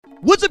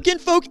What's up,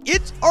 kinfolk?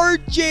 It's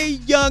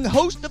RJ Young,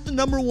 host of the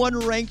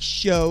 #1 ranked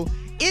show.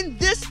 In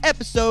this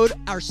episode,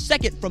 our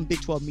second from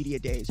Big 12 Media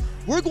Days,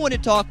 we're going to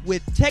talk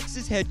with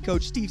Texas head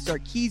coach Steve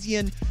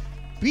Sarkisian,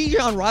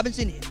 Bijan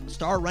Robinson,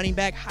 star running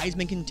back,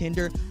 Heisman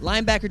contender,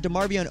 linebacker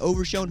DeMarvion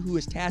Overshown, who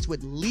is tasked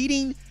with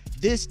leading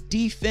this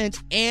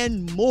defense,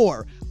 and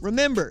more.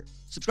 Remember,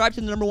 subscribe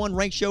to the #1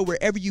 ranked show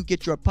wherever you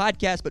get your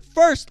podcast. But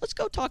first, let's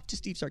go talk to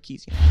Steve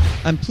Sarkisian.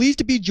 I'm pleased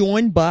to be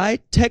joined by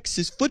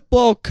Texas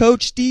football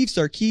coach Steve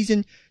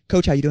Sarkisian.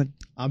 Coach, how you doing?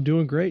 I'm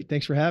doing great.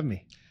 Thanks for having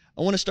me.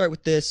 I want to start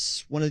with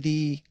this. One of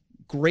the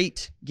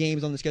great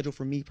games on the schedule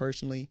for me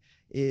personally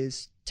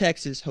is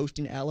Texas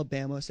hosting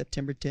Alabama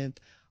September 10th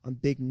on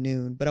Big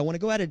Noon. But I want to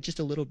go at it just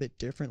a little bit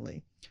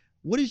differently.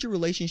 What is your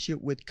relationship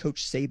with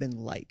Coach Saban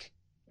like?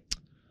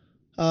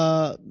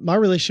 My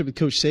relationship with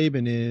Coach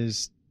Saban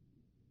is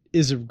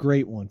a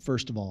great one,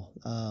 first of all.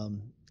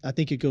 I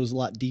think it goes a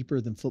lot deeper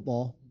than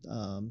football.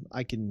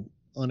 I can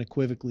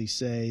unequivocally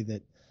say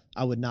that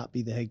I would not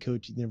be the head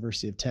coach at the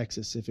University of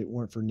Texas if it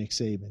weren't for Nick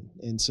Saban.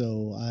 And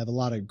so I have a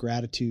lot of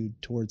gratitude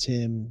towards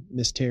him,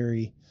 Miss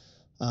Terry.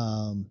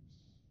 And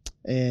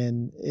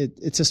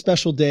it's a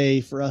special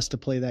day for us to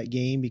play that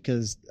game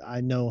because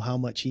I know how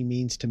much he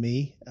means to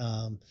me.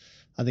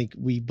 I think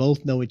we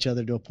both know each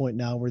other to a point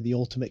now where we're the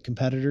ultimate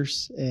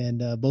competitors, and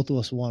both of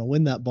us want to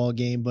win that ball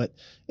game. But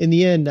in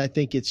the end, I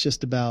think it's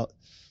just about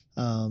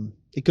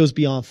it goes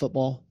beyond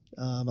football.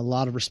 A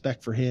lot of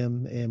respect for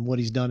him and what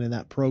he's done in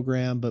that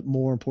program, but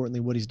more importantly,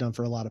 what he's done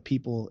for a lot of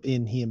people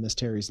in he and Miss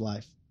Terry's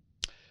life.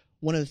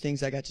 One of the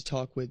things I got to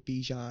talk with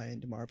Bijan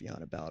and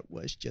DeMarvion about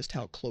was just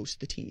how close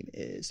the team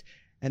is.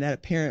 And that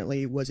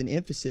apparently was an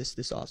emphasis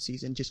this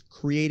offseason, just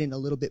creating a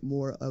little bit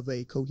more of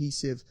a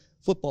cohesive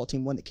football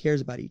team, one that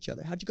cares about each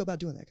other. How'd you go about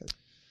doing that, Coach?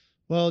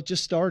 Well, it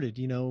just started.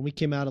 When we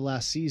came out of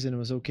last season, it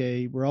was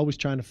okay. We're always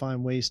trying to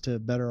find ways to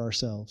better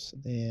ourselves.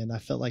 And I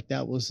felt like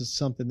that was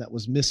something that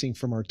was missing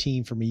from our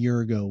team from a year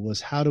ago,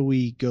 was how do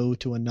we go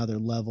to another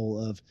level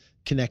of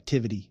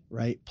connectivity,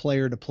 right?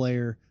 Player to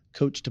player,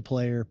 coach to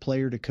player,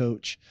 player to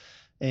coach.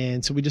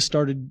 And so we just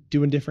started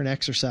doing different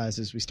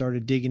exercises. We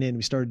started digging in.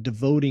 We started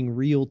devoting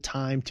real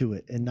time to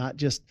it and not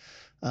just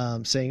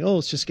saying, oh,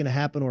 it's just going to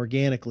happen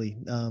organically,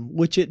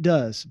 which it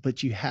does.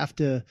 But you have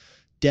to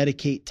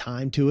dedicate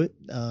time to it.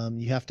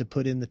 You have to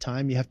put in the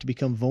time. You have to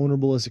become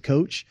vulnerable as a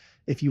coach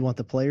if you want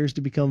the players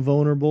to become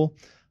vulnerable.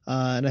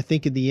 And I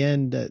think in the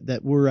end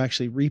that we're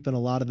actually reaping a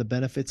lot of the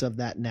benefits of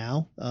that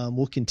now.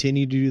 We'll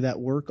continue to do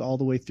that work all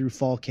the way through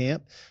fall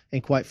camp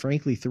and, quite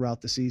frankly, throughout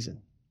the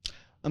season.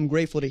 I'm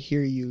grateful to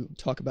hear you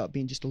talk about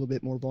being just a little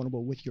bit more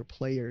vulnerable with your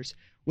players.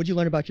 What did you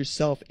learn about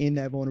yourself in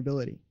that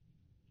vulnerability?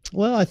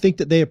 Well, I think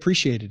that they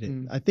appreciated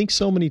it. I think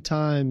so many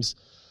times,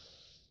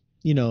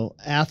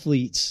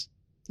 athletes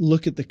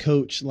look at the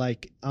coach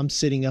like I'm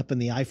sitting up in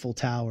the Eiffel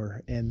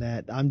Tower and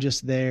that I'm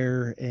just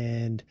there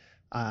and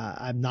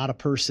I'm not a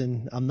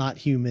person. I'm not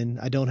human.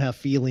 I don't have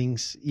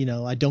feelings.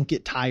 I don't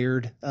get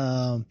tired.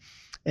 And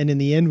in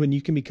the end, when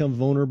you can become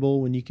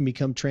vulnerable, when you can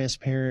become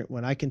transparent,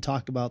 when I can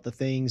talk about the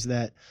things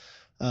that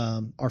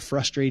are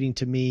frustrating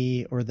to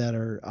me or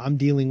that I'm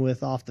dealing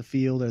with off the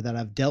field or that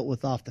I've dealt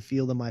with off the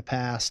field in my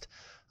past,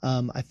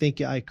 I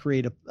think I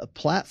create a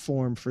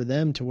platform for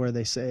them to where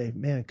they say,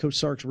 man, Coach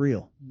Sark's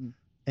real. Mm-hmm.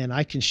 And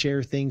I can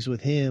share things with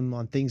him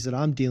on things that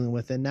I'm dealing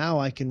with. And now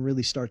I can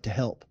really start to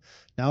help.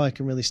 Now I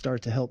can really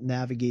start to help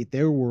navigate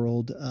their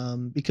world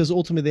because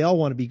ultimately they all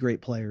want to be great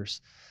players.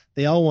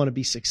 They all want to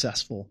be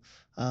successful.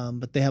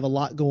 But they have a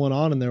lot going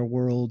on in their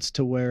worlds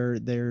to where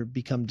they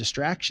become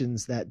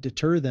distractions that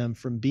deter them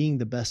from being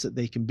the best that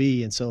they can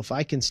be. And so if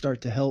I can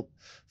start to help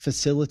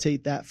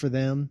facilitate that for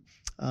them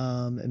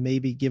and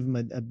maybe give them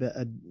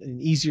an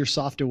easier,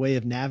 softer way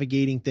of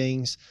navigating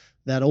things,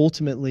 that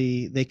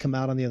ultimately they come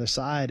out on the other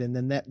side. And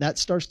then that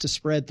starts to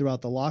spread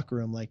throughout the locker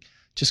room. Like,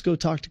 just go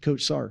talk to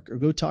Coach Sark or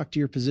go talk to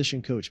your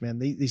position coach, man.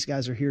 These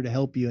guys are here to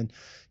help you. And,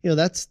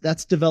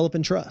 that's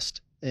developing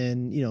trust.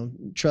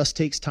 And, trust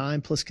takes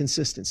time plus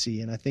consistency.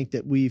 And I think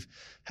that we've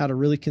had a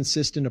really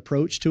consistent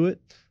approach to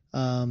it.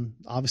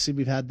 Obviously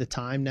we've had the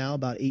time now,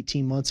 about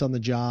 18 months on the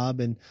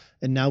job. And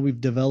now we've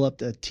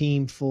developed a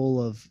team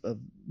full of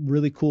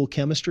really cool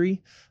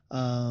chemistry,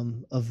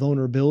 of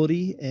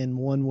vulnerability, and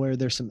one where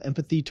there's some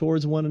empathy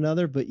towards one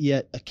another, but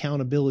yet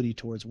accountability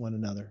towards one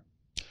another.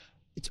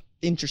 It's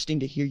interesting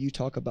to hear you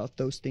talk about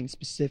those things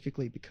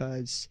specifically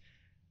because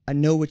I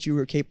know what you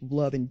were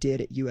capable of and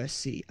did at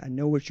USC. I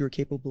know what you were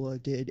capable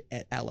of did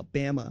at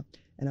Alabama.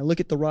 And I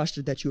look at the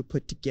roster that you have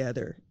put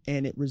together,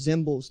 and it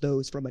resembles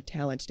those from a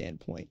talent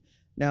standpoint.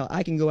 Now,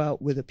 I can go out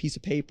with a piece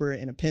of paper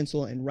and a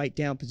pencil and write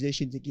down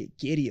positions and get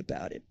giddy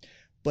about it.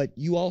 But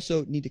you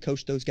also need to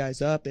coach those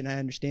guys up, and I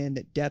understand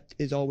that depth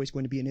is always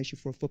going to be an issue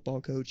for a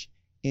football coach.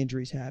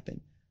 Injuries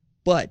happen.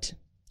 But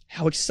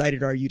how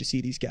excited are you to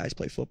see these guys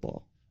play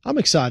football? I'm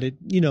excited.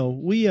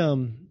 We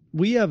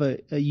have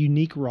a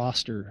unique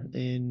roster,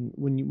 and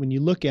when you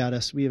look at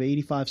us, we have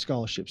 85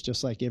 scholarships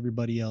just like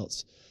everybody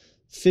else.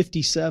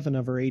 57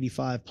 of our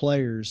 85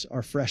 players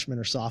are freshmen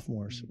or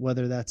sophomores,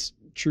 whether that's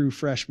true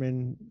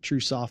freshman, true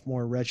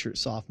sophomore, redshirt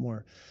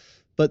sophomore.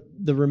 But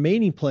the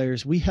remaining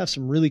players, we have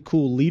some really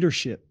cool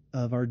leadership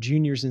of our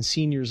juniors and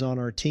seniors on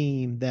our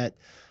team that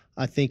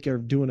I think are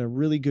doing a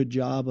really good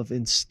job of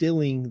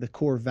instilling the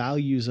core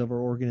values of our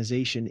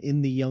organization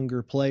in the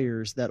younger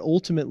players that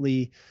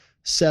ultimately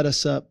set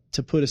us up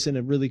to put us in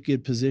a really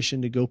good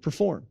position to go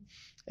perform.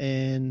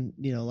 And,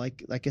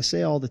 like I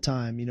say all the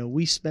time,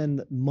 we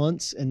spend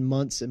months and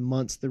months and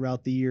months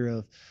throughout the year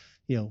of,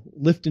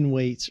 lifting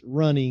weights,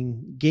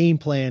 running, game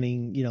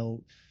planning,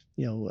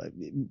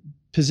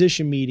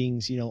 position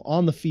meetings,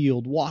 on the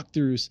field,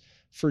 walkthroughs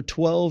for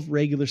 12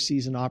 regular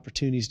season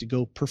opportunities to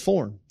go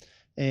perform.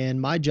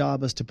 And my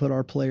job is to put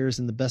our players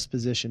in the best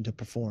position to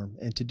perform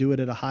and to do it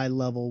at a high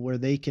level where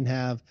they can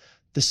have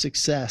the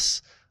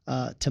success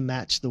to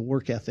match the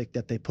work ethic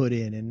that they put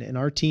in. And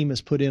our team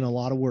has put in a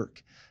lot of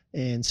work.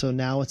 And so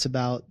now it's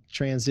about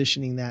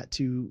transitioning that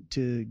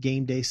to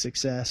game day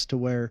success, to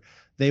where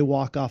they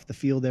walk off the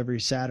field every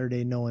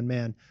Saturday knowing,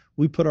 man,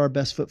 we put our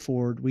best foot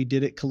forward. We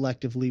did it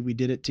collectively. We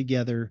did it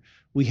together.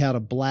 We had a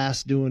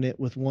blast doing it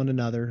with one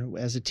another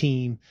as a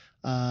team.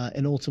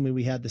 And ultimately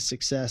we had the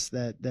success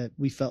that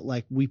we felt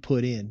like we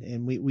put in,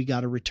 and we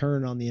got a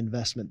return on the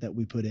investment that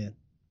we put in.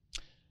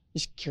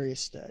 Just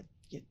curious,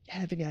 you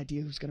have any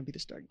idea who's going to be the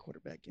starting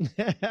quarterback?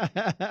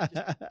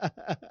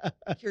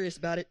 Just curious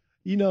about it.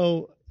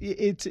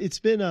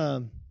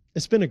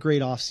 It's been a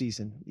great off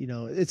season.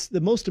 It's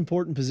the most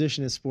important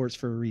position in sports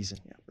for a reason,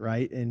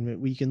 right?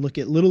 And we can look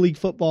at Little League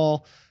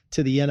football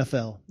to the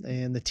NFL,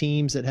 and the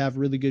teams that have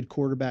really good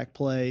quarterback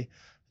play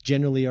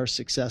generally are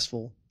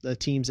successful. The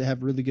teams that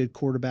have really good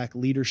quarterback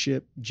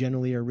leadership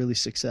generally are really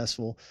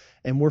successful.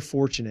 And we're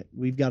fortunate.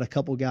 We've got a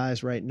couple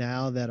guys right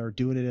now that are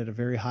doing it at a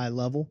very high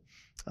level.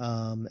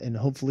 And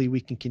hopefully we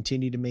can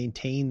continue to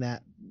maintain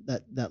that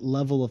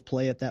level of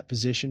play at that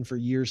position for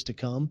years to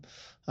come.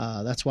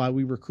 That's why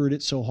we recruit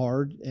it so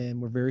hard,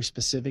 and we're very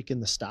specific in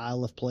the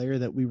style of player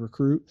that we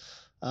recruit.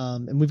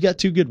 And we've got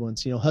two good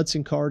ones.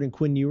 Hudson Card and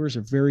Quinn Ewers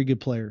are very good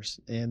players,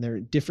 and they're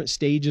at different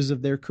stages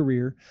of their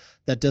career.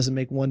 That doesn't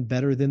make one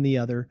better than the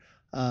other.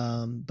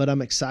 But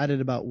I'm excited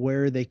about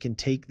where they can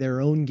take their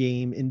own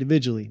game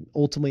individually.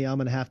 Ultimately, I'm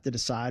going to have to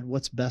decide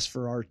what's best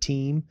for our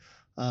team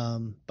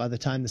by the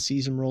time the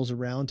season rolls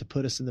around to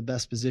put us in the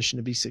best position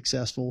to be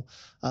successful.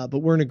 But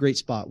we're in a great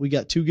spot. We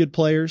got two good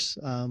players.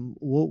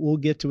 We'll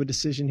get to a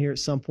decision here at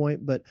some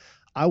point, but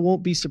I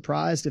won't be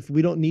surprised if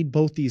we don't need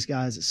both these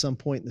guys at some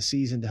point in the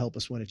season to help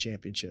us win a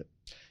championship.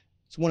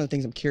 It's one of the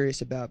things I'm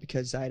curious about,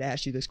 because I had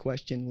asked you this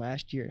question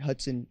last year.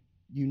 Hudson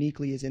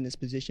uniquely is in this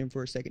position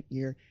for a second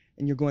year,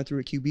 and you're going through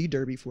a QB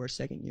derby for a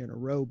second year in a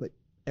row. But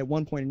at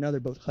one point or another,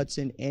 both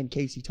Hudson and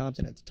Casey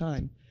Thompson at the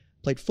time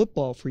played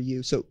football for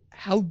you. So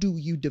how do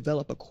you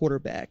develop a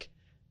quarterback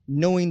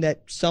knowing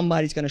that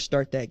somebody's going to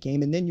start that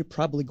game, and then you're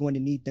probably going to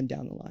need them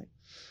down the line?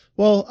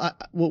 Well,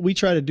 what we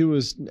try to do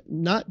is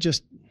not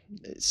just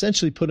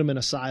essentially put them in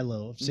a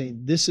silo of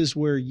saying, this is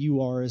where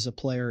you are as a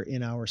player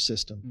in our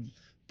system.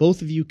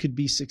 Both of you could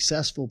be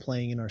successful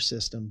playing in our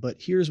system, but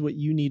here's what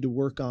you need to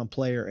work on,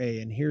 player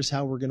A, and here's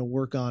how we're going to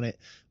work on it.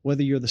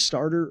 Whether you're the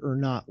starter or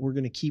not, we're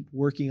going to keep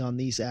working on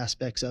these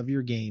aspects of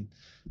your game.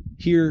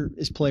 Here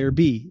is player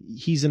B.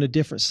 He's in a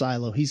different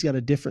silo. He's got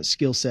a different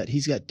skill set.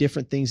 He's got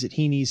different things that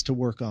he needs to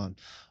work on.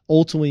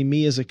 Ultimately,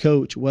 me as a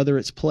coach, whether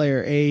it's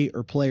player A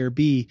or player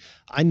B,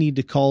 I need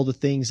to call the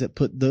things that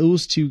put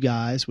those two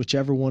guys,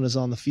 whichever one is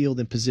on the field,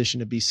 in position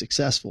to be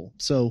successful.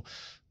 So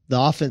the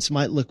offense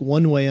might look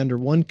one way under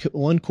one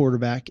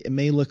quarterback. It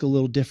may look a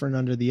little different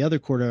under the other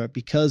quarterback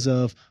because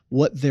of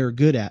what they're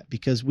good at,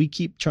 because we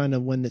keep trying to,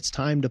 when it's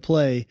time to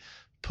play,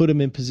 put them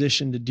in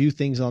position to do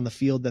things on the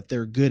field that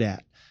they're good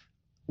at,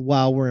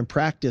 while we're in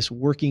practice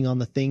working on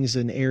the things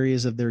and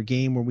areas of their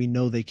game where we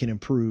know they can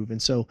improve.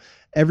 And so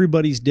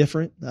everybody's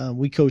different.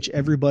 We coach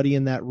everybody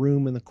in that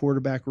room, in the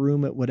quarterback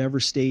room, at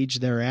whatever stage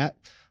they're at.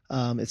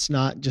 It's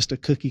not just a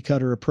cookie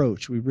cutter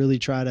approach. We really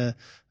try to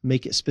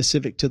make it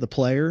specific to the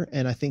player.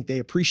 And I think they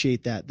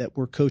appreciate that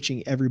we're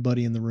coaching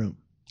everybody in the room.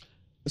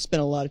 I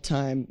spent a lot of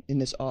time in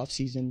this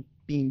offseason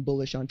being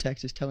bullish on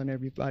Texas, telling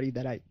everybody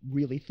that I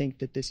really think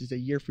that this is a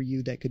year for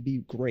you that could be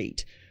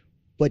great.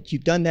 But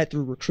you've done that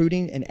through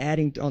recruiting and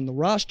adding on the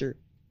roster.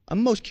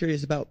 I'm most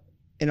curious about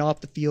an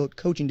off-the-field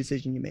coaching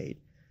decision you made.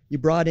 You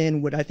brought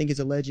in what I think is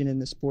a legend in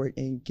the sport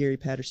in Gary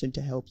Patterson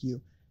to help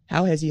you.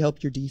 How has he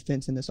helped your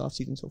defense in this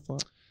offseason so far?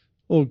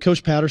 Well,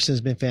 Coach Patterson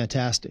has been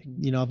fantastic.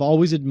 I've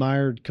always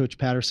admired Coach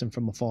Patterson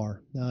from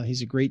afar.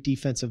 He's a great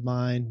defensive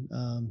mind.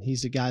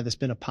 He's a guy that's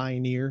been a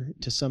pioneer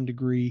to some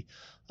degree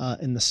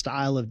in the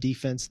style of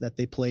defense that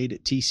they played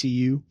at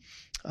TCU.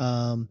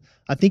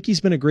 I think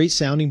he's been a great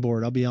sounding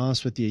board. I'll be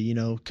honest with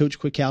you. Coach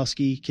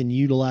Kwiatkowski can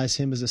utilize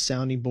him as a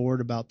sounding board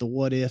about the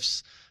what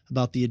ifs,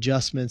 about the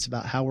adjustments,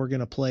 about how we're going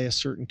to play a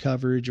certain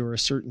coverage or a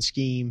certain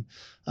scheme.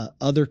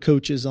 Other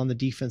coaches on the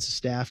defensive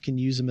staff can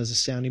use them as a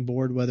sounding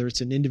board, whether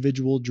it's an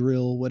individual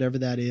drill, whatever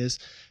that is.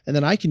 And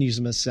then I can use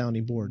them as a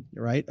sounding board,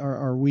 right?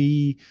 Are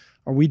we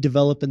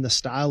developing the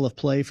style of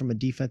play from a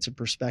defensive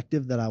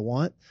perspective that I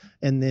want?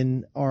 And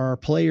then are our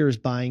players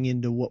buying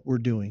into what we're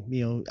doing?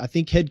 You know, I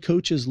think head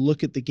coaches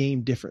look at the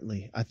game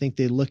differently. I think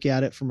they look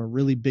at it from a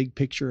really big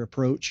picture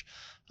approach,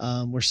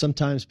 where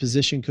sometimes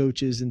position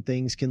coaches and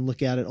things can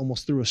look at it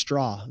almost through a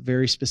straw,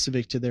 very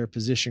specific to their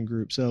position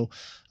group. So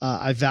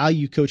I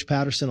value Coach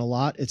Patterson a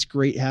lot. It's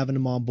great having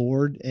him on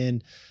board.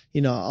 And,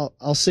 you know,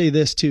 I'll say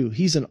this too.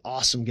 He's an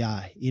awesome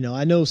guy. You know,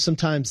 I know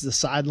sometimes the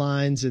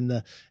sidelines and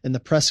the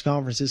press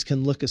conferences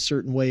can look a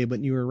certain way,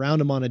 but you're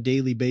around him on a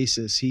daily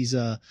basis. He's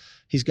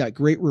got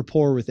great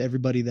rapport with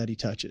everybody that he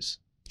touches.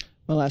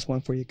 My last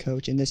one for you,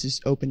 Coach, and this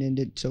is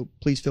open-ended, so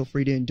please feel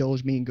free to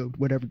indulge me and go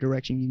whatever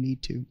direction you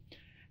need to.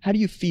 How do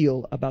you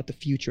feel about the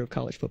future of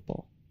college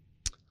football?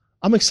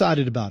 I'm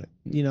excited about it.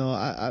 You know,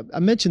 I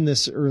mentioned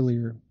this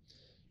earlier.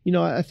 You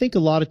know, I think a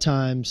lot of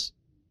times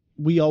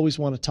we always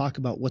want to talk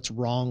about what's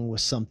wrong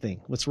with something,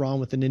 what's wrong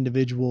with an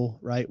individual,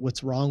 right?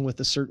 What's wrong with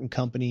a certain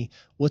company,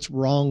 what's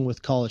wrong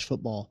with college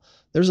football.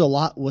 There's a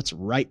lot what's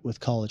right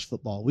with college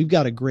football. We've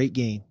got a great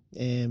game,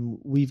 and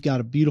we've got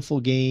a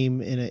beautiful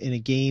game in a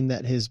game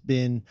that has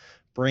been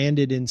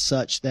branded in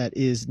such that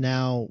is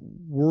now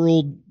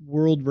world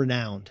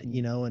renowned,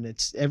 you know, and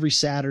it's every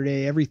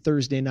Saturday, every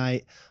Thursday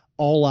night,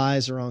 all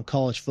eyes are on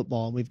college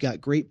football. And we've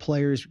got great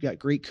players. We've got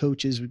great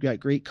coaches. We've got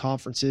great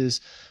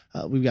conferences.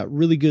 We've got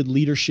really good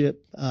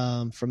leadership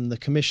from the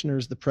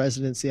commissioners, the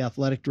presidents, the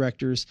athletic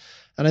directors.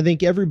 And I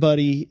think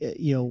everybody,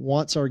 you know,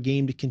 wants our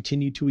game to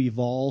continue to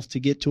evolve, to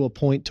get to a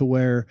point to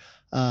where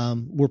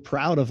we're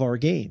proud of our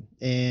game.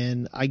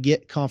 And I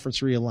get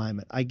conference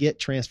realignment. I get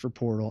transfer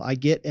portal. I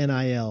get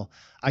NIL.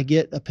 I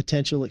get a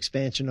potential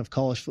expansion of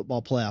college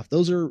football playoff.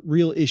 Those are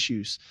real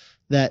issues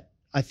that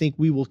I think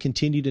we will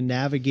continue to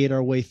navigate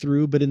our way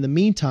through. But in the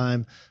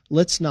meantime,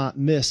 let's not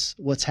miss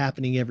what's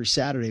happening every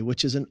Saturday,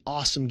 which is an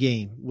awesome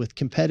game with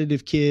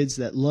competitive kids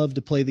that love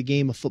to play the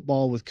game of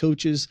football, with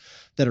coaches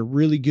that are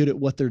really good at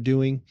what they're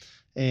doing.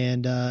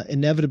 And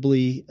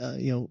inevitably,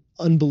 you know,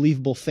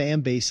 unbelievable fan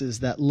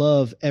bases that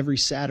love every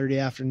Saturday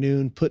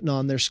afternoon putting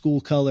on their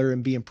school color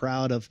and being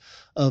proud of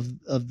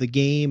the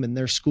game and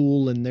their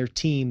school and their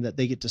team that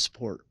they get to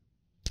support.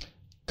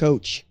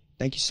 Coach,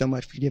 thank you so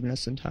much for giving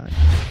us some time.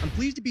 I'm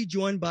pleased to be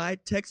joined by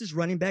Texas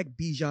running back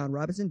Bijan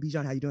Robinson.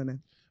 Bijan, how you doing,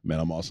 man? Man,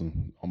 I'm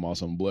awesome.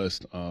 I'm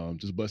blessed.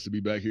 Just blessed to be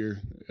back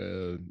here.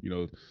 You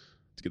know,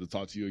 to get to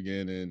talk to you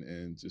again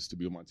and just to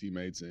be with my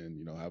teammates and,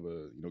 you know, have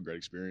a, you know, great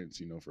experience,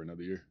 you know, for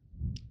another year.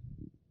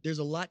 There's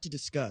a lot to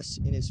discuss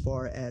in as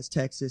far as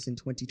Texas in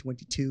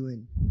 2022,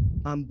 and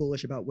I'm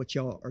bullish about what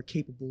y'all are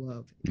capable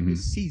of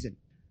this season.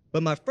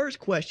 But my first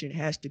question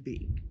has to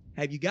be,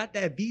 have you got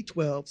that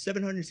V12,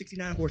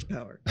 769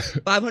 horsepower,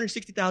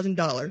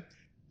 $560,000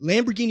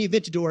 Lamborghini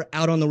Aventador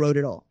out on the road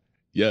at all?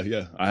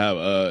 Yeah, I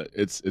have.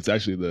 It's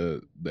actually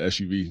the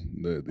SUV,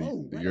 the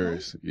right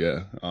Urus.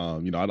 Yeah.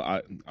 You know,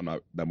 I'm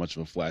not that much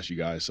of a flashy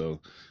guy,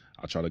 so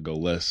I try to go a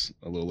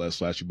little less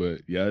flashy.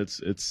 But yeah,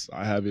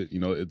 I have it.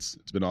 You know, it's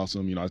been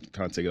awesome. You know, I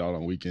kind of take it out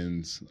on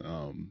weekends.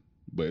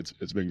 But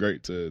it's been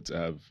great to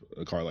have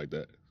a car like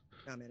that.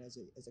 Nah, man, as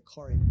a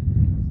car,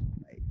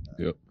 right?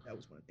 Yep. That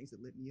was one of the things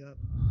that lit me up.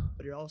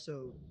 But it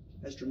also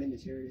has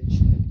tremendous heritage,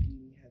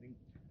 having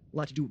a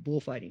lot to do with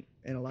bullfighting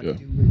and a lot to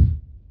do with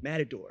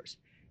matadors.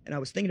 And I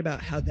was thinking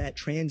about how that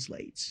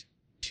translates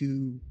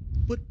to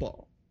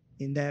football,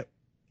 in that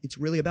it's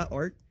really about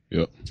art.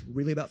 Yep. It's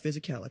really about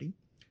physicality.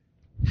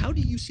 How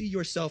do you see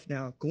yourself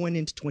now going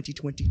into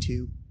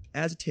 2022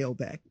 as a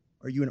tailback?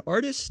 Are you an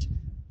artist?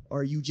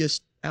 Are you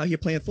just out here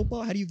playing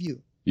football? How do you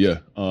view? Yeah.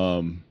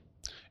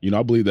 You know,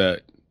 I believe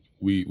that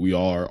we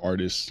are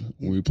artists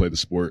when we play the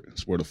sport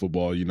of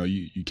football. You know,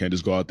 you can't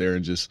just go out there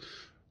and just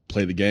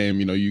play the game.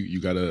 You know, you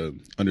got to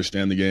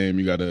understand the game.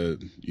 You got to,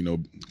 you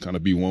know, kind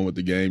of be one with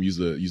the game, use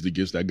the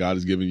gifts that God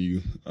has given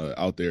you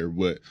out there.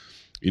 But,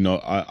 you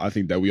know, I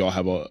think that we all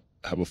have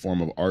a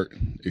form of art,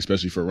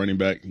 especially for a running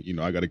back. You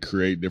know, I got to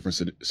create different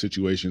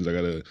situations. I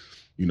got to,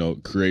 you know,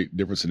 create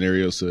different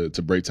scenarios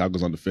to break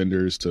tackles on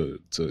defenders, to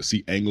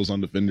see angles on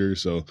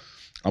defenders. So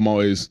I'm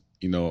always,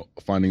 you know,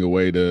 finding a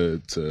way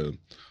to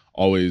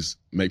always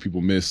make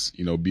people miss,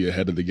 you know, be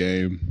ahead of the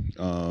game,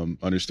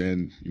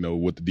 understand, you know,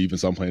 what the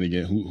defense I'm playing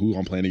against, who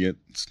I'm playing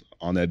against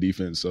on that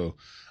defense. So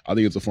I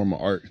think it's a form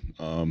of art,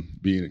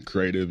 being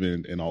creative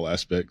in all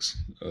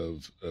aspects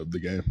of the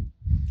game.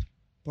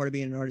 Part of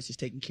being an artist is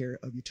taking care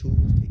of your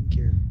tools, taking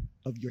care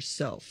of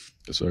yourself.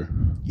 Yes, sir.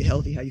 You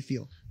healthy? How you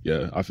feel?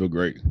 Yeah, I feel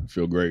great.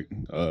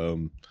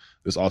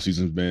 This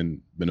offseason's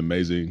been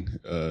amazing.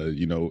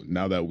 You know,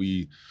 now that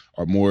we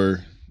are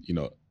more, you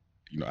know,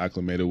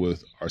 acclimated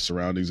with our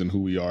surroundings and who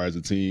we are as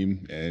a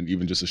team, and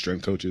even just as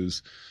strength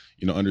coaches,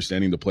 you know,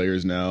 understanding the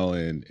players now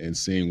and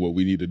seeing what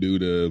we need to do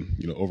to,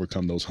 you know,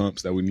 overcome those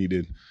humps that we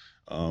needed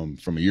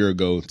from a year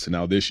ago to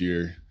now this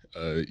year.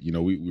 You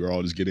know, we were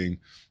all just getting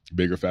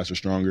bigger, faster,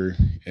 stronger.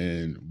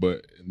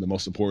 But the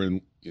most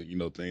important, you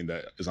know, thing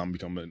that is I'm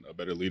becoming a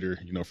better leader,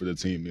 you know, for the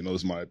team. You know,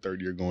 this is my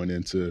third year going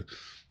into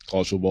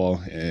college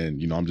football,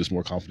 and, you know, I'm just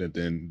more confident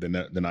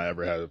than I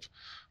ever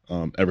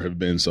have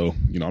been. So,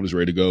 you know, I'm just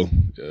ready to go,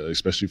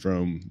 especially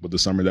from with the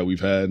summer that we've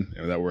had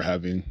and that we're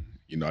having.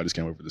 You know, I just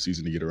can't wait for the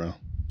season to get around.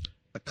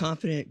 A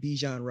confident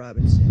Bijan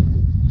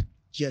Robinson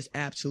just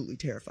absolutely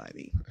terrified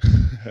me.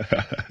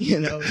 You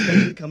know,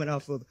 especially coming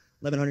off of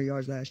 1,100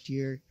 yards last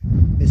year,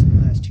 missing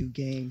the last 2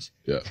 games.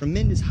 Yeah.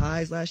 Tremendous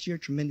highs last year,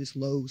 tremendous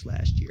lows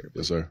last year.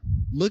 Yes, sir.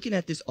 Looking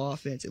at this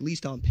offense, at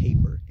least on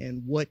paper,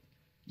 and what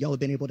y'all have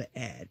been able to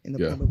add in the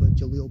form of a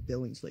Jaleel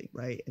Billingsley,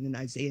 right? And then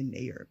Isaiah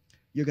Nader.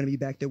 You're going to be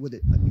back there with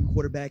a new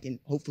quarterback and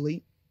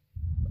hopefully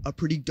a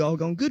pretty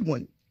doggone good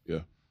one.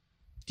 Yeah.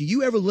 Do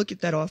you ever look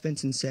at that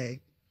offense and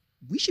say,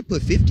 we should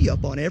put 50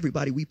 up on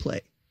everybody we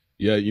play?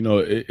 Yeah, you know,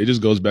 it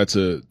just goes back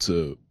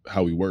to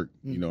how we work,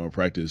 you know, in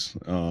practice.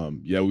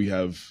 Yeah, we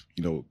have,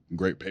 you know,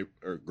 great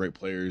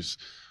players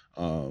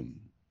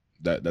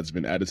that's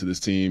been added to this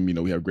team. You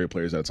know, we have great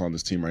players that's on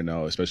this team right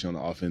now, especially on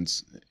the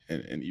offense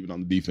and even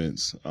on the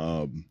defense.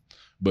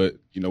 But,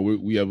 you know,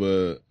 we have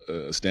a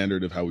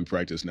standard of how we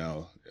practice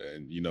now.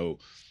 And, you know,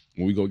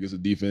 when we go against the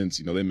defense,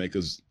 you know, they make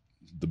us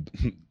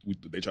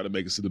they try to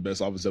make us to the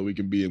best offense that we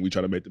can be, and we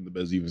try to make them the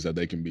best defense that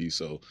they can be.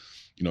 So,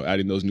 you know,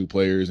 adding those new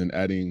players and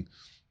adding,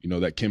 you know,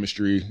 that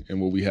chemistry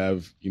and what we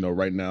have, you know,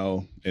 right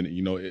now, and,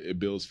 you know, it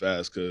builds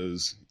fast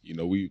because, you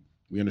know, we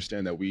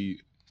understand that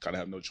we kind of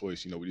have no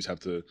choice. You know, we just have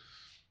to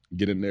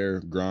get in there,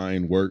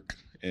 grind, work,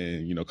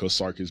 and, you know, Coach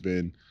Sark has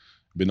been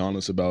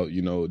honest about,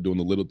 you know, doing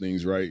the little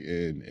things right,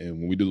 and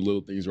when we do the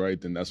little things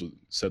right, then that's what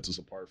sets us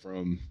apart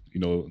from,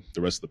 you know,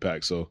 the rest of the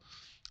pack. So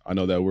I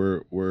know that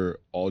we're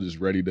all just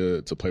ready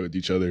to play with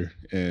each other,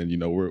 and, you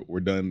know, we're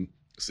done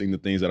seeing the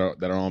things that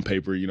are on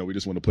paper. You know, we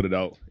just want to put it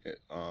out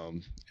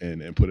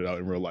and put it out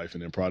in real life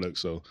and in product.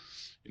 So,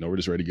 you know, we're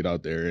just ready to get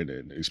out there,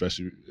 and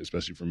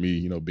especially for me,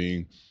 you know,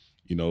 being,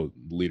 you know,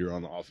 the leader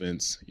on the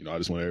offense, you know, I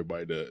just want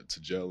everybody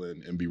to gel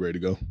and be ready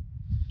to go.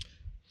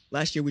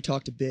 Last year we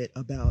talked a bit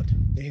about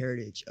the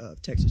heritage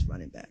of Texas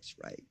running backs,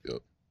 right? Yep.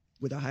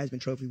 With our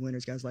Heisman Trophy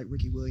winners, guys like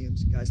Ricky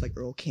Williams, guys like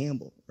Earl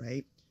Campbell,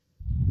 right?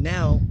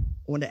 Now,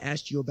 I want to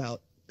ask you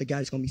about the guy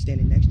that's going to be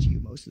standing next to you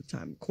most of the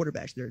time,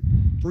 quarterbacks. There are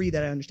 3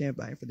 that I understand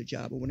vying for the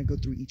job. I want to go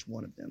through each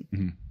one of them.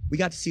 Mm-hmm. We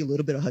got to see a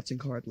little bit of Hudson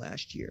Card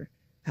last year.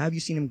 How have you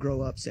seen him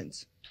grow up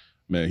since?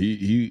 Man,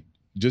 he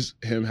just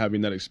him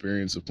having that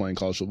experience of playing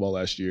college football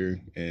last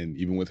year, and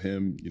even with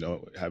him, you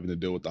know, having to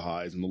deal with the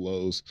highs and the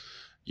lows,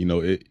 you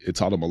know, it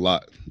taught him a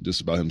lot just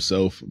about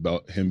himself,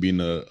 about him being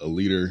a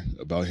leader,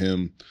 about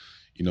him,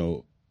 you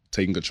know,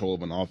 taking control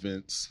of an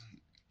offense.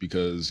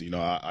 Because, you know,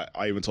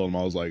 I even told him,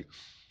 I was like,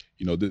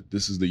 you know,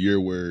 this is the year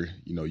where,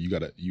 you know,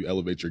 you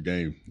elevate your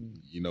game.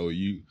 You know,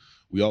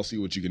 we all see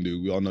what you can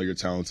do. We all know you're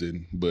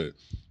talented, but,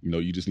 you know,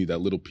 you just need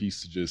that little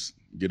piece to just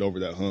get over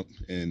that hump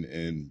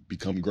and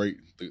become great,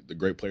 the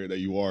great player that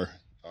you are,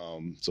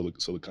 so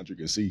the country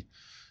can see.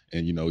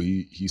 And, you know,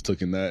 he's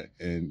taken that,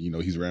 and, you know,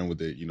 he's ran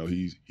with it. You know,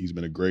 he's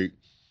been a great,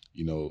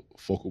 you know,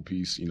 focal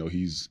piece. You know,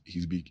 he's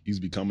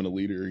becoming a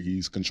leader.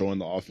 He's controlling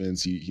the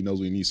offense. He knows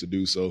what he needs to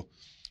do. So,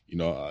 you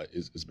know,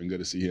 it's been good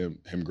to see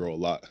him grow a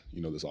lot,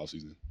 you know, this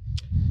offseason.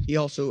 He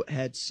also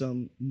had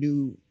some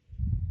new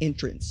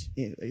entrants,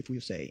 if we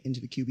say,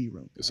 into the QB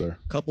room. Yes, sir.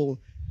 A couple,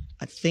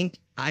 I think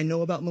I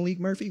know about Malik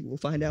Murphy. We'll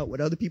find out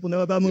what other people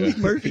know about Malik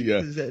Murphy.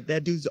 Yeah.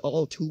 That dude's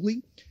all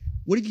tooly.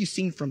 What have you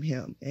seen from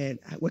him, and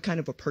what kind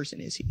of a person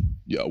is he?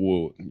 Yeah,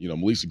 well, you know,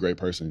 Malik's a great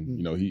person. Mm-hmm.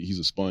 You know, he's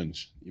a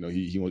sponge. You know,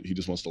 he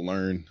just wants to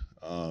learn.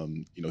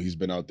 You know, he's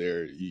been out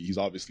there. He's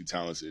obviously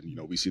talented. You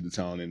know, we see the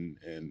talent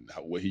and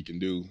what he can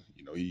do.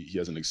 You know, he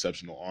has an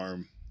exceptional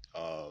arm.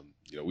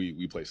 You know,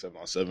 we play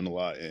 7-on-7 a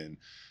lot, and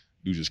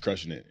dude just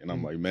crushing it. And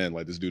I'm like, man,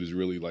 like, this dude is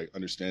really, like,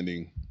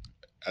 understanding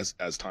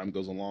as time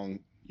goes along,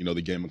 you know,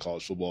 the game of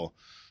college football.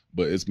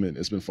 But it's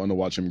been fun to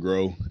watch him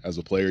grow as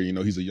a player. You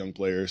know, he's a young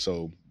player,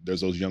 so there's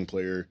those young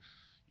player,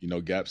 you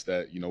know, gaps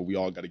that, you know, we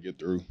all got to get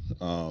through.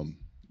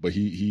 But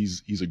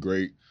he's a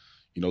great,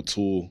 you know,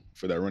 tool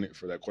for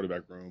that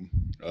quarterback room,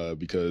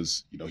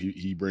 because, you know,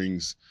 he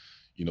brings,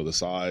 you know, the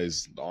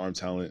size, the arm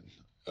talent.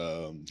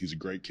 He's a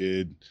great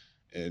kid,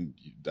 and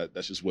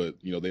that's just what,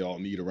 you know, they all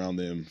need around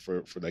them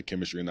for that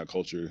chemistry and that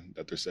culture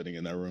that they're setting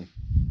in that room.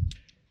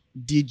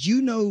 Did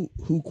you know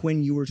who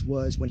Quinn Ewers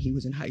was when he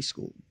was in high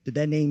school? Did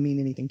that name mean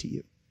anything to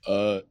you?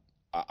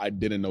 I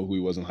didn't know who he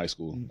was in high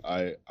school.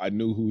 Mm-hmm. I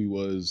knew who he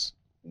was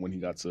when he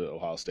got to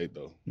Ohio State,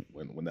 though.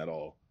 When that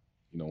all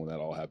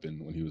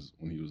happened, when he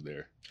was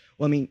there.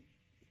 Well, I mean,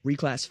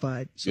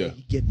 reclassified, so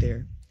he get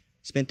there,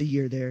 spent the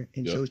year there,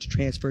 and chose to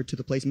transfer to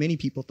the place many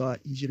people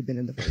thought he should have been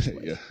in the first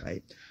place.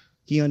 Right?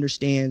 He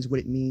understands what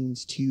it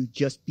means to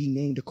just be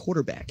named a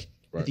quarterback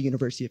at the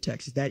University of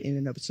Texas. That in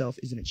and of itself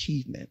is an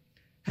achievement.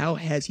 How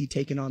has he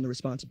taken on the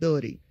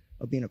responsibility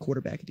of being a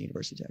quarterback at the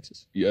University of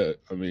Texas? Yeah,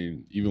 I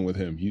mean, even with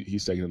him,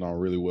 he's taking it on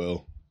really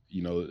well.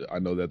 You know, I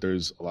know that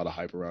there's a lot of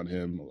hype around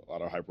him, a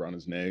lot of hype around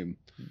his name,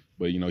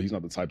 but, you know, he's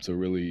not the type to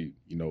really,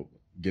 you know,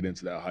 get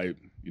into that hype.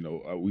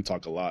 We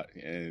talk a lot,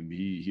 and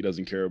he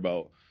doesn't care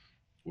about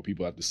what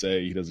people have to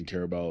say. He doesn't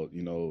care about,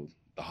 the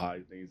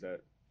high things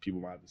that people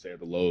might have to say or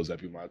the lows that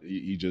people might.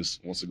 He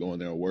just wants to go in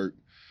there and work.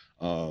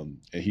 And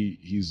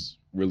he's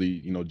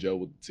really, gelled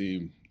with the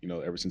team,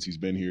 ever since he's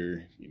been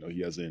here.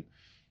 He hasn't,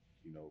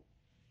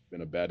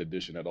 been a bad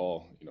addition at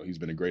all. He's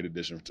been a great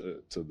addition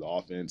to the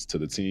offense, to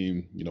the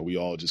team. We're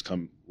all just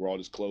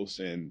close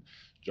and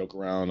joke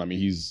around. I mean,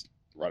 he's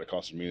right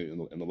across from me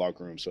in the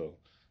locker room, so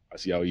I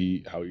see how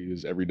he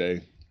is every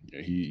day.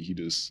 He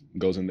just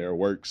goes in there,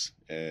 works,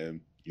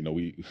 and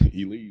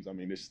he leaves. I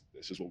mean, it's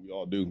just what we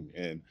all do.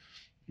 And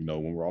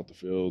when we're off the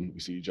field, we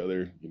see each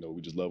other.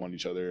 We just love on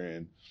each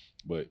other.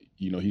 But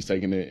he's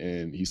taking it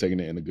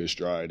in a good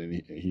stride,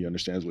 and he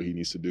understands what he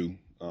needs to do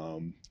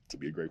to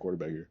be a great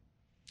quarterback here.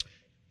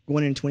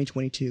 Going into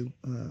 2022,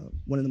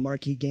 one of the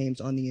marquee games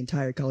on the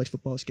entire college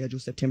football schedule,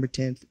 September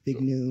 10th,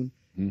 big noon.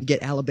 You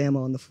get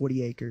Alabama on the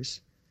 40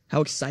 acres.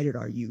 How excited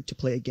are you to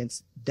play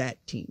against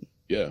that team?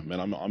 Yeah, man,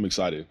 I'm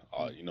excited.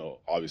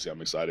 Obviously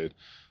I'm excited.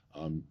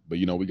 But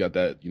we got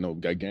that. We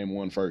got game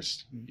one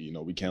first.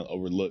 We can't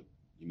overlook.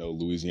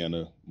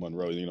 Louisiana,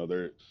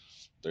 Monroe.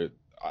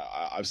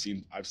 I've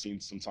seen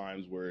some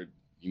times where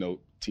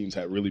teams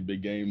had really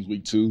big games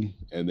week 2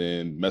 and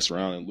then mess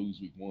around and lose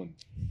week 1.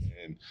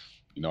 And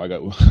I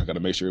got to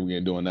make sure we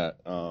ain't doing that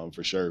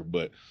for sure.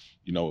 But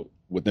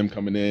with them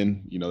coming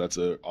in, that's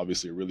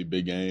obviously a really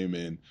big game,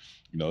 and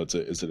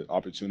it's an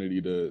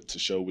opportunity to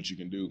show what you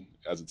can do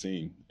as a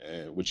team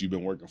and what you've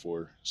been working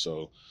for.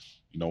 So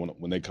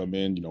when they come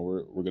in,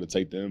 we're going to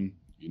take them,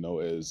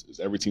 as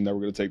every team that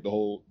we're going to take the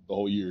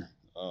whole year.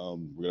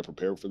 We're going to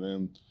prepare for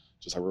them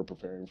just how we're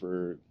preparing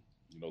for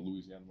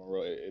Louisiana,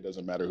 Monroe. It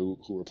doesn't matter who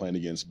we're playing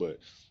against, but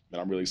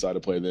man, I'm really excited to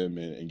play them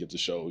and get to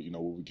show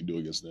what we can do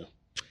against them.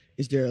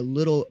 Is there a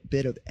little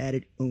bit of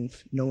added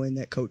oomph knowing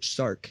that Coach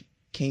Sark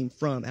came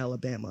from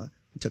Alabama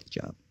and took the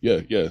job?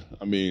 Yeah.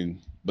 I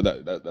mean,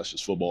 but that's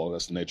just football.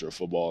 That's the nature of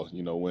football.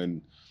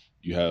 When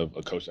you have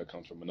a coach that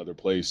comes from another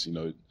place,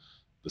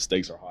 the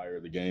stakes are higher.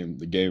 The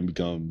game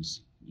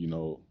becomes,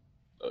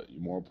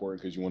 more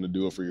important because you want to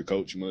do it for your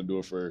coach. You want to do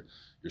it for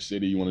your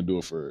city. You want to do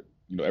it for,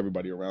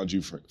 everybody around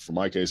you. For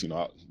my case,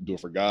 I do it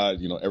for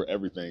God,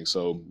 everything.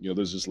 So,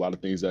 there's just a lot of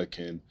things that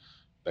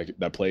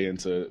play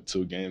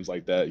into games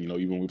like that.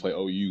 Even when we play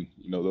OU,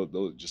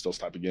 those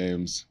type of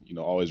games,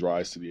 always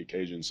rise to the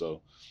occasion.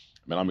 So,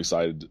 man, I'm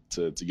excited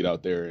to get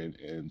out there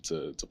and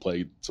to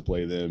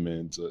play them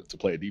and to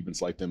play a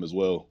defense like them as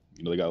well.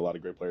 They got a lot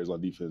of great players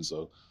on defense.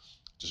 So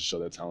just to show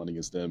that talent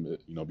against them,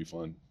 it'll be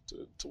fun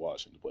to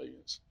watch and to play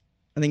against.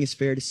 I think it's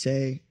fair to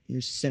say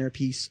you're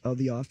centerpiece of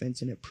the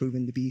offense, and it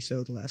proven to be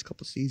so the last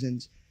couple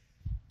seasons.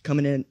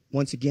 Coming in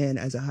once again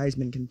as a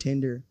Heisman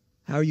contender,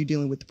 how are you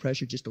dealing with the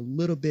pressure just a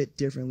little bit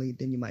differently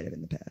than you might have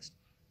in the past?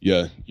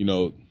 Yeah,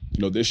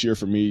 this year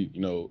for me,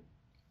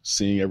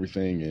 seeing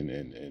everything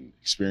and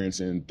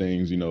experiencing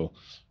things,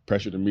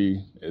 pressure to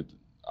me,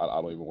 I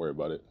don't even worry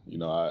about it.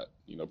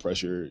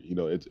 Pressure,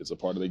 it's a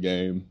part of the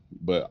game.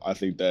 But I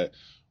think that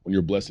when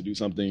you're blessed to do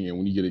something and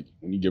when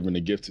you're given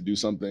a gift to do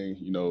something,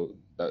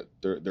 that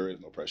there is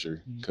no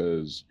pressure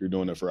because you're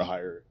doing it for a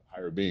higher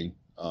being.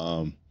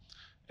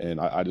 And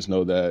I just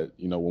know that,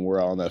 when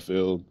we're out on that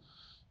field,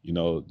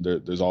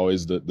 there's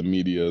always the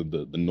media,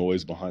 the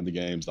noise behind the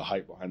games, the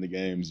hype behind the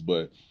games,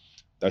 but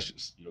that's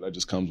just, that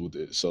just comes with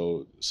it.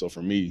 So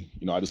for me,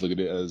 I just look at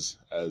it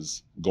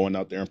as going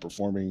out there and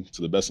performing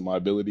to the best of my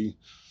ability.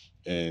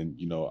 And,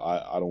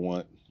 I don't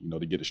want,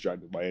 to get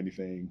distracted by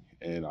anything.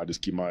 And I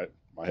just keep my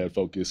head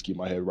focused, keep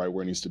my head right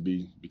where it needs to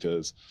be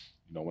because,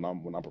 when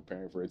I'm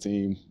preparing for a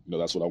team,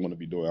 that's what I want to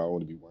be doing. I don't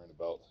want to be worrying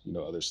about,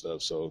 other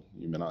stuff. So,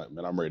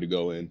 I'm ready to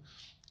go and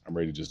I'm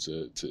ready just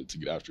to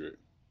get after it.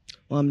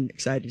 Well, I'm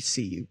excited to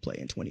see you play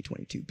in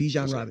 2022.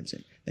 Bijan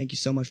Robinson, thank you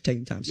so much for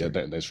taking the time, sir.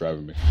 Yeah, thanks for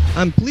having me.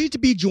 I'm pleased to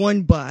be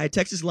joined by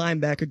Texas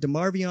linebacker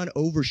DeMarvion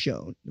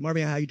Overshown.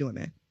 DeMarvion, how you doing,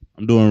 man?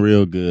 I'm doing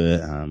real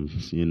good. I'm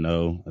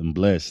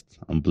blessed.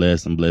 I'm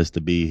blessed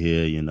to be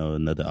here.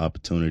 Another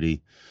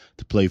opportunity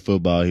to play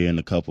football here in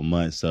a couple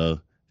months.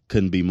 So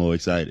couldn't be more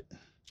excited.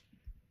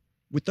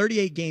 With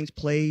 38 games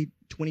played,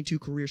 22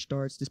 career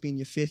starts, this being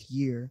your 5th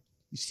year,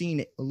 you've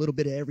seen a little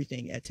bit of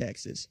everything at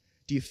Texas.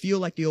 Do you feel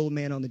like the old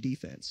man on the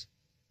defense?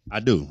 I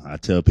do. I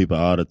tell people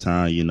all the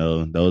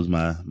time, those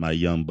my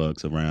young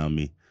bucks around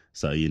me.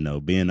 So,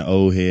 being the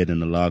old head in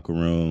the locker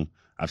room,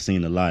 I've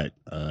seen a lot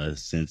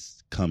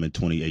since coming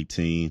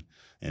 2018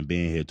 and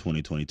being here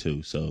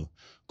 2022. So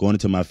going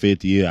into my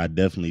 5th year, I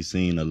definitely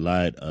seen a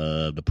lot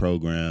of the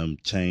program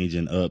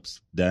changing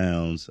ups,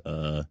 downs,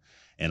 and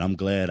I'm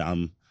glad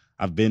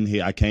I've been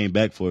here. I came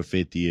back for a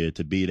 5th year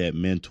to be that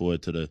mentor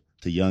to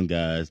young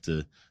guys,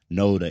 to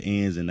know the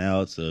ins and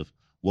outs of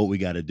what we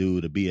got to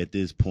do to be at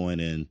this point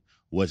and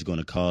what's going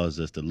to cause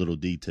us, the little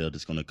detail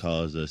that's going to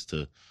cause us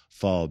to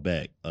fall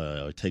back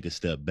or take a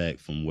step back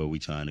from where we're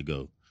trying to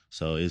go.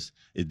 So it's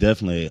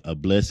definitely a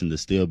blessing to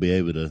still be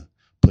able to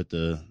put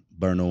the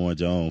burnt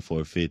orange on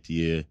for a 5th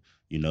year,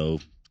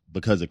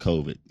 because of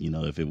COVID.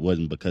 If it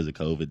wasn't because of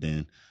COVID,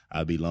 then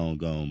I'd be long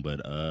gone. But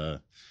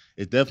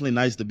it's definitely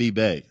nice to be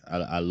back.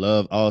 I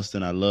love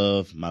Austin. I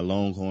love my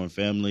Longhorn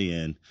family,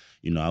 and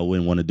I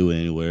wouldn't want to do it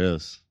anywhere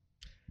else.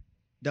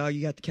 Dog,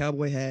 you got the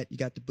cowboy hat, you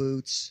got the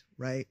boots,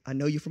 right? I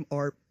know you're from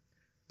ARP,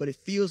 but it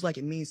feels like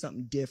it means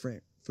something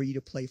different for you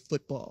to play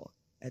football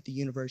at the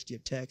University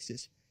of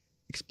Texas.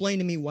 Explain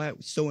to me why it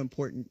was so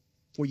important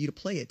for you to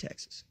play at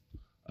Texas.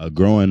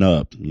 Growing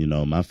up,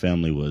 my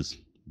family was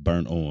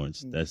burnt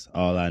orange. That's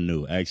all I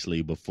knew.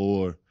 Actually,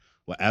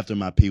 after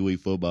my Pee Wee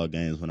football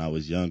games when I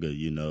was younger,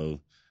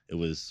 it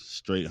was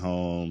straight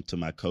home to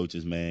my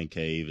coach's man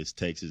cave. It's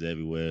Texas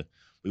everywhere.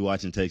 We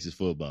watching Texas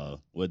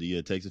football. Whether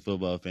you're a Texas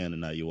football fan or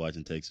not, you're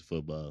watching Texas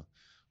football.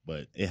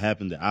 But it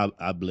happened that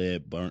I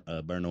bled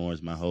burnt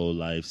orange my whole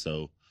life.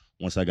 So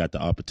once I got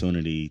the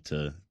opportunity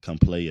to come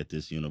play at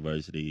this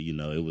university,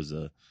 it was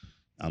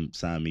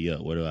sign me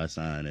up. Where do I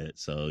sign at?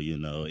 So,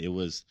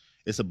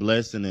 it's a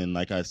blessing. And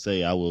like I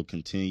say, I will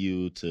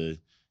continue to,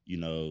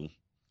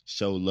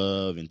 show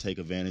love and take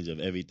advantage of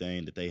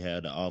everything that they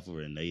have to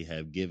offer and they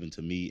have given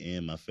to me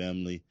and my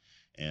family.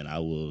 And I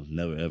will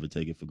never, ever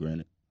take it for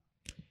granted.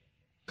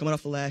 Coming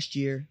off of last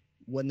year,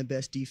 wasn't the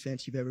best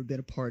defense you've ever been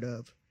a part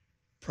of.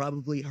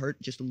 Probably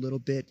hurt just a little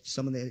bit,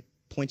 some of the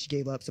points you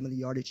gave up, some of the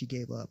yardage you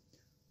gave up.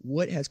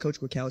 What has Coach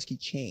Gorkowski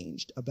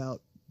changed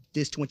about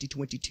this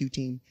 2022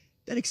 team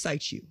that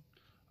excites you?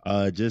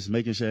 Just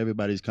making sure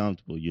everybody's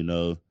comfortable.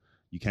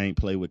 You can't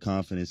play with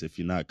confidence if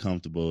you're not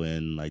comfortable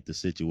in like the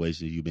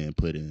situations you've been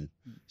put in.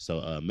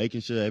 So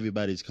making sure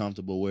everybody's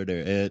comfortable where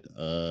they're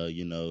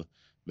at,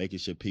 making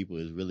sure people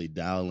is really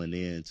dialing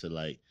in to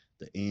like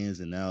the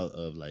ins and out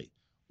of like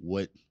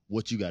what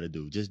you got to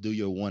do. Just do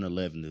your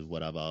 111 is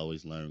what I've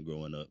always learned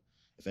growing up.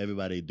 If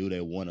everybody do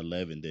their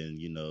 111,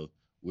 then,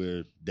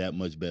 we're that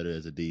much better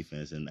as a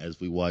defense. And as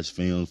we watch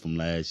film from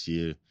last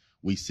year,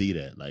 we see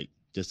that like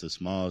just a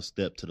small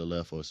step to the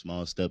left or a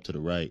small step to the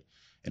right,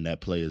 and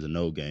that play is a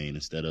no gain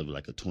instead of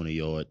like a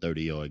 20-yard,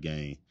 30-yard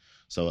gain.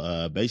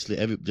 So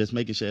basically just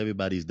making sure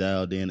everybody's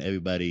dialed in,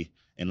 everybody.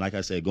 And like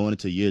I said, going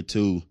into year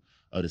 2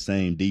 of the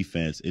same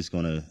defense, it's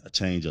going to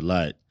change a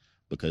lot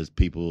because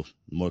people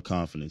more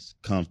confidence,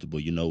 comfortable,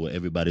 what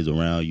everybody's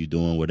around you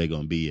doing, where they're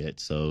going to be at.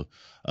 So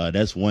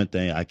that's one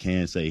thing I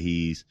can say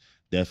he's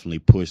definitely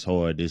pushed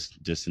hard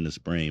just in the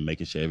spring,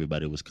 making sure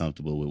everybody was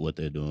comfortable with what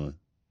they're doing.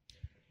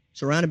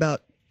 So around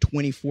about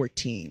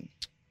 2014,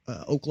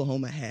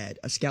 Oklahoma had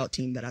a scout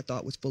team that I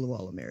thought was full of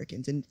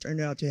All-Americans and turned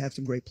out to have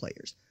some great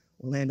players.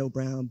 Orlando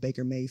Brown,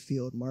 Baker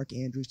Mayfield, Mark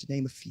Andrews, to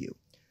name a few.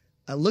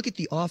 I look at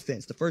the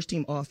offense, the first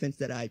team offense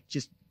that I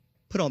just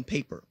put on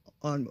paper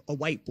on a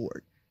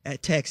whiteboard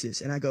at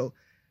Texas, and I go,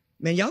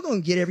 man, y'all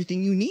going to get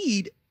everything you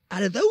need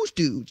out of those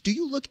dudes. Do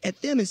you look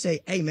at them and say,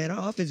 hey, man,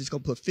 our offense is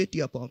going to put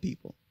 50 up on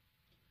people?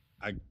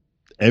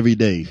 Every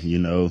day,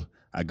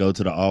 I go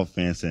to the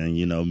offense and,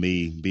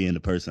 me being the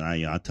person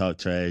I talk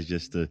trash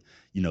just to,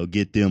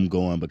 get them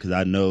going because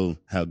I know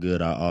how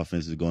good our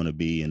offense is going to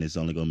be and it's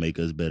only going to make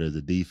us better as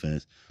a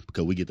defense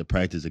because we get to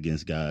practice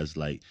against guys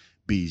like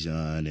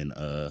Bijan and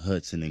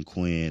Hudson and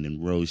Quinn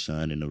and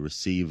Roshan in the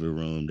receiver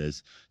room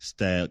that's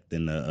stacked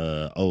in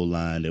the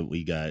O-line that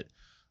we got.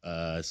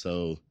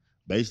 So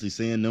basically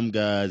seeing them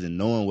guys and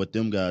knowing what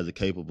them guys are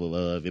capable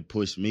of, it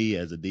pushed me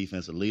as a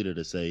defensive leader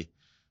to say,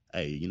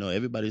 hey,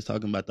 everybody's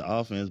talking about the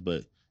offense,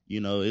 but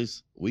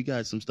we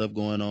got some stuff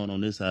going on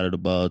this side of the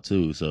ball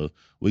too. So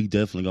we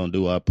definitely gonna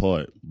do our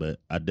part. But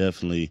I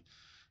definitely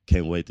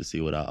can't wait to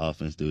see what our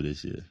offense do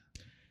this year.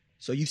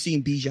 So you've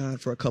seen Bijan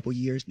for a couple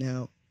years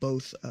now,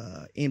 both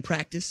in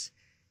practice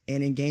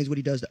and in games. What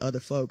he does to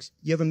other folks.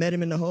 You ever met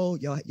him in the hole?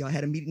 Y'all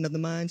had a meeting of the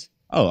minds?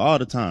 Oh, all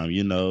the time.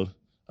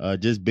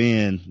 Just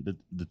being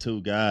the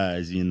two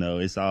guys.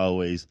 It's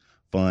always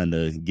fun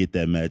to get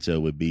that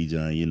matchup with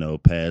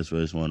Bijan. Pass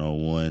rush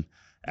 1-on-1.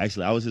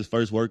 Actually, I was his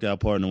first workout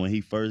partner when he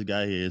first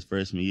got here his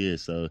freshman year.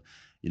 So,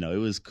 it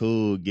was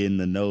cool getting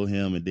to know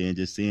him and then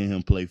just seeing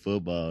him play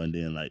football and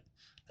then like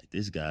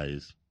this guy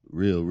is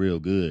real, real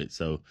good.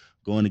 So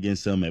going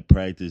against him at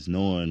practice,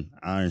 knowing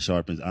iron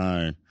sharpens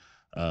iron,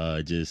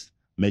 just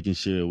making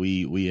sure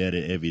we at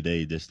it every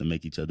day just to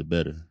make each other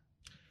better.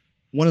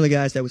 One of the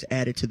guys that was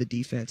added to the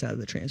defense out of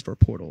the transfer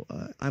portal,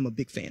 I'm a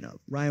big fan of.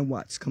 Ryan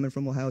Watts, coming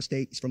from Ohio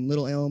State. He's from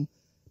Little Elm.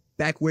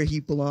 Back where he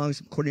belongs,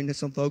 according to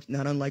some folks,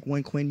 not unlike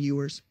one Quinn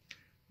Ewers.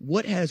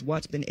 What has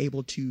Watts been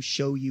able to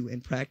show you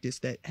in practice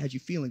that has you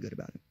feeling good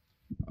about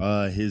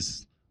him?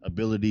 His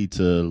ability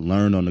to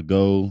learn on the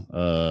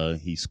go.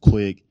 He's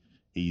quick.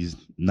 He's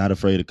not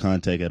afraid of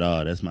contact at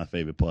all. That's my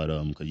favorite part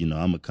of him because,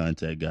 I'm a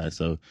contact guy.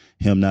 So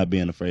him not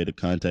being afraid of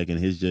contact and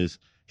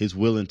he's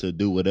willing to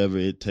do whatever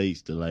it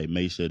takes to, like,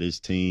 make sure this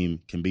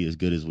team can be as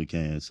good as we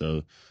can.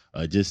 So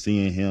just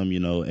seeing him,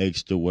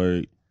 extra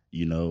work,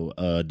 doing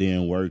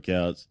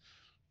workouts,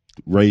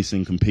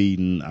 racing,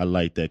 competing, I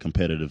like that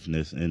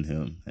competitiveness in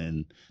him,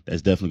 and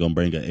that's definitely going to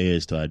bring an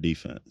edge to our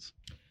defense.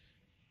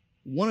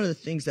 One of the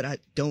things that I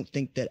don't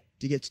think that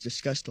gets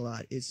discussed a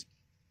lot is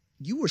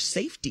you were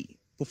safety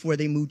before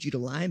they moved you to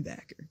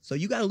linebacker. So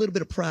you got a little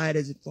bit of pride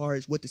as far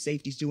as what the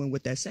safety's doing,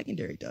 what that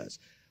secondary does.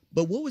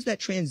 But what was that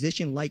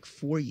transition like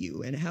for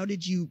you, and how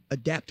did you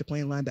adapt to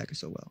playing linebacker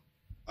so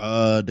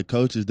well? The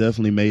coaches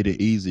definitely made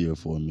it easier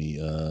for me.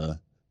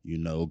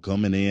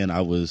 Coming in,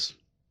 that was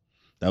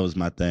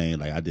my thing.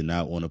 Like, I did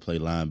not want to play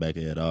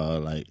linebacker at all.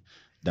 Like,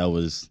 that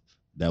was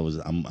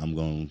I'm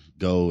gonna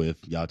go if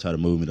y'all try to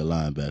move me to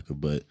linebacker.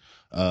 But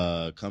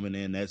coming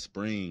in that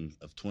spring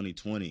of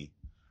 2020,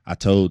 I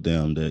told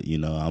them that,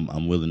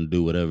 I'm willing to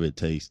do whatever it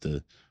takes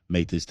to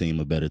make this team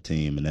a better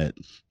team, and that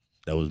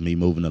was me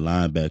moving to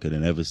linebacker.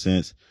 And ever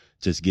since,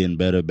 just getting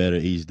better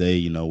each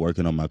day,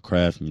 working on my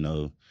craft,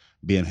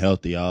 being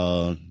healthy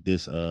all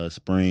this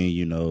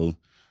spring,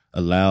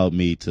 allowed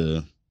me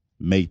to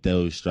make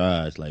those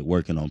strides, like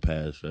working on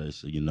pass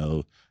rush,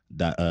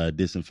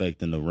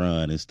 disinfecting the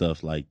run and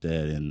stuff like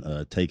that,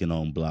 and taking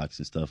on blocks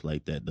and stuff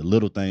like that. The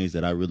little things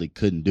that I really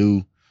couldn't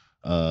do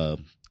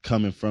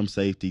coming from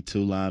safety to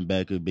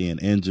linebacker, being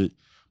injured.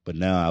 But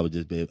now I would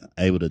just be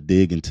able to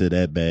dig into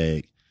that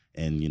bag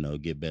and,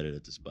 get better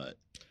at the spot.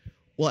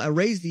 Well, I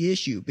raised the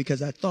issue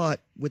because I thought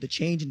with a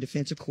change in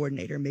defensive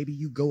coordinator, maybe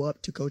you go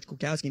up to Coach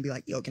Kulkowski and be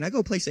like, yo, can I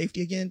go play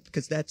safety again?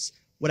 Because that's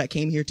what I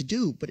came here to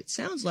do. But it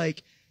sounds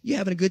like you're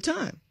having a good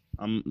time.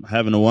 I'm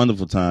having a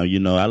wonderful time.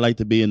 I like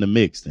to be in the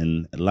mix,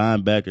 and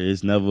linebacker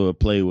is never a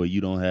play where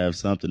you don't have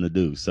something to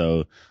do.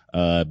 So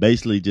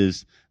basically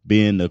just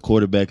being the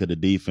quarterback of the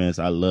defense,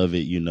 I love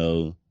it.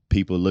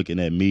 People looking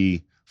at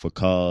me for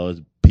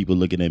calls, people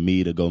looking at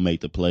me to go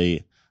make the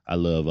play. I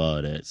love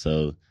all that.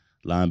 So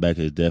linebacker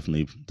is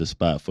definitely the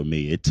spot for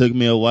me. It took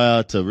me a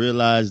while to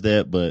realize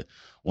that, but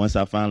once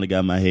I finally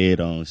got my head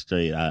on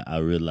straight, I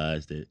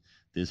realized that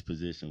this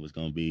position was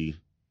going to be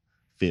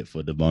fit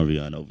for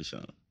Bijan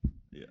Overshown.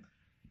 Yeah.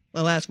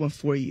 My last one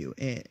for you,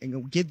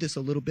 and give this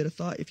a little bit of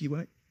thought if you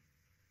want.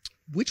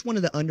 Which one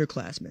of the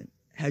underclassmen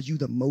has you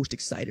the most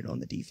excited on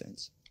the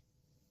defense?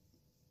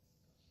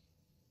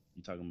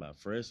 You talking about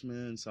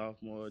freshmen,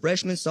 sophomore?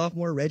 Freshman,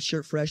 sophomore,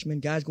 redshirt freshman,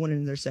 guys going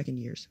into their second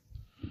years.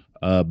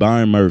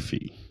 Byron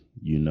Murphy,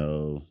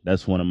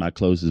 that's one of my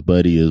closest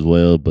buddies as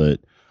well. But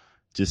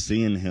just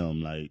seeing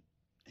him, like,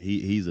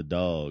 he's a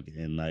dog.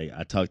 And, like,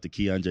 I talk to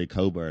Keandre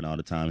Coburn all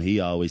the time. He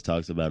always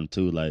talks about him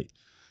too. Like,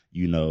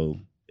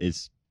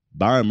 it's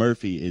Byron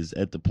Murphy is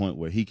at the point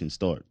where he can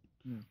start.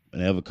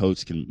 Whenever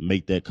coach can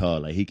make that call,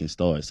 like, he can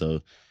start.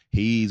 So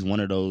he's one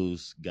of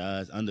those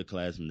guys,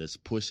 underclassmen, that's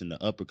pushing the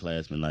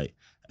upperclassmen, like,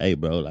 hey,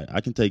 bro, like,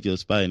 I can take your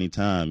spot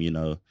anytime,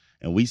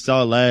 And we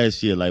saw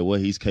last year, like,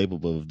 what he's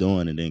capable of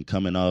doing. And then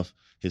coming off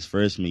his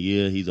freshman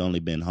year, he's only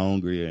been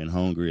hungrier and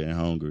hungrier and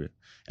hungrier.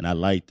 And I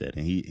like that.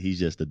 And he's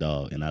just a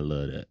dog, and I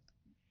love that.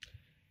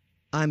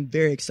 I'm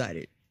very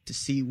excited to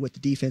see what the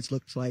defense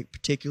looks like,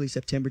 particularly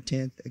September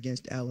 10th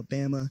against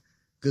Alabama.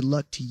 Good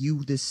luck to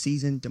you this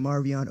season.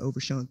 Bijan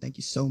Overshown, thank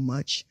you so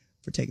much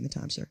for taking the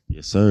time, sir.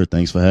 Yes, sir.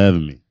 Thanks for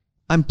having me.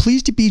 I'm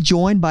pleased to be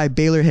joined by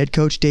Baylor head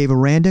coach Dave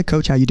Aranda.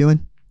 Coach, how you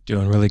doing?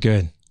 Doing really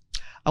good.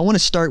 I want to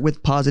start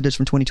with positives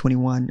from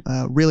 2021,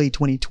 really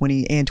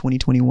 2020 and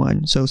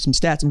 2021. So some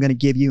stats I'm going to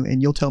give you,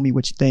 and you'll tell me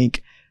what you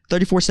think.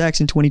 34 sacks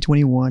in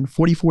 2021,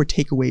 44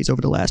 takeaways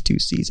over the last two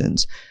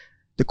seasons.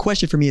 The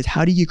question for me is,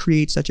 how do you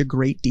create such a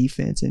great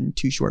defense in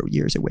 2 short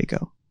years at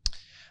Waco?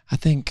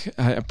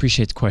 I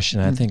appreciate the question.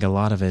 I think a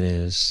lot of it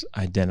is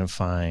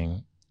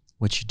identifying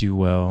what you do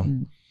well.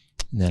 And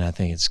then I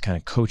think it's kind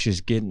of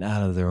coaches getting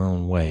out of their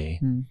own way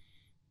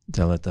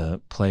to let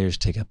the players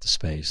take up the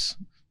space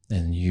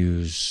and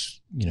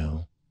use,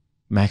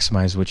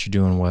 maximize what you're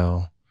doing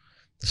well.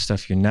 The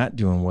stuff you're not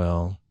doing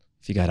well,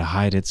 if you got to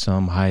hide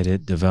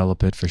it,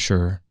 develop it for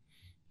sure,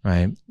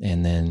 right?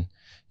 And then,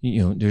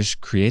 there's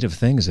creative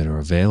things that are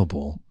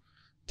available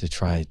to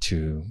try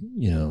to,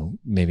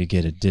 maybe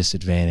get a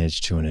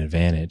disadvantage to an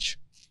advantage.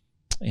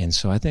 And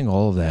so I think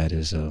all of that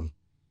is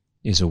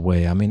a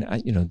way. I mean,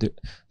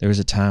 there was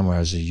a time where I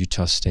was at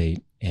Utah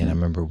State, and I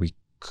remember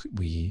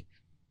we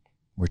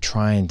were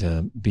trying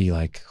to be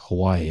like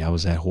Hawaii. I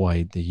was at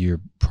Hawaii the year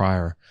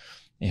prior,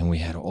 and we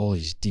had all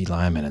these D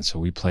linemen, and so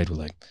we played with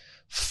like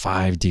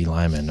 5 D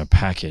linemen, a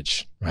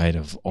package, right?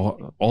 Of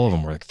all of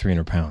them were like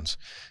 300 pounds,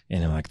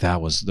 and like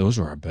those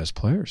were our best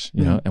players,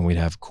 And we'd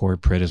have Corey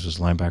Prittis was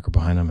linebacker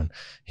behind him, and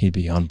he'd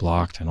be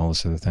unblocked and all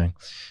this other thing.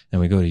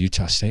 And we go to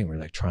Utah State, and we're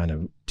like trying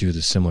to do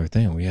the similar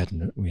thing. We had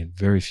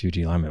very few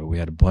D linemen, but we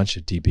had a bunch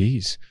of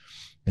DBs,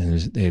 and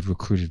they had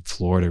recruited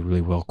Florida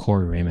really well.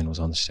 Corey Raymond was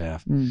on the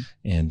staff,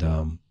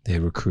 and they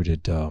had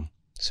recruited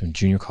some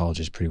junior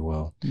colleges pretty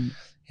well.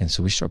 And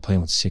so we started playing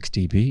with 6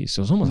 DBs.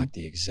 So it was almost like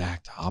the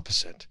exact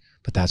opposite.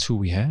 But that's who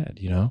we had,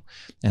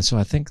 And so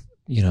I think,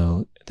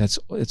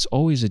 it's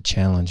always a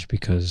challenge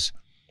because,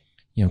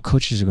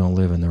 coaches are going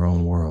to live in their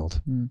own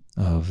world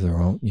of their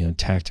own,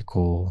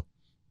 tactical,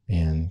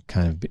 and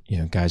kind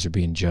of, guys are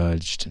being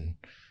judged and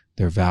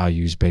their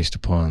values based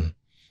upon,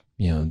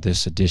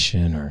 this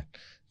addition or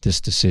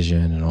this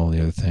decision and all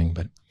the other thing,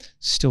 but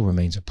still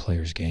remains a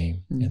player's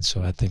game. And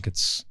so I think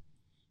it's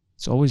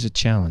always a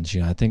challenge.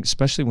 I think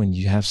especially when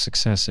you have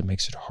success, it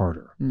makes it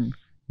harder.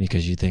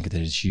 because you think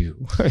that it's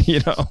you,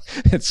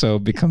 and so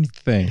it becomes the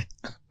thing.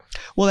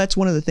 Well, that's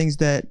one of the things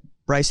that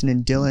Bryson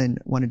and Dylan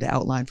wanted to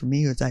outline for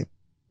me, was I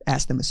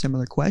asked them a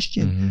similar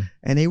question,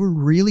 and they were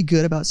really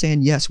good about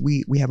saying, yes,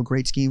 we have a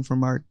great scheme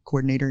from our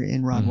coordinator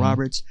in Ron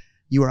Roberts.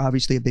 You are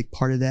obviously a big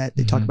part of that.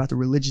 They talked about the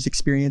religious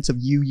experience of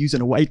you using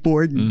a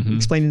whiteboard and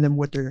explaining to them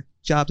what their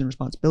jobs and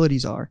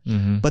responsibilities are.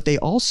 But they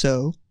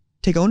also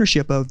take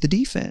ownership of the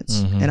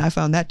defense. And I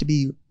found that to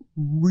be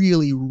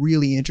really,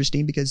 really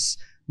interesting, because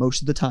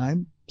most of the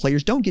time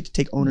players don't get to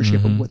take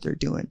ownership of what they're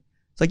doing.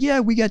 It's like, yeah,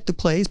 we got the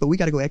plays, but we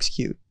got to go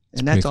execute.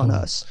 And that's on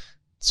us.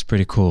 It's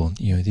pretty cool.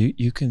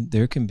 You can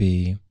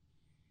be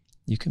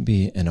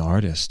an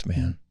artist,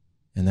 man.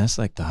 And that's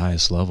like the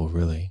highest level,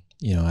 really.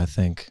 I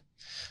think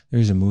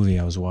there's a movie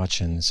I was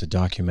watching. It's a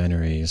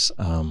documentary. Is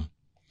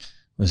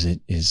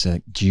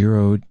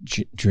Jiro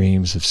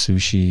Dreams of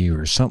Sushi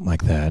or something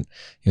like that?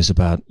 It was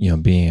about,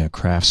 being a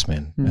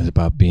craftsman. It was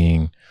about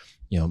being,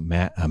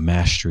 a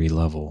mastery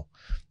level.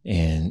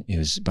 And it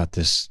was about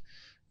this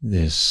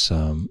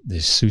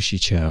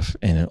sushi chef,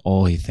 and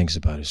all he thinks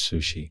about is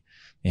sushi.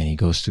 And he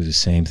goes through the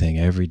same thing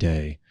every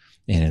day.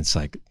 And it's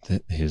like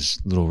his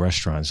little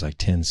restaurant is like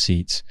 10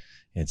 seats.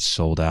 It's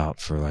sold out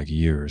for like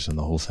years and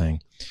the whole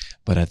thing.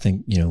 But I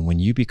think, when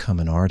you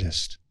become an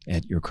artist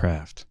at your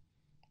craft,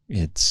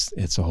 it's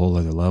a whole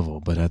other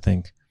level. But I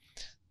think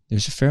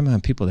there's a fair amount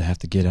of people that have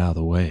to get out of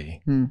the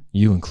way,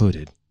 you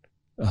included,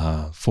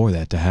 for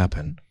that to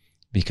happen.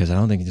 Because I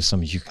don't think it's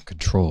something you can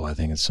control. I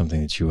think it's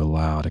something that you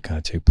allow to kind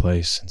of take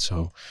place. And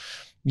so,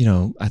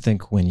 I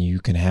think when you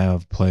can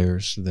have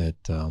players that,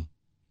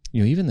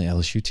 even the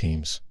LSU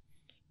teams,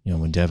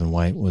 when Devin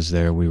White was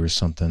there, we were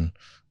something.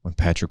 When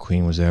Patrick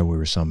Queen was there, we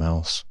were something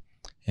else.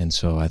 And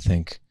so I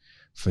think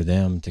for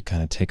them to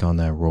kind of take on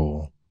that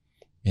role,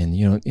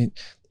 and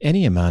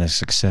any amount of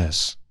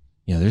success,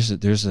 there's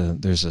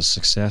a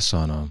success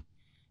on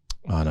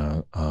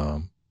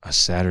a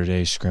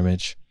Saturday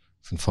scrimmage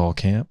from fall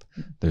camp.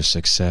 There's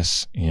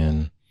success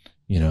in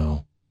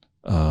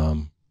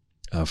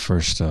a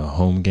first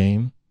home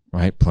game,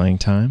 right, playing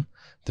time.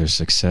 There's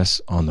success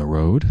on the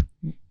road,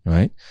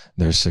 right?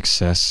 There's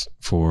success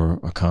for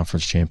a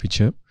conference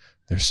championship.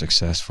 There's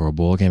success for a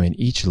bowl game. In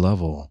each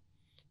level,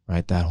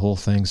 right, that whole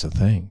thing's a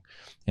thing.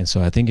 And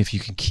so I think if you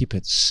can keep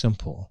it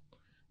simple,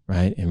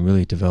 right, and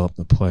really develop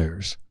the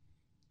players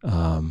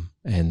and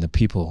the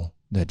people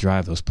that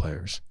drive those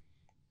players,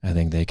 I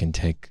think they can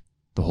take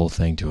the whole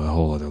thing to a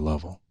whole other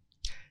level.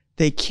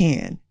 They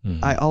can.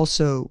 I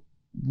also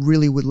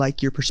really would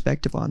like your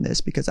perspective on this,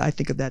 because I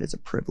think of that as a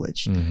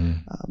privilege.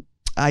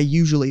 I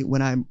usually,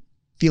 when I'm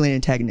feeling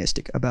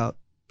antagonistic about,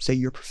 say,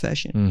 your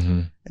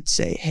profession, I'd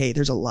say, hey,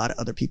 there's a lot of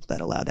other people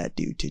that allow that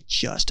dude to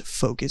just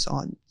focus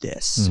on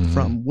this,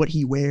 from what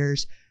he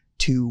wears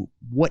to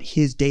what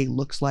his day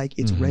looks like.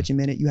 It's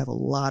regimented. You have a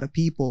lot of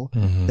people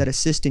that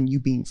assist in you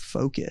being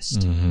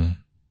focused.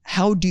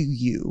 How do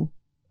you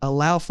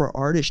allow for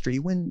artistry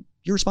when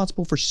you're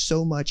responsible for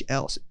so much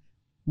else?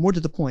 More to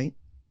the point,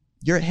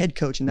 you're a head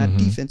coach and not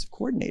defensive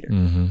coordinator.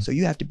 So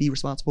you have to be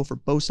responsible for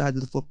both sides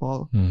of the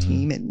football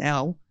team. And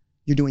now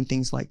you're doing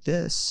things like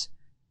this.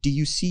 Do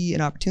you see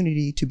an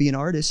opportunity to be an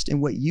artist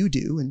in what you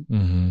do?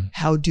 And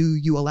how do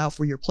you allow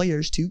for your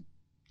players to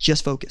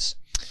just focus?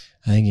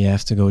 I think you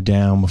have to go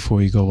down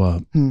before you go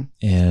up.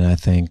 And I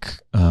think,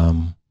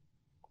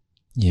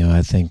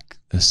 I think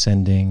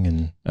ascending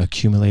and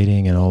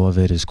accumulating and all of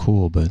it is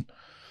cool, but,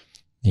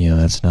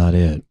 that's not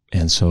it.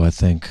 And so I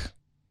think,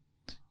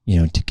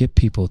 to get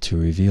people to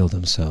reveal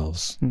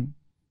themselves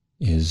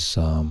is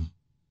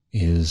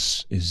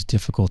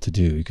difficult to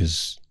do,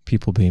 because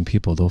people being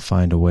people, they'll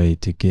find a way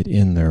to get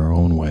in their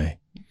own way.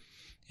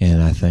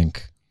 And I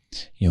think,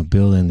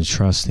 building the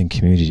trust and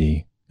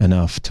community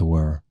enough to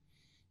where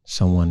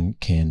someone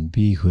can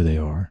be who they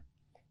are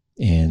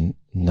and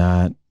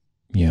not,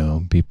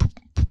 be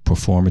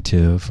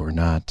performative or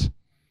not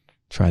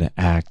try to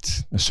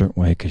act a certain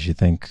way because you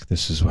think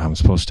this is how I'm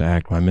supposed to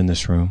act when I'm in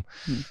this room.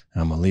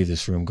 I'm going to leave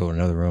this room, go to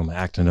another room,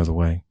 act another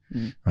way,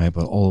 right?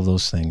 But all of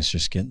those things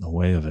just get in the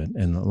way of it.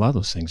 And a lot of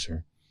those things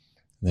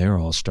they're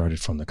all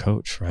started from the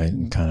coach, right?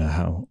 And kind of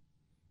how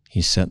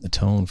he set the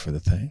tone for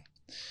the thing.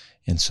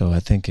 And so I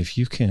think if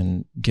you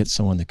can get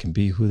someone that can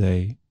be who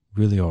they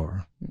really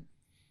are,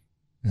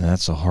 and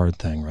that's a hard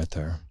thing right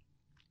there.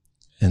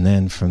 And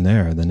then from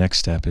there, the next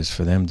step is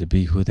for them to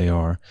be who they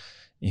are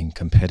in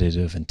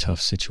competitive and tough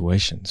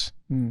situations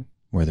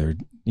where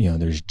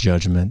there's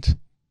judgment.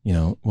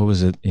 What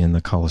was it in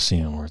the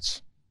Coliseum where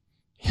it's,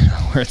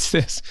 where it's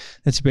this?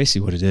 That's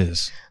basically what it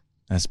is.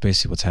 That's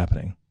basically what's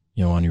happening,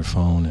 on your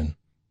phone and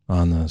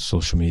on the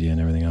social media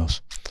and everything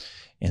else.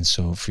 And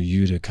so for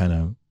you to kind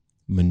of,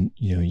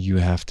 you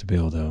have to be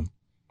able to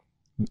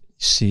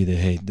see that,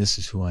 hey, this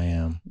is who I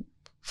am.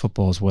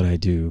 Football is what I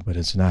do, but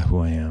it's not who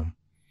I am.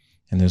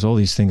 And there's all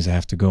these things that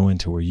have to go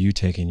into where you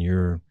taking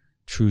your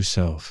true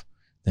self,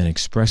 then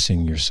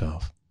expressing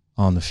yourself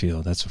on the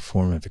field. That's a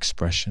form of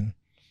expression.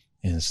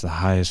 And it's the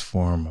highest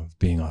form of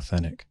being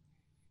authentic.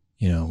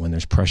 When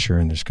there's pressure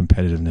and there's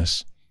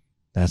competitiveness,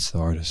 that's the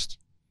artist.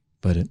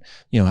 But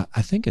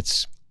I think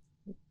it's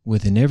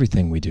within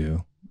everything we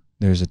do,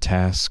 there's a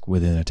task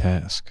within a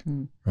task,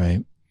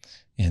 right?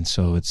 And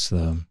so it's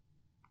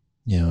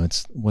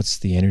it's what's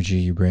the energy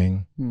you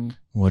bring?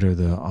 What are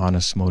the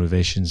honest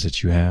motivations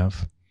that you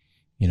have?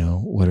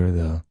 What are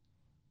the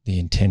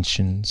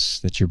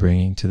intentions that you're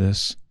bringing to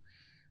this?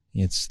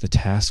 It's the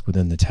task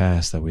within the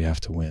task that we have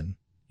to win,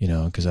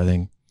 because I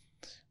think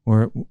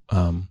I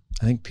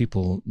think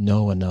people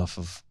know enough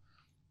of,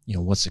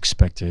 what's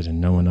expected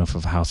and know enough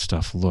of how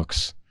stuff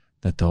looks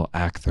that they'll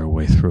act their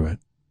way through it.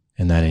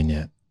 And that ain't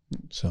it.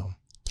 So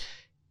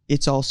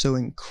it's also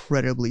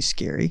incredibly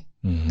scary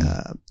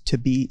to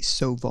be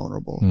so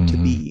vulnerable, to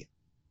be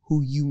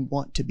who you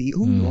want to be,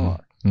 who you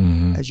are,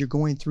 as you're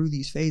going through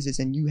these phases,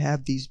 and you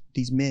have these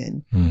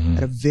men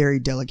at a very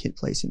delicate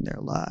place in their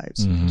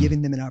lives.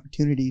 Giving them an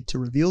opportunity to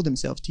reveal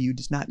themselves to you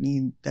does not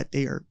mean that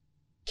they are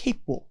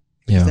capable,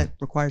 because that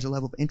requires a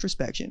level of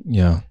introspection.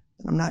 And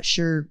I'm not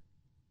sure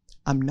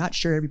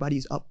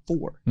everybody's up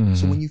for.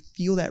 So when you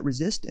feel that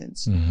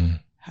resistance,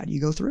 how do you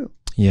go through?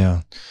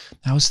 Yeah.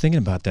 I was thinking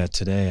about that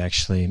today,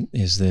 actually,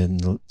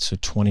 so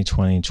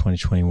 2020,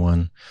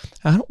 2021,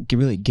 I don't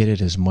really get it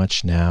as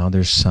much now.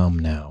 There's some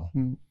now.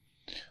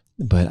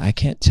 But I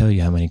can't tell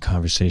you how many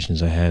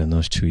conversations I had in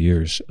those 2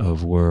 years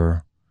of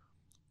where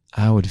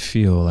I would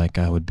feel like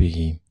I'm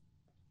being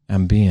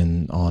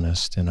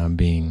honest, and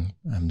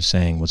I'm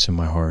saying what's in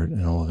my heart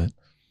and all of it.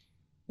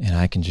 And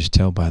I can just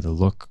tell by the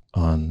look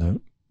on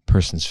the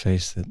person's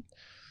face that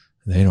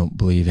they don't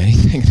believe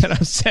anything that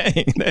I'm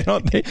saying. They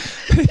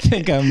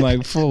think I'm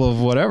like full of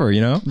whatever,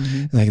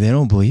 like they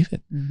don't believe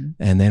it,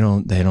 and they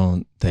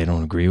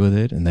don't agree with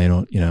it. And they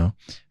don't,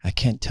 I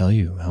can't tell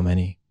you how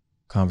many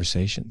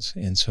conversations.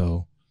 And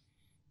so,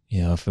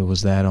 if it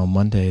was that on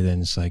Monday,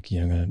 then it's like,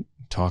 going to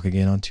talk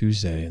again on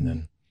Tuesday, and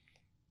then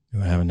we're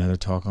going to have another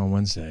talk on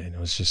Wednesday. And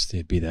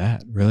it'd be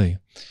that, really.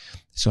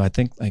 So I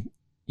think, like,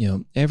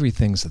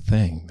 everything's a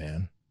thing,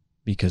 man,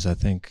 because I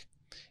think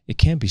it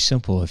can be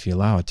simple if you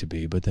allow it to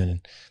be, but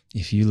then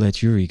if you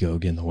let your ego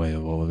get in the way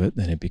of all of it,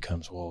 then it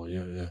becomes,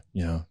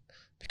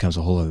 becomes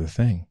a whole other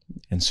thing.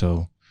 And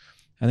so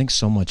I think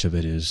so much of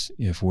it is,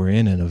 if we're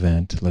in an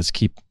event, let's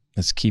keep,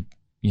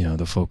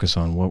 the focus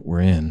on what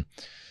we're in.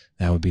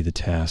 That would be the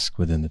task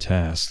within the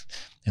task.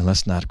 And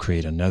let's not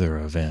create another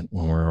event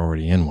when we're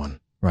already in one,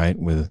 right?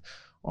 With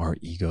our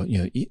ego,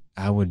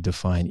 I would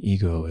define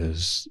ego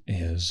as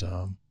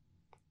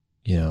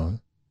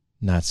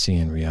not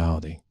seeing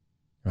reality,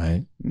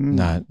 right?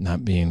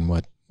 Not being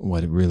what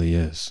it really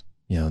is,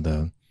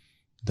 the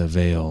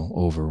veil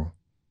over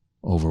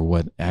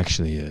what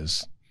actually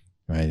is,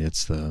 right?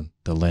 It's the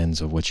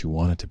lens of what you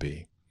want it to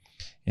be.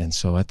 And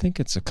so I think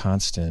it's a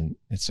constant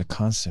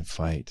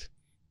fight,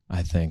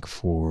 I think,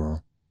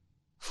 for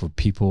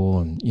people,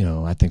 and,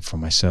 I think for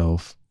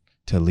myself,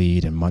 to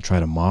lead and try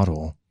to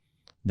model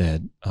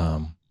that,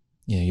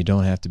 you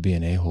don't have to be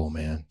an a-hole,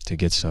 man, to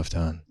get stuff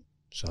done.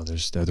 So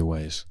there's other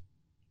ways.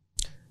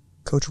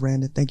 Coach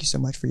Aranda, thank you so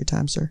much for your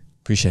time, sir.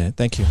 Appreciate it.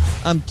 Thank you.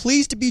 I'm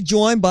pleased to be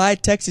joined by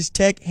Texas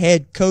Tech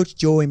head coach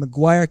Joey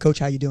McGuire. Coach,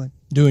 how you doing?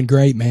 Doing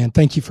great, man.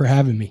 Thank you for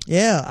having me.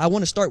 Yeah, I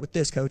want to start with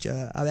this, Coach.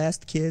 I've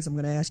asked the kids. I'm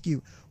going to ask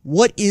you,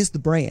 what is the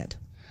brand?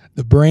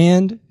 The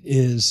brand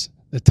is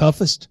the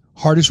toughest,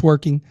 hardest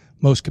working,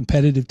 most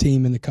competitive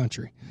team in the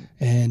country.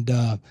 And,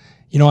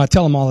 I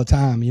tell them all the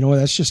time,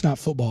 that's just not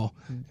football.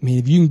 I mean,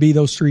 if you can be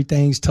those three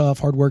things, tough,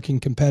 hardworking,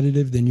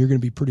 competitive, then you're going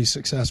to be pretty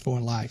successful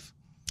in life.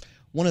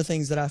 One of the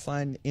things that I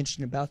find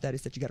interesting about that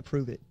is that you got to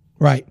prove it.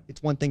 Right.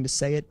 It's one thing to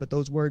say it, but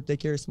those words, they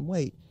carry some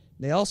weight.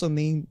 They also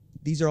mean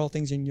these are all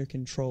things in your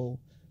control.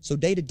 So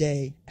day to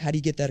day, how do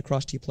you get that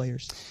across to your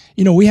players?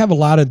 We have a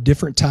lot of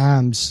different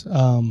times,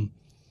 where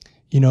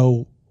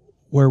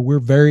we're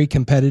very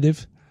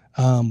competitive.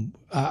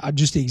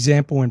 Just the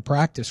example in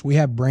practice, we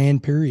have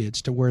brand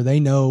periods to where they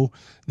know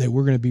that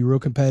we're going to be real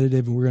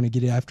competitive and we're going to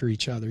get after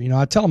each other.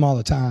 I tell them all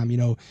the time,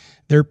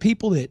 there are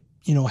people that,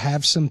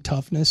 have some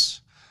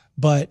toughness,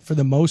 but for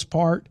the most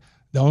part,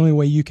 the only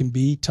way you can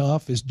be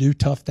tough is do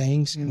tough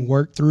things and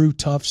work through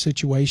tough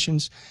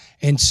situations.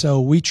 And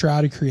so we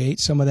try to create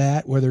some of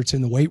that, whether it's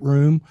in the weight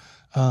room,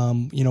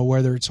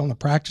 whether it's on the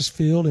practice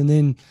field, and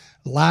then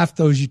life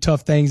throws you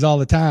tough things all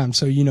the time.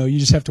 So, you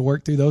just have to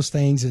work through those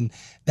things, and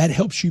that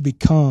helps you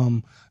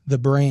become the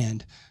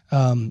brand.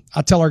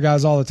 I tell our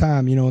guys all the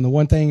time, and the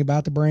one thing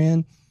about the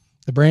brand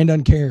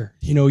doesn't care.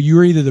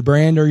 You're either the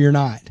brand or you're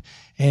not.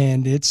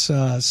 And it's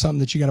something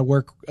that you got to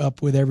work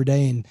up with every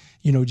day, and,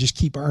 just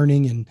keep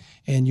earning,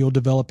 and you'll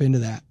develop into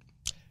that.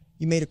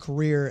 You made a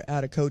career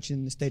out of coaching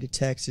in the state of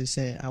Texas,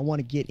 and I want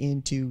to get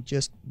into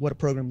just what a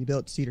program you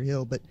built at Cedar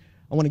Hill, but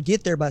I want to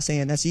get there by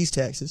saying that's East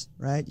Texas,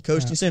 right? You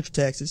coached in Central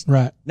Texas.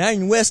 Right. Now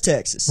you're in West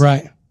Texas.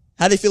 Right.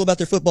 How do they feel about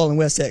their football in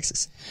West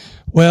Texas?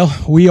 Well,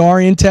 we are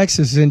in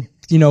Texas, and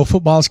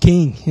football's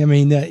king. I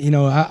mean,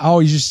 I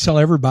always used to tell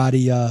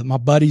everybody, my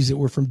buddies that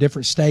were from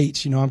different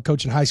states, I'm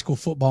coaching high school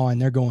football,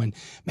 and they're going,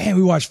 man,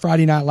 we watch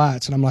Friday Night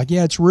Lights. And I'm like,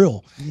 yeah, it's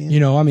real.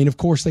 Yeah. I mean, of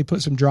course they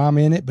put some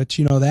drama in it, but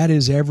that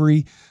is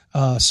every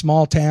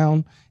small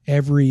town,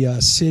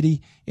 every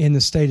city in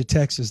the state of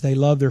Texas. They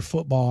love their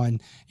football.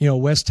 And,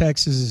 West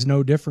Texas is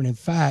no different. In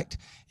fact,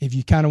 if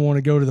you kind of want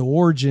to go to the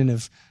origin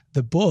of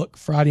the book,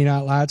 Friday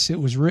Night Lights, it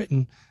was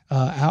written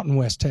out in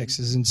West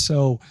Texas. And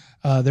so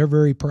they're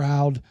very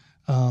proud.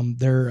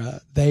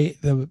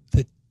 The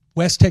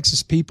West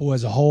Texas people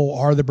as a whole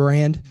are the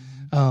brand,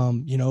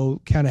 kind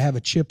of have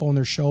a chip on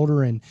their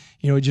shoulder, and,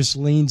 it just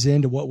leans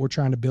into what we're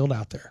trying to build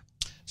out there.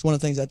 It's one of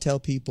the things I tell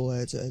people.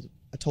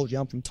 I told you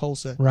I'm from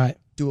Tulsa. Right.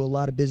 Do a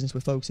lot of business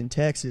with folks in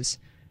Texas.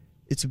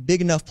 It's a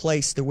big enough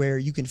place to where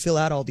you can fill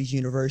out all these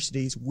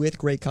universities with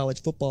great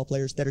college football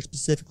players that are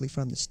specifically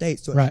from the state.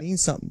 So it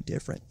means something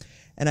different.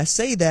 And I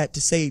say that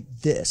to say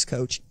this,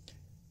 Coach.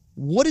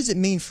 What does it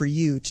mean for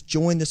you to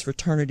join this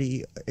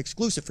fraternity,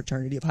 exclusive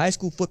fraternity of high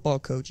school football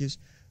coaches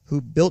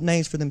who built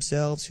names for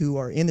themselves, who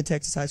are in the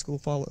Texas High School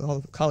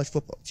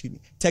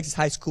Texas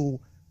High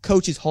School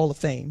Coaches Hall of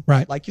Fame,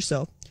 like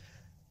yourself,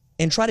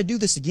 and try to do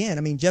this again?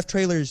 I mean, Jeff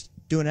Traylor's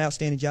doing an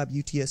outstanding job at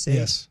UTSA.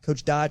 Yes.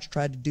 Coach Dodge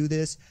tried to do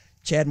this.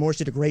 Chad Morris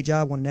did a great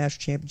job, won a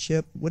national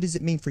championship. What does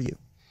it mean for you?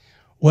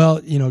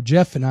 Well,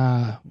 Jeff and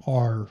I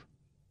are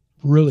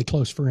really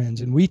close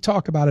friends, and we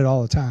talk about it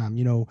all the time.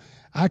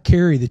 I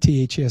carry the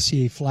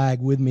THSCA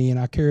flag with me, and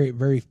I carry it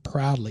very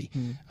proudly.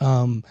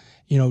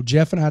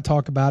 Jeff and I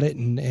talk about it,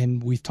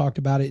 and we've talked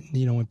about it,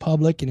 in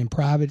public and in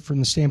private, from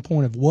the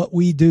standpoint of what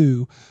we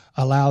do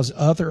allows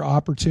other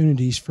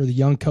opportunities for the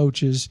young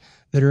coaches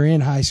that are in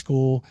high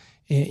school,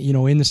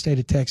 in the state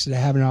of Texas, to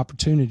have an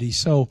opportunity.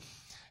 So,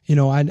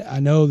 I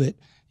know that,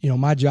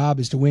 my job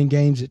is to win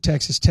games at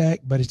Texas Tech,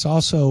 but it's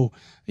also,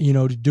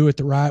 to do it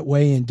the right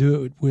way and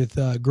do it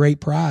with great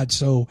pride.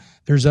 So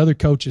there's other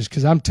coaches,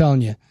 because I'm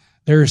telling you,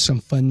 there are some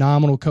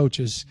phenomenal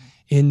coaches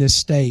in this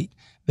state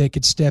that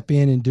could step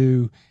in and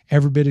do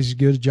every bit as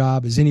good a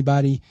job as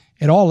anybody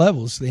at all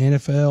levels, the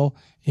NFL,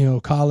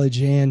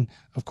 college, and,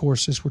 of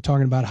course, since we're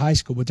talking about high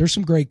school. But there's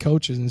some great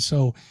coaches, and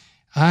so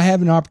I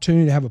have an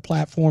opportunity to have a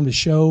platform to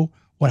show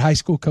what high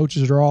school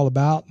coaches are all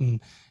about,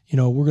 and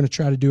we're going to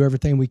try to do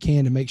everything we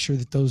can to make sure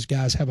that those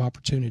guys have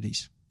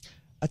opportunities.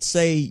 I'd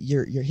say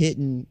you're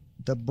hitting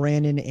the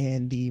branding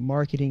and the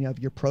marketing of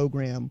your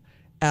program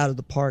out of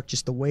the park,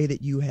 just the way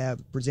that you have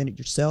presented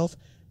yourself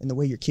and the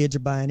way your kids are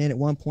buying in. At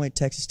one point,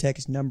 Texas Tech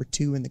is number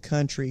 2 in the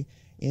country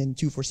in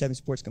 247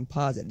 Sports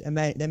Composite. And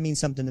that means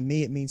something to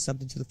me. It means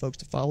something to the folks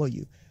to follow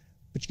you.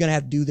 But you're going to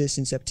have to do this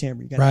in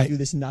September. You're going to have to do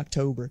this in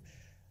October.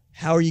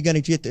 How are you going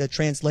to get to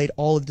translate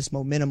all of this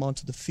momentum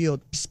onto the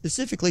field,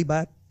 specifically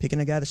by picking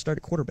a guy to start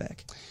at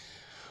quarterback?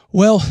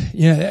 Well,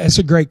 that's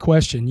a great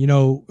question.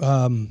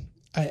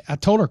 I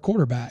told our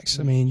quarterbacks,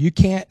 I mean, you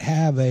can't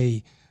have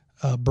a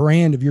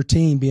brand of your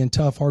team being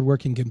tough,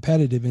 hardworking,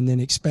 competitive, and then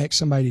expect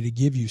somebody to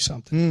give you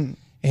something.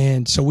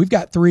 And so we've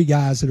got 3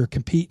 guys that are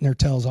competing their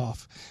tails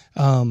off.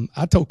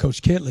 I told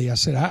Coach Kitley, I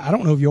said, I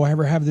don't know if you'll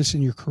ever have this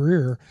in your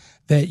career,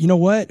 that,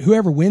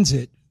 whoever wins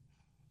it,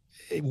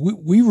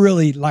 we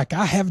really,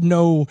 I have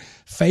no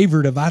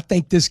favorite of, I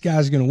think this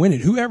guy's going to win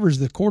it. Whoever's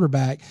the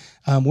quarterback,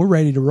 we're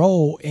ready to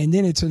roll. And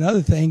then it's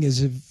another thing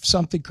is if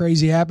something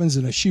crazy happens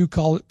and a shoe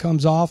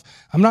comes off,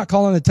 I'm not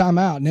calling a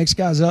timeout. Next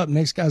guy's up,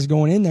 next guy's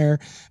going in there,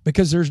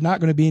 because there's not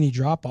going to be any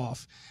drop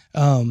off.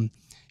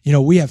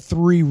 We have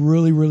 3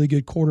 really, really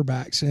good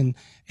quarterbacks,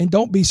 and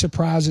don't be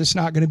surprised. It's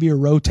not going to be a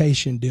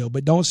rotation deal,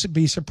 but don't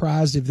be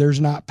surprised if there's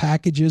not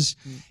packages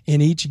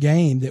in each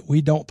game that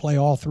we don't play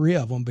all 3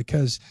 of them,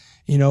 because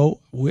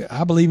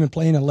I believe in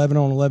playing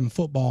 11-on-11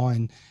 football,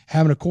 and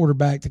having a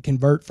quarterback to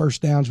convert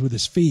first downs with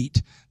his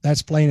feet.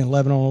 That's playing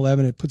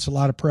 11-on-11. It puts a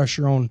lot of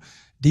pressure on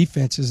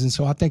defenses, and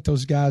so I think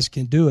those guys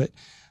can do it.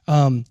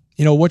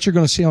 What you're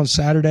going to see on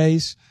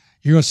Saturdays,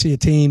 you're going to see a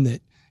team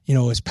that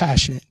is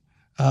passionate.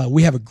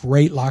 We have a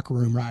great locker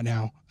room right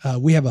now.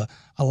 We have a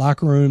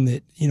locker room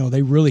that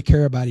they really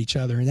care about each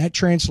other, and that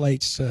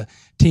translates to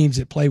teams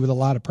that play with a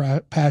lot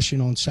of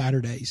passion on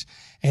Saturdays.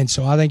 And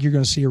so I think you're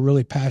going to see a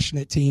really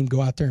passionate team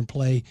go out there and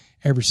play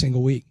every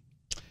single week.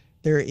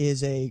 There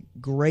is a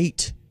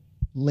great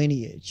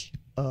lineage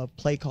of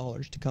play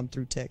callers to come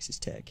through Texas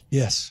Tech.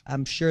 Yes.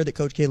 I'm sure that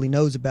Coach Kitley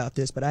knows about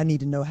this, but I need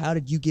to know, how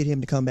did you get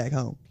him to come back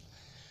home?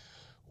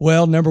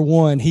 Well, number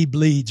one, he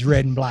bleeds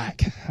red and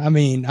black. I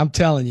mean, I'm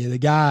telling you, the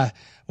guy,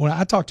 when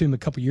I talked to him a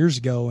couple years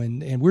ago,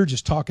 and we were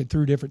just talking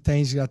through different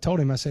things, I told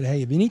him, I said,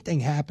 hey, if anything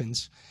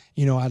happens,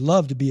 I'd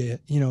love to be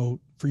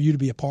for you to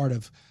be a part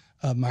of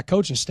my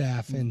coaching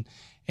staff.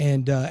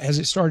 And as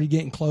it started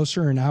getting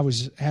closer, and I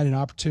had an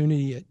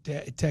opportunity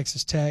at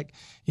Texas Tech,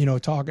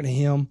 talking to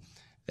him,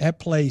 that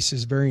place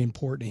is very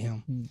important to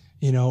him,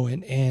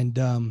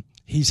 and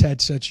he's had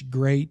such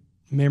great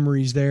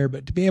memories there.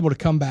 But to be able to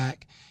come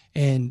back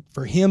and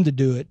for him to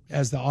do it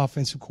as the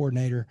offensive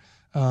coordinator,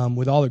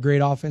 with all the great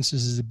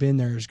offenses that have been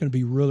there, is going to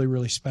be really,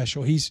 really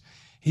special. He's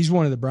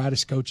one of the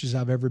brightest coaches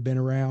I've ever been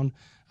around.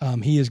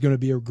 He is going to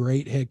be a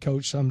great head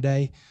coach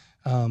someday.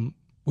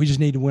 We just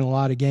need to win a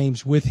lot of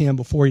games with him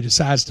before he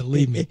decides to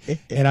leave me,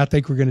 and I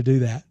think we're going to do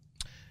that.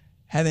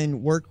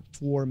 Having worked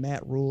for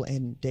Matt Rule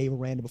and Dave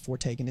Aranda before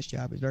taking this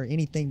job, is there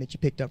anything that you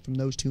picked up from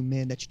those two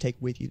men that you take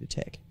with you to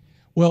Tech?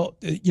 Well,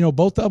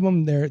 both of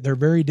them, they're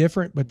very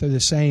different, but they're the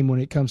same when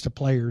it comes to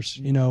players,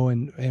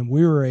 and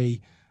we're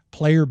a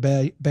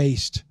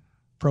player-based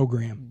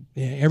program.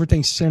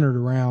 Everything's centered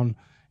around,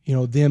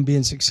 them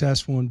being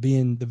successful and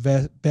being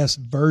the best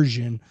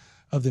version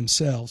of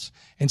themselves.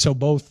 And so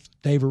both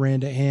Dave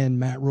Aranda and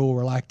Matt Rule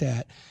were like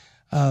that.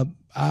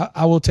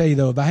 I will tell you,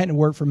 though, if I hadn't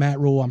worked for Matt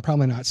Rule, I'm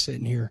probably not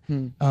sitting here.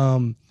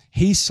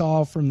 He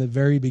saw from the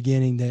very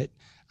beginning that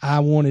I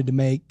wanted to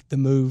make the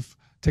move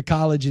to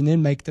college and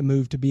then make the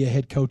move to be a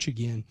head coach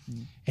again.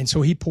 And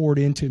so he poured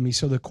into me.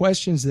 So the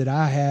questions that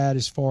I had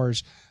as far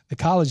as the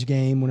college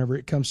game, whenever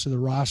it comes to the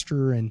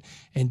roster and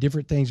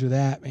different things with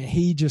that, man,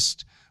 he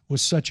just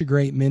was such a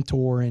great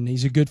mentor, and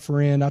he's a good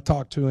friend.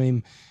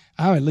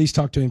 I at least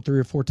talk to him 3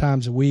 or 4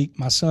 times a week.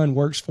 My son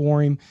works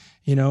for him,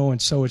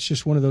 and so it's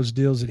just one of those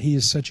deals that he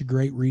is such a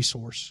great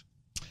resource.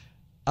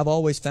 I've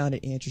always found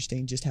it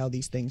interesting just how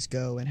these things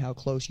go and how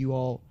close you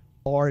all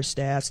are as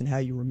staffs and how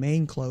you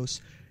remain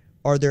close.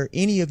 Are there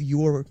any of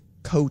your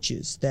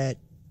coaches that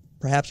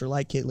perhaps are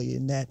like Kitley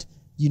in that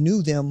you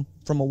knew them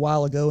from a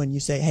while ago and you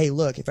say, hey,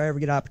 look, if I ever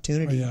get an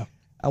opportunity,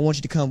 I want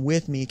you to come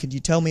with me? Could you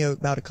tell me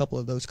about a couple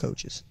of those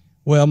coaches?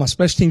 Well, my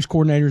special teams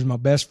coordinator is my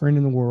best friend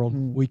in the world.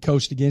 We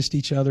coached against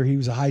each other. He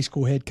was a high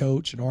school head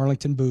coach at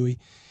Arlington Bowie,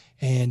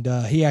 and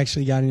he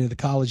actually got into the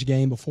college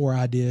game before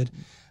I did.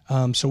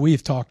 So we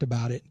have talked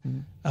about it.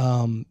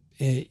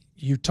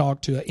 You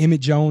talked to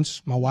Emmett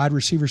Jones, my wide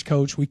receivers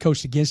coach. We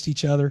coached against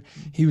each other.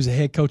 He was a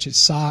head coach at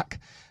SOC.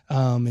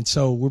 And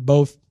so we're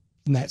both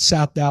in that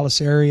South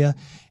Dallas area.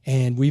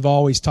 And we've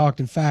always talked.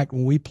 In fact,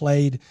 when we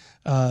played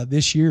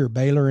this year,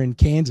 Baylor and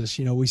Kansas,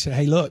 we said,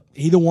 hey, look,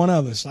 either one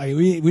of us, like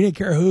we didn't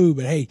care who,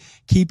 but hey,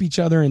 keep each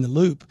other in the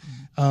loop.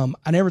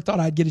 I never thought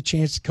I'd get a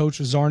chance to coach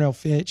with Zarnell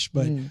Fitch,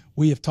 but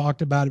we have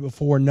talked about it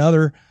before.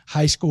 Another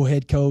high school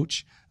head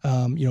coach,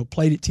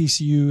 played at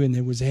TCU and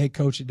then was a head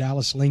coach at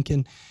Dallas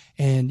Lincoln.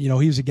 And, he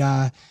was a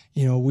guy,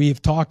 we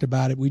have talked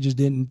about it. We just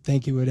didn't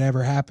think it would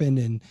ever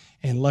happen.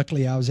 And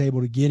luckily I was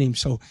able to get him.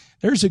 So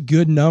there's a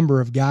good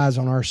number of guys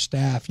on our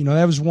staff.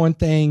 That was one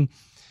thing,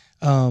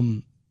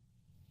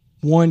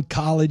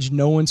 college,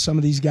 knowing some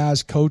of these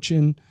guys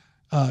coaching,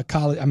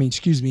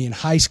 in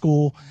high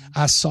school,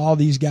 I saw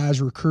these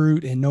guys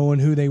recruit and knowing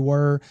who they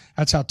were.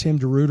 That's how Tim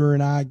DeRuiter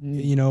and I,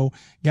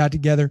 got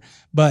together.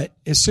 But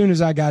as soon as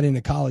I got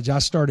into college, I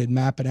started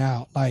mapping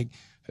out like,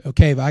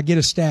 okay, if I get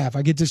a staff,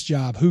 I get this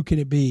job, who can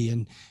it be?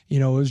 And,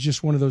 it was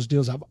just one of those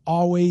deals. I've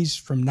always,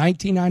 from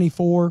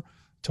 1994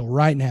 till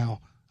right now,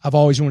 I've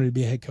always wanted to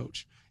be a head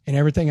coach. And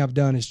everything I've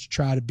done is to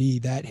try to be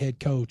that head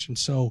coach. And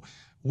so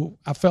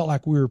I felt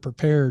like we were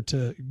prepared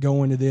to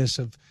go into this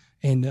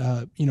and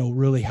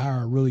really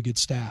hire a really good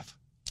staff.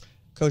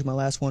 Coach, my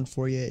last one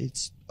for you.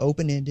 It's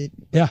open-ended.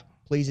 Yeah.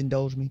 Please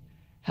indulge me.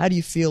 How do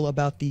you feel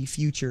about the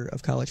future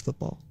of college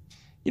football?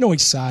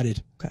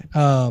 Excited.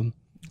 Okay.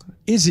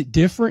 Is it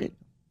different?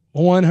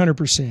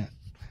 100%.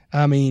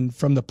 I mean,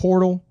 from the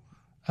portal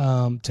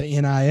to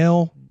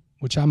NIL,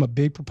 which I'm a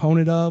big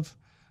proponent of,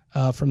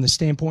 from the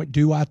standpoint,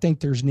 do I think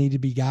there's need to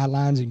be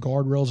guidelines and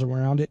guardrails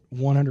around it?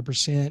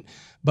 100%.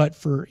 But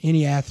for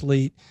any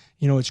athlete,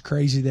 it's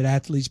crazy that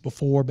athletes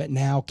before, but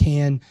now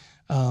can,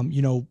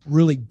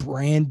 really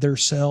brand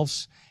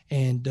themselves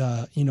and,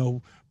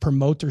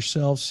 promote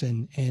themselves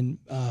and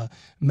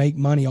make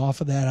money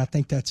off of that. I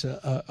think that's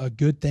a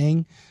good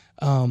thing.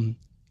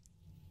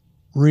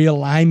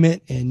 Realignment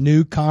and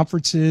new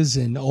conferences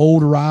and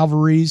old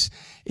rivalries.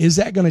 Is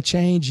that going to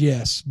change?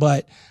 Yes.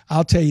 But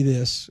I'll tell you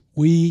this,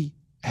 we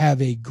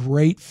have a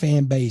great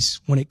fan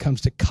base when it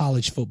comes to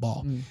college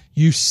football.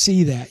 You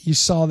see that. You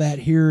saw that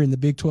here in the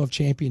Big 12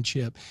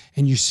 championship,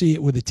 and you see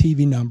it with the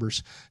TV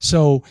numbers.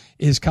 So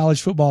is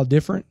college football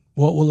different?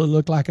 What will it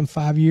look like in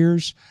 5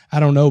 years? I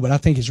don't know, but I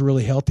think it's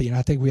really healthy, and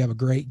I think we have a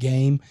great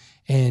game,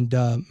 and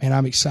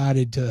I'm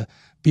excited to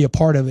be a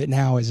part of it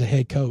now as a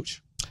head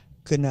coach.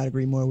 Could not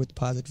agree more with the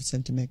positive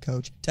sentiment,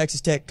 Coach. Texas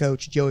Tech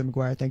coach Joey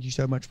McGuire, thank you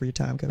so much for your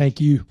time, Coach. Thank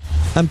you.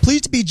 I'm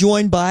pleased to be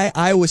joined by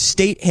Iowa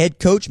State head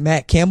coach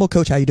Matt Campbell.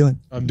 Coach, how you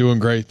doing? I'm doing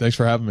great. Thanks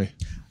for having me.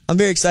 I'm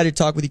very excited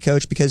to talk with you,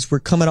 Coach, because we're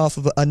coming off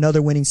of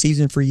another winning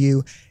season for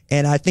you,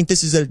 and I think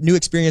this is a new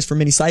experience for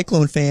many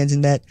Cyclone fans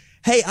in that,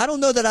 hey, I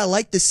don't know that I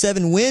like this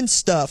 7-win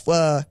stuff.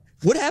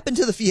 What happened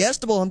to the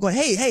Fiesta Bowl? I'm going,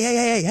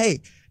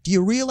 hey. Do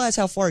you realize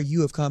how far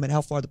you have come and how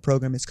far the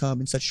program has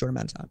come in such a short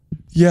amount of time?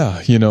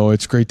 Yeah,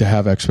 it's great to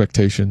have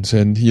expectations.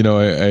 And,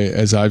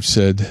 as I've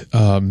said,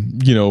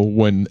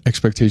 when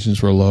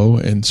expectations were low,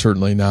 and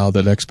certainly now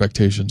that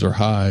expectations are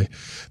high,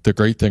 the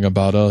great thing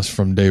about us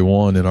from day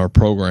one in our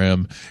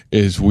program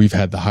is we've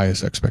had the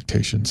highest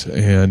expectations.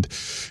 And,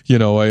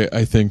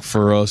 I think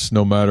for us,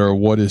 no matter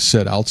what is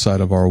said outside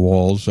of our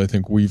walls, I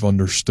think we've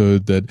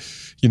understood that,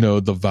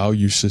 the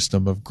value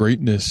system of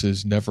greatness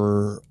is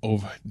never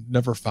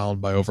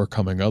found by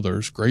overcoming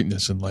others.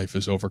 Greatness in life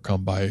is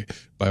overcome by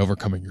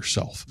overcoming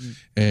yourself.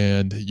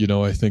 And,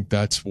 I think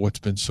that's what's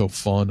been so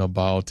fun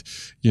about,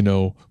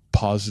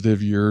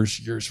 positive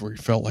years where you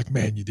felt like,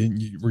 man, you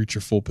didn't reach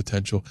your full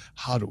potential.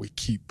 How do we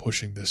keep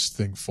pushing this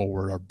thing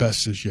forward? Our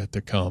best is yet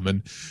to come.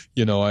 And,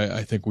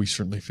 I think we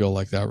certainly feel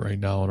like that right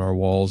now on our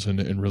walls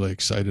and really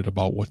excited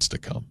about what's to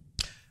come.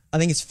 I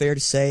think it's fair to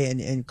say,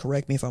 and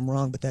correct me if I'm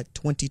wrong, but that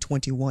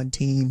 2021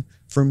 team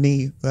for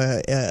me,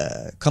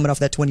 coming off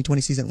that 2020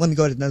 season, let me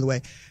go another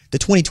way. The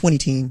 2020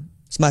 team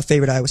is my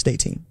favorite Iowa State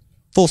team,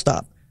 full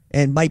stop,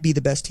 and might be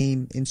the best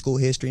team in school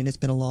history, and it's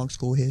been a long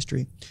school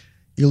history.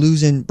 You're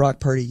losing Brock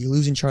Purdy, you're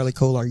losing Charlie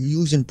Kolar, you're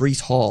losing Breece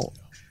Hall.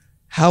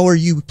 How are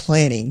you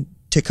planning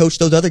to coach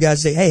those other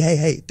guys and say,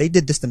 hey, they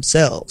did this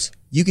themselves.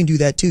 You can do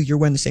that too. You're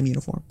wearing the same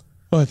uniform.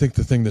 Well, I think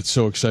the thing that's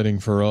so exciting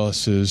for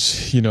us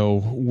is,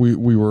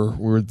 we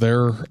were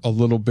there a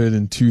little bit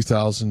in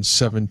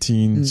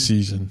 2017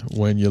 season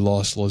when you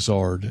lost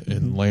Lazard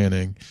and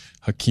Lanning,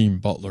 Hakeem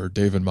Butler,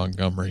 David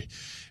Montgomery,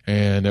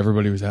 and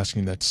everybody was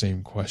asking that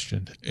same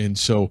question. And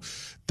so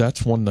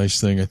that's one nice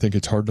thing. I think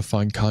it's hard to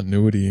find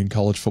continuity in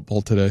college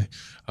football today.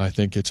 I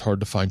think it's hard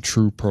to find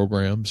true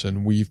programs,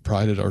 and we've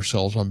prided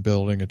ourselves on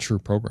building a true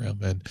program.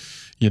 And,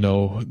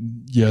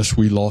 yes,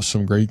 we lost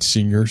some great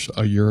seniors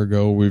a year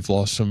ago. We've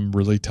lost some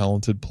really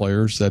talented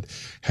players that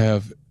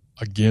have,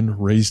 again,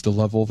 raised the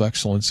level of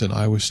excellence in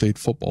Iowa State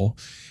football.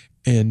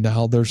 And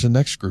now there's a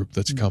next group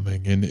that's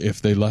coming. And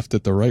if they left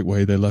it the right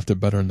way, they left it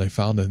better than they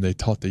found it. And they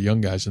taught the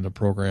young guys in the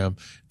program,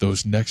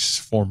 those next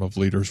form of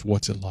leaders,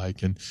 what's it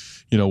like. And,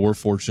 we're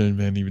fortunate,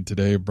 man, even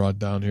today brought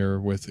down here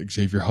with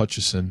Xavier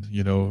Hutchison,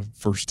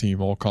 first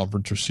team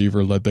all-conference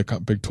receiver, led the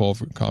Big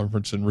 12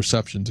 conference in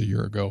receptions a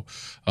year ago.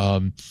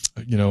 He'll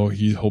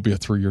be a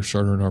 3-year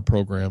starter in our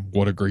program.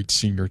 What a great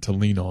senior to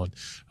lean on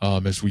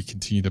as we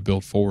continue to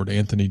build forward.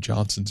 Anthony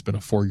Johnson's been a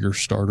 4-year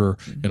starter,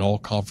 an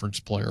all-conference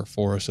player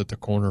for us at the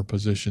corner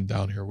position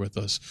down here with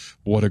us.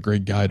 What a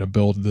great guy to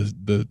build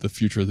the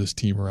future of this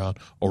team around.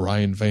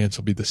 Orion Vance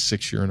will be the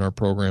 6th year in our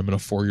program and a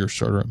 4-year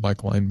starter at Mike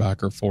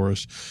linebacker for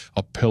us,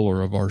 a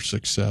pillar of our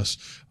success.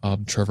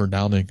 Trevor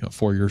Downing, a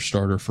 4-year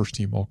starter, first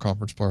team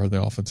all-conference player of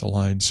the offensive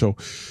line. So,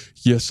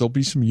 yes, there'll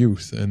be some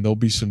youth and there'll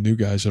be some new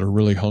guys that are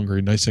really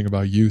hungry. Nice thing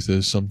about youth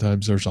is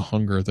sometimes there's a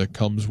hunger that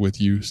comes with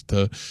youth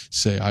to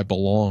say, I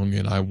belong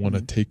and I want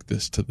to take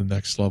this to the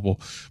next level.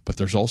 But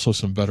there's also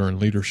some veteran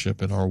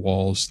leadership in our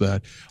walls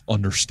that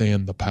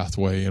understand the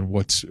pathway and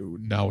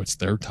now it's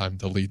their time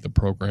to lead the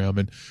program.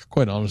 And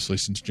quite honestly,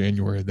 since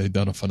January, they've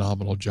done a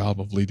phenomenal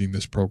job of leading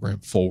this program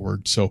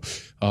forward. So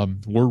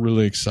we're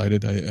really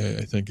excited.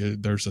 I think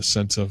there's a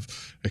sense of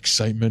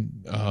excitement.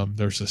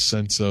 There's a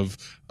sense of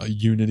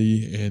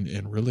unity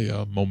and really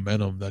a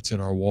momentum that's in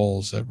our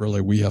walls that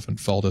really we haven't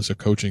felt as a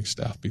coaching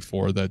staff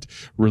before. That's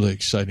really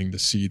exciting to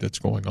see that's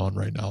going on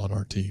right now on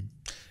our team.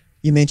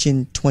 You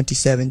mentioned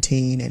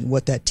 2017 and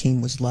what that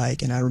team was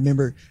like, and I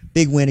remember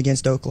big win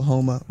against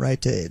Oklahoma,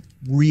 right, to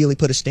really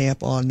put a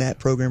stamp on that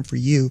program for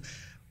you.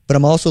 But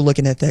I'm also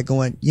looking at that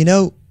going,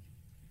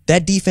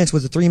 that defense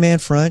was a 3-man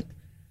front.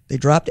 They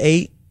dropped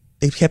 8.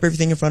 They kept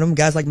everything in front of them.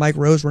 Guys like Mike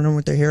Rose running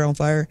with their hair on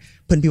fire,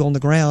 putting people on the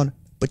ground.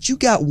 But you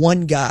got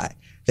one guy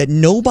that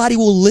nobody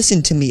will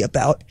listen to me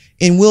about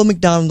in Will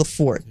McDonald IV.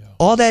 Yeah.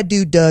 All that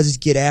dude does is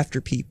get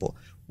after people.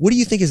 What do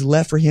you think is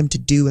left for him to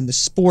do in the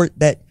sport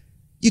that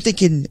you think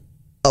can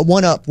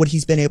one-up what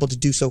he's been able to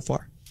do so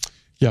far?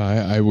 Yeah,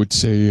 I would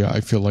say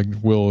I feel like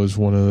Will is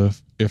one of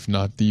the, if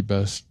not the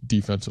best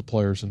defensive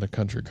players in the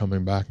country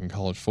coming back in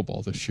college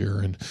football this year.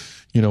 And,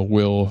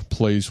 Will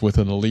plays with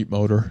an elite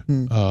motor.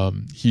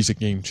 He's a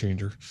game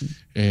changer.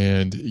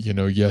 And,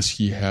 yes,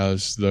 he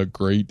has the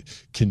great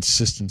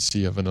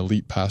consistency of an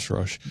elite pass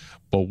rush,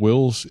 but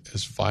Will's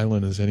as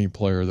violent as any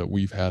player that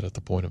we've had at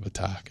the point of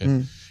attack.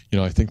 And,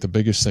 I think the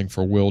biggest thing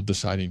for Will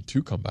deciding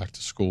to come back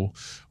to school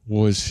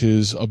was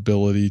his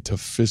ability to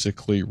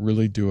physically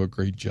really do a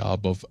great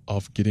job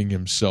of getting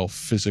himself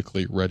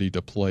physically ready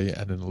to play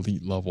at an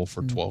elite level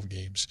for 12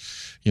 games.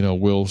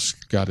 Will's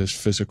got his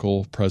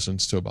physical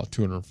presence to about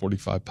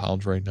 245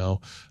 pounds right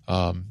now.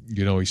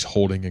 He's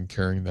holding and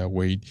carrying that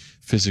weight.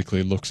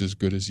 Physically looks as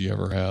good as he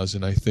ever has.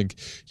 And I think,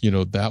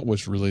 that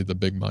was really the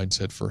big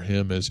mindset for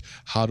him is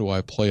how do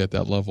I play at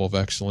that level of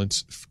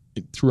excellence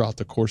throughout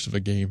the course of a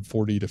game,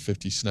 40 to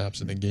 50 snaps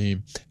in a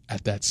game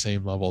at that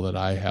same level that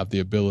I have the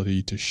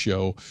ability to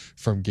show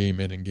from game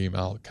in and game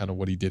out, kind of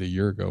what he did a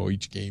year ago.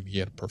 Each game he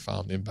had a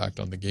profound impact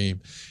on the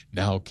game.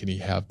 Now can he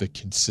have the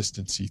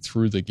consistency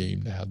through the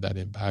game to have that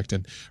impact?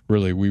 And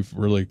really, we've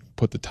really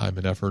put the time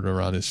and effort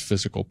around his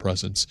physical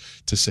presence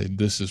to say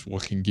this is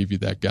what can give you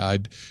that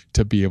guide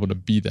to be able to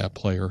be that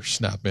player,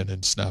 snap in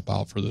and snap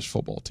out for this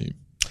football team.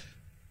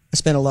 I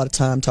spent a lot of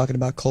time talking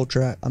about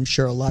culture. I'm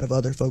sure a lot of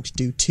other folks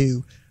do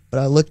too. But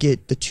I look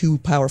at the 2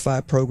 Power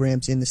 5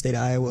 programs in the state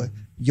of Iowa,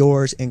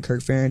 yours and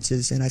Kirk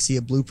Ferentz's, and I see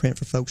a blueprint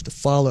for folks to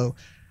follow.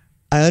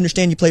 I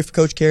understand you played for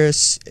Coach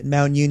Karras at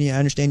Mount Union. I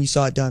understand you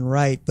saw it done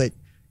right, but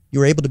you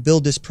were able to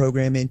build this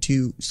program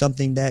into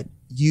something that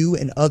you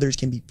and others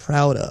can be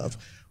proud of.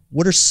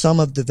 What are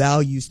some of the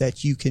values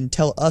that you can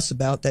tell us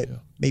about that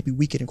maybe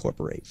we could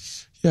incorporate?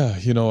 Yeah,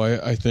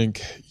 I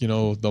think,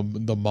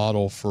 the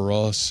model for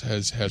us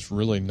has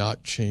really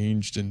not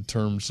changed in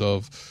terms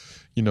of,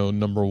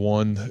 number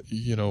one,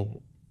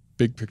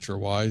 big picture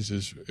wise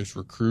is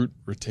recruit,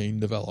 retain,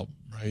 develop,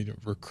 right?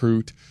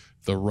 Recruit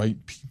the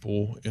right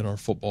people in our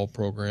football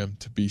program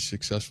to be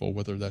successful,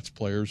 whether that's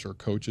players or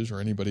coaches or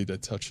anybody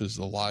that touches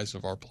the lives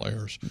of our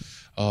players.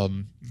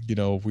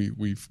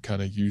 We've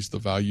kind of used the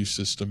value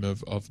system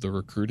of the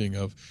recruiting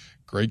of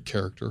great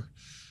character,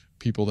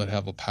 people that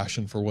have a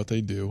passion for what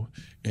they do,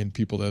 and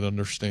people that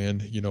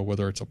understand,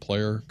 whether it's a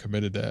player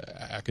committed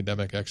to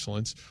academic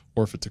excellence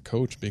or if it's a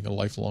coach being a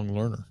lifelong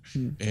learner.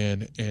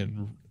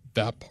 And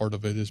that part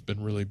of it has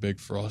been really big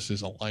for us,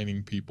 is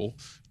aligning people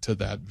to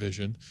that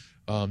vision.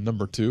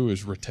 Number 2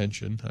 is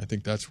retention. I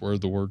think that's where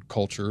the word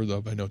culture,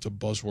 though I know it's a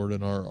buzzword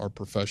in our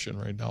profession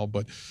right now,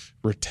 but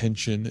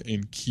retention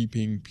and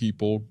keeping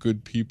people,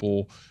 good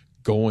people,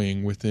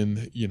 going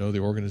within, the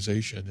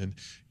organization. And,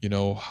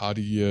 how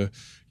do you,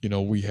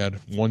 we had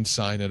one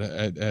sign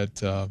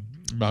at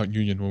Mount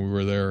Union when we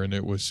were there, and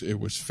it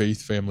was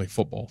faith, family,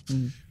 football,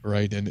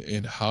 right?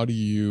 And how do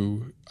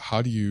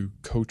you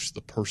coach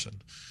the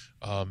person?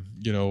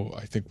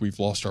 I think we've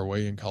lost our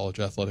way in college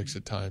athletics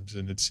at times,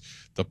 and it's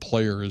the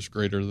player is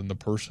greater than the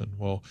person.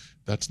 Well,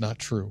 that's not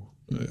true.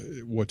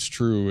 What's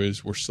true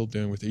is we're still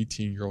dealing with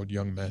 18-year-old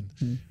young men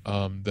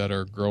that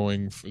are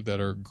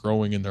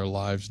growing in their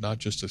lives, not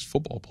just as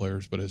football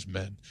players, but as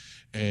men.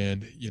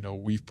 And,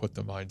 we've put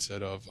the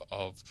mindset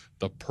of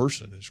the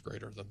person is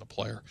greater than the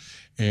player,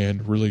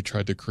 and really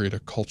tried to create a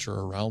culture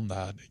around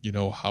that,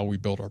 how we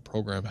build our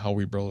program, how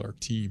we build our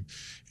team.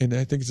 And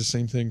I think it's the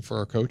same thing for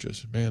our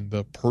coaches. Man,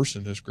 the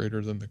person is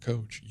greater than the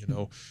coach.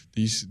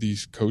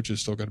 These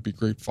coaches still got to be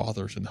great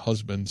fathers and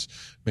husbands.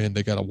 Man,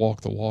 they got to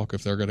walk the walk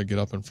if they're going to get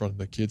up in front of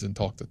the kids and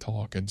talk the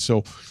talk. And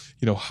so,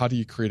 how do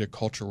you create a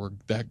culture where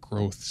that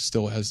growth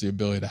still has the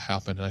ability to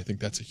happen? And I think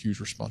that's a huge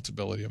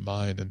responsibility of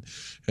mine.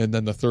 And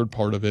then the third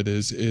part of it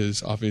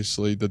is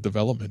obviously the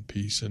development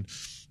piece. And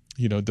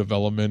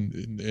development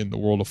in the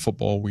world of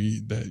football,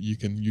 that you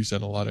can use that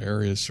in a lot of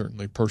areas,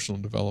 certainly personal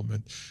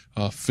development,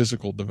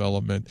 physical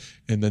development,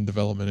 and then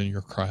development in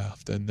your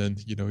craft. And then,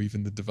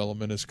 even the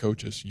development as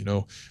coaches,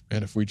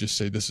 man, if we just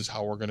say this is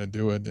how we're going to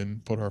do it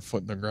and put our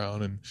foot in the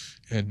ground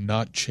and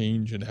not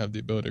change and have the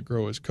ability to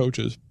grow as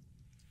coaches,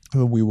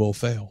 we will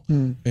fail.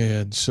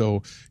 And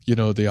so,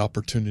 the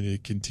opportunity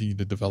to continue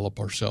to develop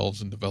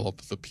ourselves and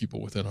develop the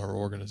people within our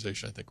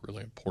organization, I think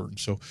really important.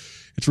 So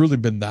it's really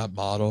been that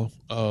model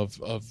of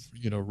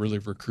really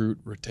recruit,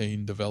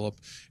 retain, develop,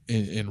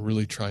 and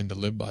really trying to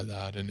live by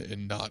that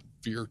and not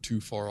veer too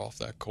far off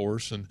that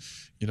course, and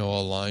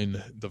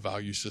align the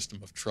value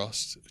system of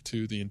trust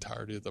to the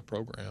entirety of the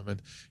program.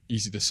 And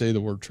easy to say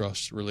the word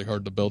trust, really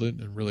hard to build it,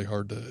 and really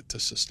hard to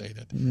sustain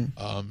it,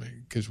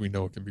 because we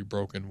know it can be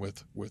broken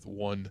with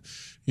one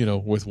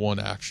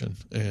action.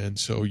 And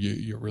so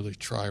you really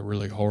try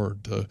really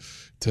hard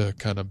to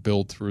kind of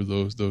build through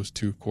those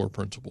 2 core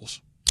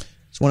principles.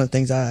 It's one of the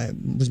things I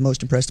was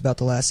most impressed about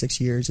the last 6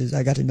 years is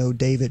I got to know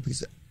David,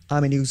 because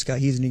I'm an Eagle Scout,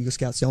 he's an Eagle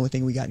Scout. It's the only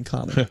thing we got in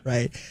common,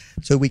 right?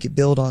 So we could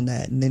build on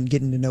that, and then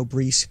getting to know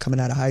Brees coming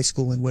out of high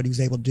school and what he was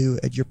able to do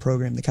at your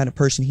program, the kind of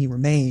person he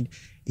remained,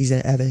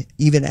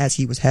 even as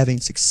he was having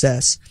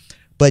success.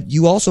 But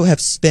you also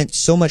have spent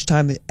so much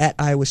time at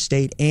Iowa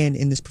State and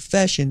in this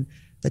profession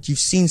that you've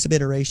seen some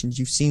iterations,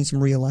 you've seen some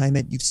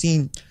realignment, you've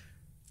seen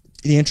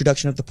the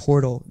introduction of the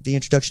portal, the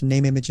introduction of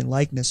name, image, and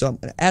likeness. So I'm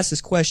going to ask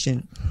this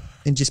question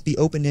and just be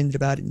open-ended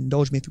about it.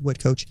 Indulge me if you would,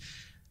 Coach.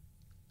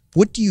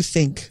 What do you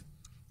think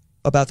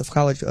about the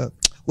college?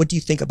 What do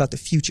you think about the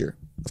future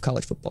of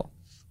college football?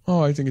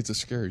 Oh, I think it's a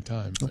scary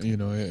time. Okay.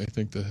 I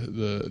think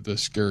the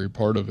scary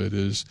part of it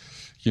is,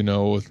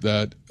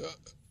 that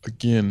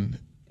again,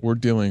 we're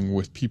dealing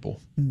with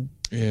people,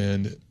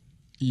 and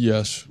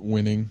yes,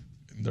 winning.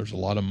 There's a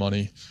lot of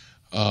money.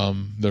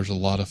 There's a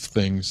lot of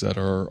things that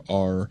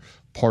are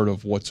part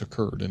of what's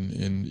occurred,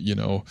 and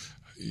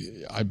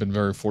I've been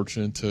very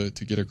fortunate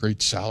to get a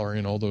great salary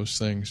and all those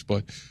things,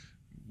 but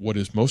what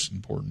is most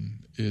important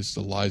is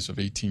the lives of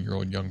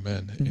 18-year-old young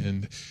men.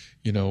 And,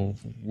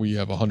 we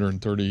have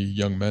 130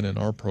 young men in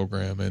our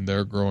program, and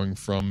they're growing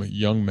from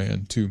young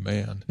man to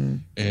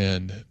man.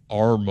 And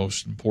our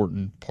most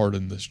important part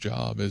in this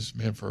job is,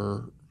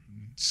 for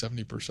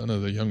 70%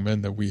 of the young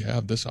men that we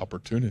have, this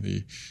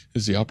opportunity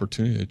is the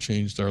opportunity to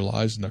change their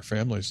lives and their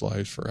families'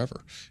 lives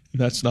forever.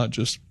 And that's not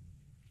just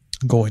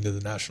going to the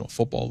National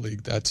Football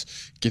League.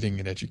 That's getting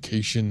an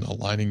education,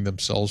 aligning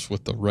themselves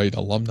with the right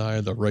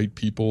alumni, the right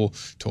people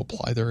to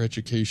apply their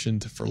education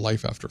for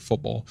life after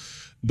football.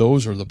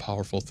 Those are the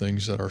powerful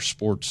things that our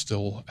sport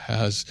still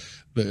has,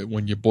 that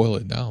when you boil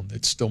it down,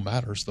 it still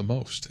matters the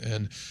most.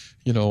 And,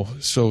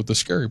 so the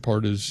scary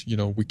part is,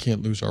 we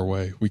can't lose our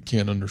way. We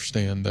can't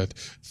understand that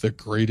the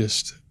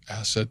greatest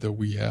asset that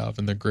we have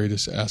and the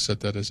greatest asset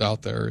that is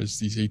out there is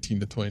these 18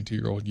 to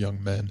 22-year-old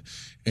young men.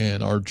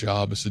 And our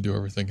job is to do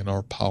everything in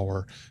our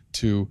power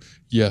to,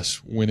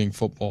 yes, winning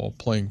football,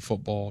 playing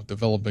football,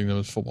 developing them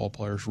as football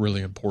players,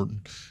 really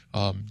important.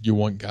 You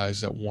want guys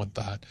that want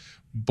that.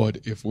 But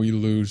if we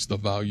lose the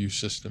value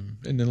system,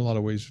 and in a lot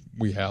of ways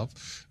we have,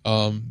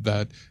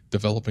 that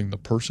developing the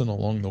person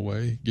along the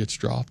way gets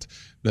dropped,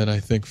 then I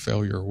think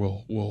failure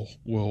will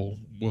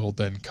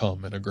then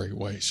come in a great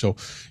way. So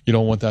you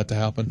don't want that to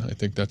happen. I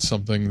think that's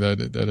something that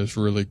is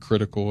really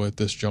critical at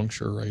this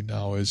juncture right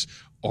now is,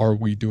 are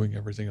we doing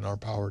everything in our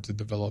power to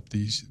develop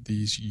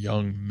these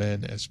young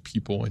men as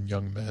people and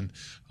young men,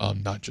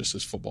 not just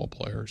as football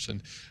players?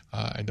 And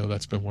I know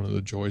that's been one of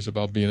the joys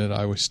about being at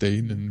Iowa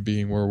State and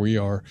being where we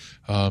are,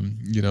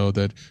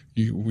 that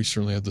we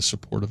certainly have the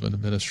support of an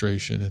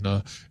administration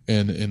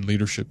and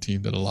leadership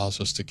team that allows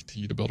us to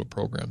continue to build a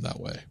program that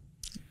way.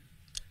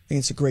 I think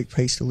it's a great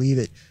place to leave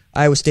it.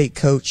 Iowa State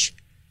coach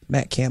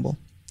Matt Campbell,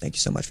 thank you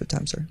so much for the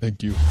time, sir.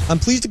 Thank you. I'm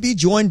pleased to be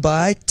joined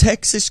by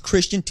Texas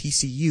Christian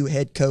TCU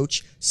head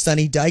coach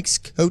Sonny Dykes.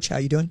 Coach, how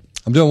you doing?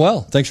 I'm doing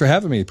well. Thanks for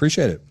having me.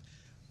 Appreciate it.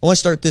 I want to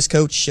start this,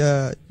 Coach.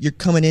 You're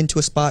coming into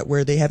a spot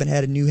where they haven't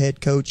had a new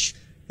head coach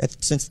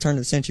since the turn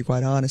of the century,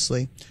 quite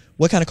honestly.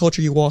 What kind of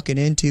culture are you walking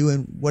into,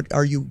 and what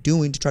are you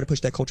doing to try to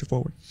push that culture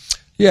forward?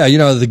 Yeah,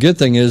 the good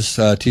thing is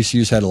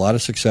TCU's had a lot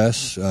of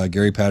success.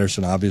 Gary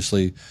Patterson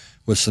obviously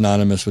was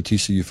synonymous with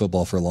TCU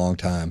football for a long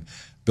time.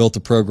 Built the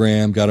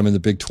program, got them in the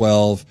Big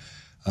 12,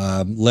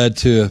 led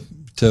to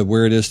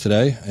where it is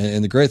today.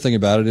 And the great thing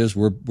about it is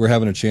we're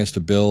having a chance to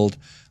build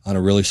on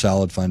a really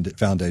solid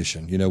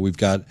foundation. We've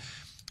got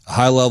a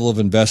high level of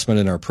investment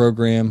in our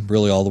program,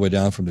 really all the way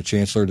down from the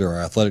chancellor to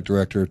our athletic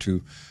director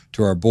to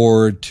our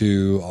board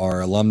to our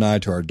alumni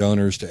to our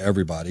donors to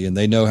everybody. And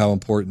they know how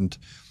important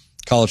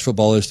college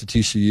football is to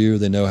TCU.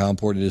 They know how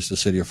important it is to the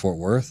city of Fort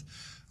Worth.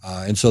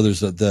 And so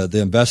there's the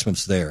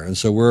investments there. And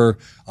so we're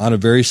on a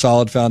very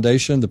solid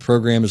foundation. The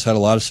program has had a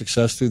lot of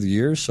success through the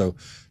years. So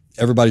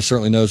everybody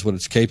certainly knows what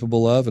it's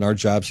capable of, and our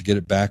job is to get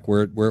it back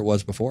where it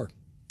was before.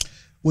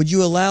 Would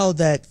you allow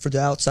that for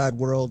the outside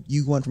world,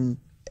 you going from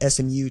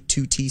SMU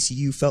to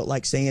TCU felt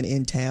like staying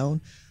in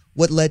town?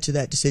 What led to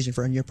that decision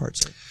on your part,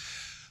 sir?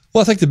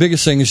 Well, I think the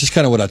biggest thing is just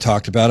kind of what I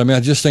talked about. I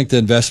just think the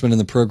investment in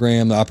the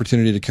program, the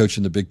opportunity to coach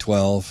in the Big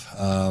 12,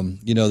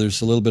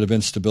 there's a little bit of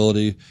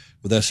instability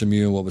with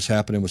SMU and what was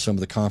happening with some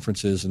of the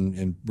conferences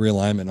and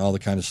realignment and all the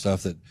kind of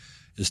stuff that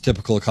is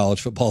typical of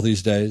college football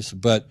these days.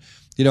 But,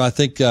 I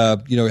think,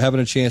 having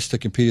a chance to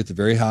compete at the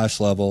very highest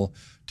level,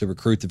 to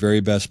recruit the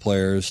very best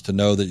players, to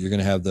know that you're going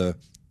to have the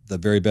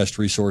very best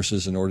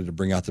resources in order to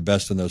bring out the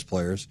best in those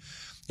players.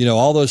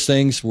 All those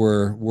things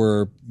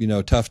were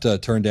tough to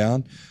turn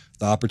down.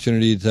 The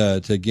opportunity to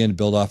again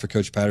build off of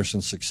Coach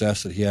Patterson's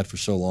success that he had for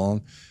so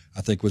long,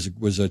 I think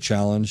was a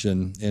challenge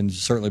and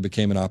certainly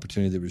became an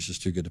opportunity that was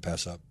just too good to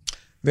pass up.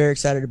 Very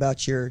excited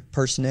about your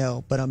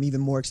personnel, but I'm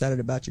even more excited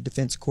about your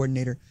defense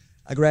coordinator.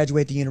 I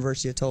graduated the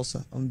University of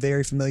Tulsa. I'm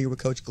very familiar with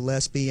Coach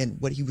Gillespie and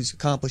what he was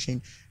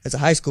accomplishing as a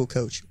high school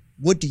coach.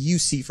 What do you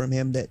see from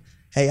him that,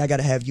 hey, I got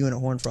to have you in a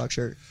Horned Frog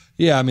shirt?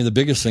 Yeah, the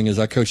biggest thing is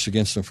I coached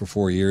against him for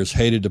 4 years,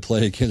 hated to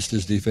play against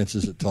his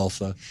defenses at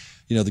Tulsa.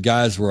 The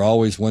guys were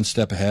always one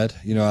step ahead.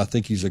 I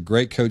think he's a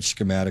great coach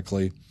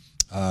schematically.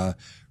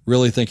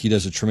 Really think he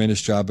does a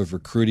tremendous job of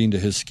recruiting to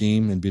his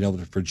scheme and being able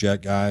to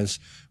project guys,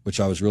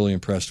 which I was really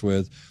impressed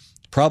with.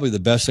 Probably the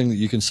best thing that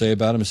you can say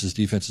about him is his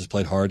defense has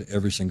played hard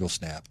every single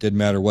snap. Didn't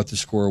matter what the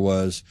score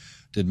was,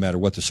 didn't matter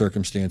what the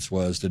circumstance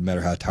was, didn't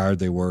matter how tired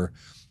they were.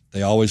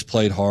 They always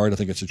played hard. I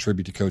think it's a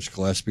tribute to Coach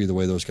Gillespie, the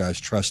way those guys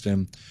trust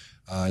him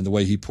and the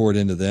way he poured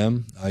into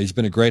them. He's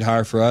been a great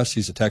hire for us.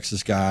 He's a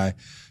Texas guy.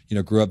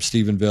 Grew up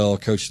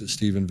Stephenville, coached at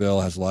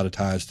Stephenville, has a lot of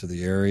ties to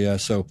the area.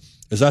 So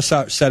as I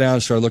sat down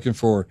and started looking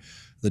for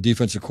the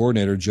defensive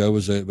coordinator, Joe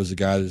was a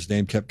guy that his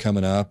name kept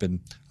coming up, and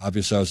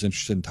obviously I was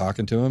interested in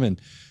talking to him.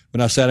 And when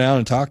I sat down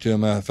and talked to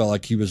him, I felt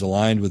like he was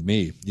aligned with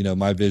me,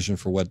 my vision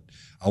for what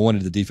I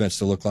wanted the defense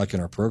to look like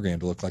and our program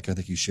to look like. I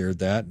think he shared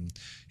that. And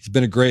he's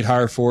been a great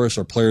hire for us.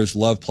 Our players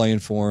love playing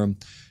for him.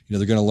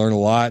 They're going to learn a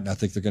lot, and I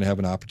think they're going to have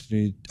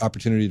an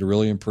opportunity to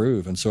really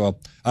improve. And so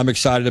I'm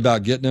excited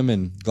about getting him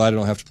and glad I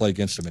don't have to play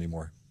against him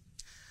anymore.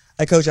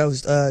 Hey, Coach, I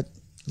was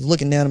was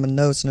looking down at my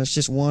notes, and I was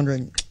just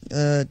wondering,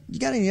 you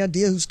got any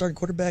idea who starting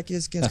quarterback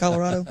is against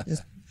Colorado?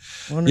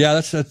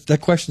 Yeah, that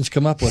question's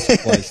come up with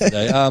us twice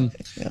today.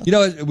 You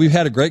know, we've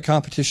had a great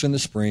competition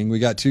this spring. We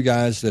got two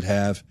guys that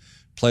have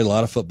played a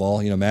lot of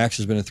football. You know, Max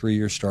has been a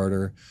 3-year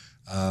starter,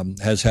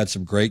 has had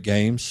some great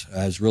games,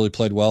 has really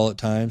played well at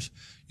times.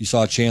 You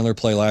saw Chandler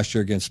play last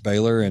year against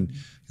Baylor, and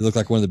he looked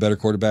like one of the better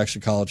quarterbacks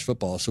in college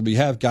football. So we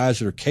have guys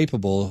that are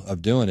capable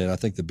of doing it. I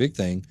think the big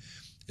thing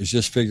is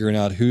just figuring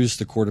out who's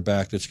the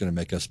quarterback that's going to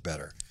make us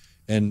better.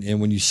 And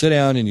when you sit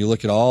down and you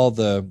look at all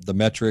the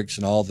metrics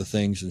and all the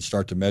things and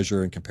start to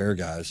measure and compare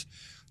guys,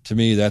 to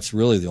me, that's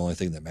really the only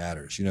thing that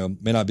matters. You know,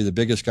 may not be the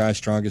biggest guy,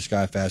 strongest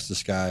guy,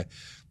 fastest guy,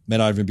 may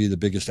not even be the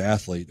biggest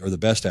athlete or the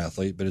best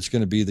athlete, but it's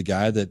going to be the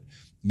guy that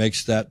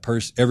makes that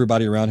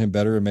everybody around him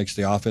better, and makes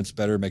the offense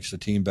better, makes the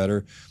team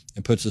better,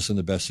 and puts us in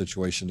the best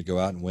situation to go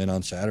out and win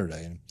on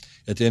Saturday. And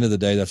at the end of the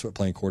day, that's what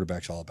playing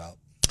quarterback's all about.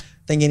 I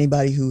think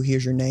anybody who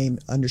hears your name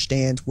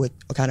understands what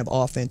kind of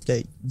offense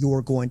that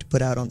you're going to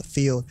put out on the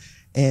field.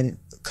 And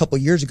a couple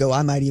of years ago,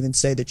 I might even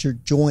say that you're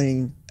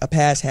joining a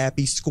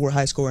pass-happy,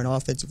 high-scoring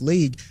offensive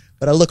league.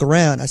 But I look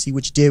around, I see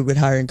what you did with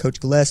hiring Coach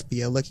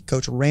Gillespie. I look at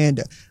Coach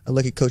Aranda. I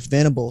look at Coach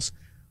Venables.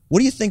 What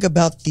do you think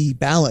about the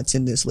balance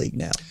in this league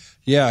now?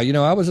 Yeah, you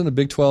know, I was in the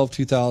Big 12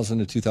 2000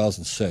 to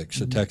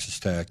 2006 at Texas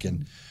Tech.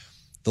 And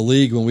the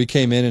league, when we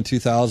came in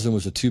 2000,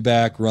 was a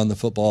two-back run the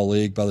football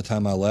league. By the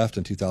time I left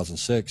in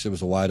 2006, it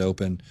was a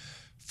wide-open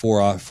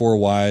four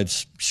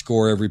wides,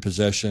 score every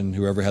possession.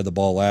 Whoever had the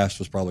ball last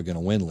was probably going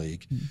to win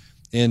league.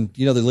 And,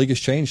 you know, the league has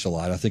changed a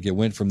lot. I think it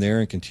went from there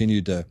and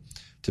continued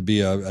to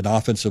be an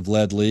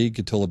offensive-led league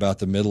until about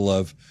the middle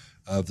of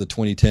the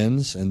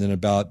 2010s. And then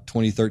about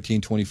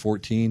 2013,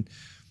 2014,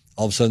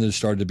 all of a sudden there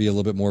started to be a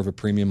little bit more of a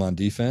premium on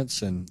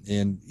defense. And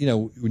you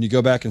know, when you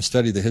go back and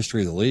study the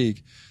history of the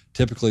league,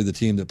 typically the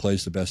team that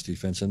plays the best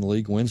defense in the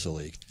league wins the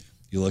league.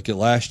 You look at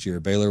last year,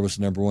 Baylor was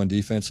the #1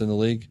 defense in the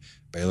league.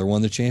 Baylor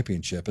won the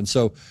championship. And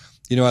so,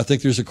 you know, I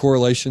think there's a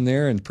correlation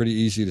there, and pretty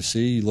easy to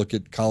see. You look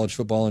at college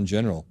football in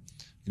general.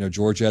 You know,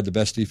 Georgia had the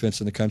best defense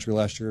in the country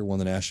last year, won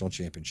the national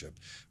championship,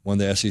 won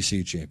the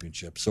SEC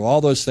championship. So all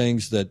those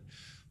things that,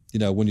 you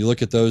know, when you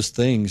look at those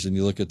things and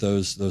you look at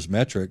those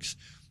metrics,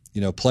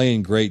 you know,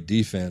 playing great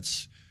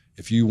defense,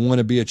 if you want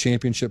to be a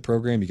championship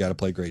program, you got to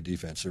play great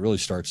defense. It really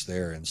starts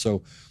there. And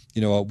so,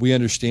 you know, we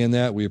understand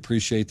that. We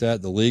appreciate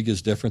that. The league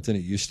is different than it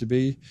used to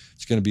be.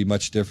 It's going to be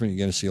much different. You're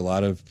going to see a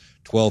lot of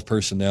 12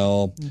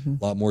 personnel,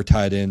 a lot more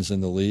tight ends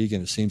in the league,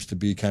 and it seems to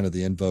be kind of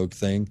the in vogue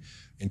thing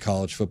in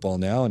college football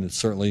now. And it's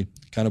certainly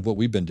kind of what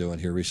we've been doing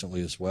here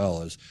recently as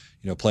well, is,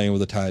 you know, playing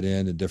with a tight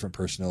end and different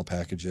personnel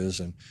packages,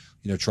 and,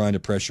 you know, trying to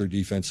pressure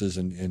defenses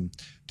and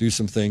do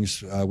some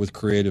things with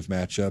creative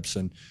matchups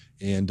and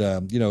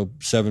you know,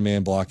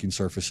 7-man blocking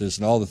surfaces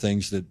and all the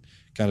things that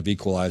kind of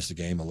equalize the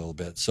game a little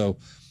bit. So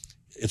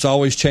it's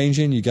always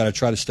changing. You got to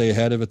try to stay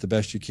ahead of it the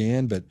best you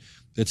can, but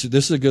this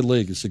is a good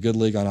league. It's a good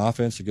league on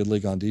offense, a good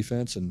league on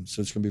defense, and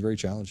so it's going to be very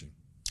challenging.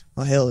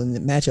 Well, hell, and the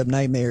matchup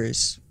nightmare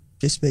is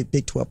just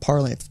Big 12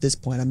 parlance at this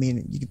point. I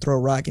mean, you can throw a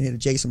rock and hit a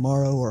Jason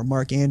Morrow or a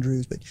Mark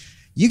Andrews, but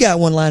you got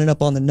one lining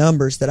up on the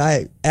numbers that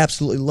I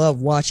absolutely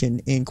love watching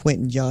in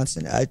Quentin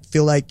Johnson. I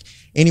feel like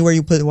anywhere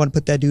you want to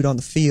put that dude on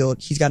the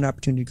field, he's got an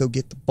opportunity to go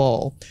get the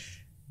ball.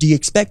 Do you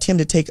expect him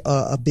to take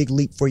a big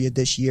leap for you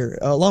this year,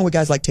 along with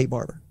guys like Tate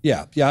Barber?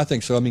 Yeah, I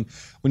think so. I mean,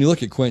 when you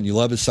look at Quentin, you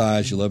love his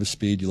size, you love his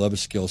speed, you love his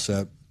skill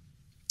set.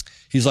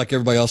 He's like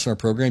everybody else in our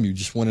program. You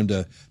just want him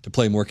to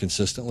play more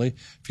consistently.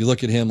 If you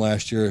look at him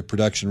last year,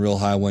 production real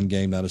high one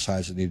game, not as high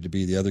as it needed to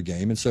be the other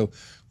game. And so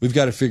we've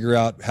got to figure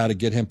out how to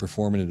get him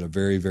performing at a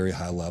very, very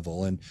high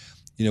level. And,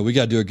 you know, we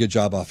got to do a good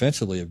job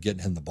offensively of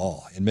getting him the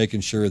ball and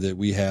making sure that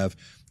we have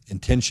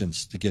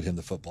intentions to get him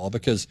the football,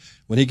 because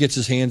when he gets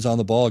his hands on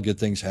the ball, good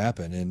things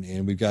happen.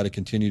 And we've got to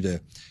continue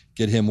to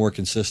get him more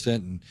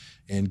consistent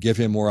and give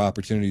him more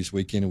opportunities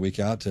week in and week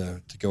out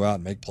to go out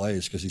and make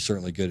plays, because he's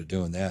certainly good at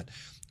doing that.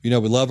 You know,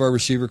 we love our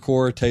receiver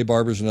core. Tay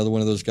Barber's another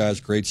one of those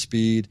guys, great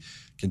speed,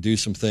 can do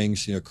some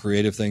things, you know,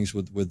 creative things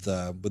with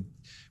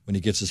when he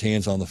gets his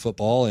hands on the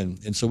football.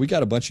 And so we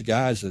got a bunch of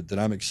guys that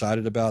I'm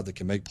excited about that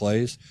can make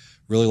plays.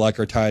 Really like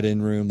our tight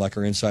end room, like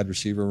our inside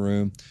receiver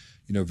room.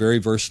 You know, very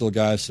versatile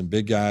guys, some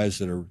big guys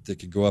that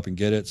can go up and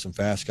get it, some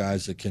fast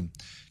guys that can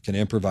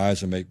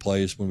improvise and make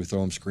plays when we throw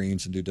them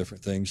screens and do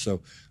different things.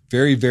 So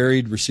very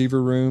varied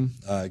receiver room.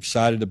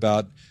 Excited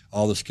about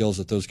all the skills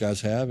that those guys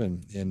have,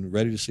 and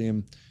ready to see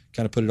them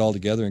kind of put it all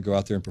together and go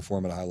out there and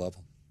perform at a high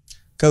level.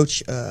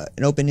 Coach,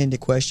 an open-ended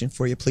question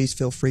for you. Please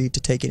feel free to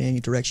take it in any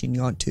direction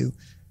you want to.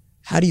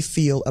 How do you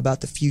feel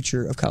about the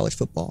future of college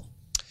football?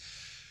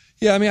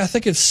 Yeah, I mean, I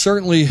think it's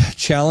certainly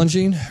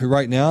challenging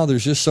right now.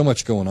 There's just so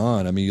much going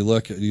on. I mean, you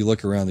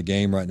look around the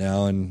game right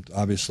now, and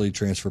obviously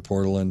transfer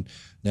portal and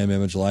name,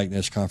 image,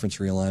 likeness, conference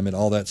realignment,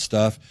 all that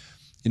stuff.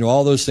 You know,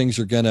 all those things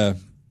are gonna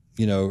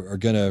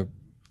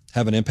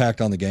have an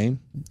impact on the game.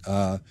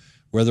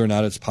 Whether or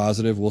not it's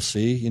positive, we'll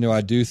see. You know,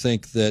 I do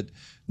think that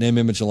name,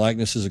 image, and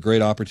likeness is a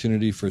great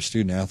opportunity for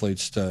student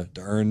athletes to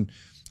earn,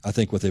 I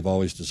think, what they've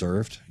always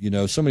deserved. You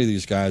know, so many of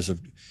these guys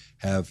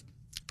have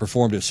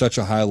performed at such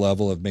a high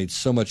level, have made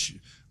so much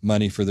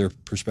money for their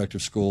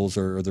prospective schools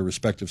or their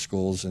respective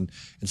schools. And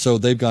so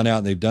they've gone out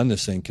and they've done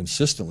this thing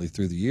consistently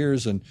through the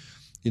years. And,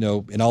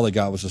 and all they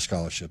got was a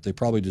scholarship. They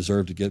probably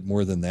deserve to get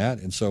more than that.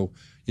 And so,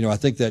 I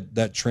think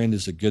that trend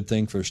is a good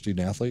thing for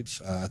student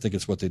athletes. I think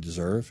it's what they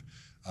deserve.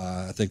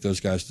 I think those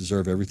guys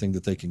deserve everything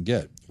that they can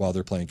get while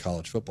they're playing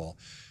college football.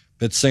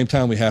 But at the same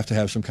time, we have to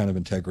have some kind of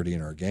integrity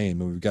in our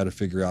game, and we've got to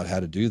figure out how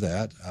to do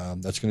that.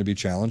 That's going to be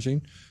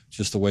challenging,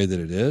 just the way that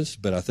it is.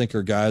 But I think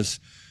our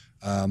guys,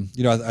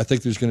 I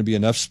think there's going to be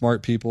enough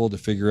smart people to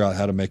figure out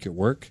how to make it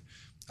work.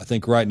 I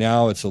think right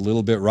now it's a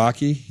little bit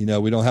rocky.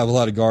 We don't have a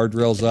lot of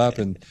guardrails up,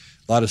 and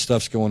a lot of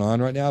stuff's going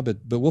on right now. But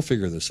we'll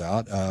figure this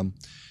out.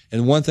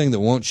 And one thing that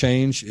won't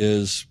change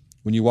is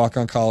when you walk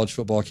on college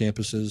football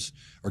campuses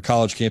or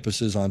college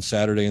campuses on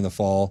Saturday in the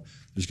fall,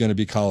 there's going to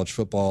be college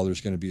football. There's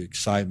going to be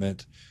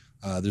excitement.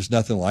 There's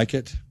nothing like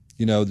it.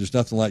 There's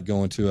nothing like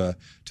going to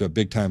a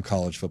big time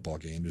college football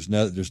game. There's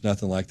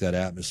nothing like that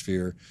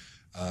atmosphere.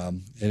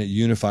 And it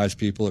unifies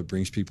people. It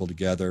brings people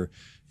together,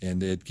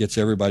 and it gets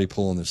everybody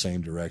pulling the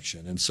same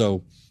direction. And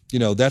so,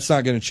 that's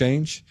not going to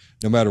change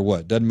no matter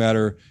what. Doesn't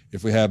matter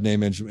if we have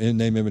name,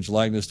 image,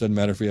 likeness. Doesn't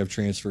matter if we have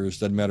transfers.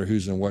 Doesn't matter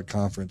who's in what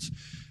conference.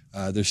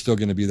 There's still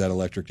going to be that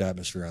electric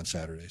atmosphere on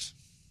Saturdays.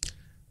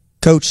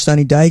 Coach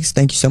Sonny Dykes,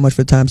 thank you so much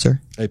for the time,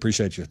 sir. I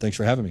appreciate you. Thanks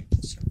for having me.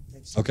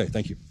 Okay,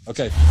 thank you.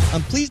 Okay.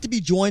 I'm pleased to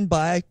be joined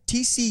by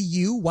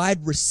TCU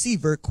wide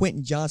receiver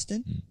Quentin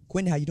Johnston.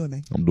 Quentin, how you doing,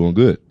 man? I'm doing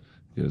good.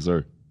 Yes,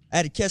 sir. I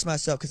had to catch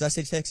myself because I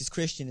said Texas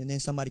Christian, and then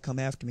somebody come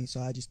after me,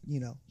 so I just,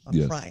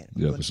 I'm trying. I'm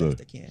doing for the sure.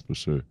 best I can. For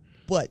sure.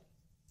 But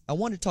I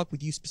want to talk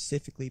with you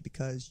specifically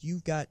because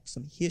you've got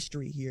some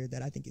history here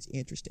that I think is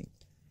interesting.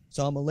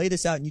 So I'm going to lay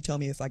this out, and you tell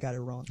me if I got it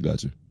wrong.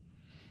 Gotcha.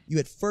 You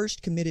had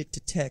first committed to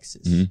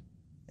Texas, Mm-hmm.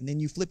 and then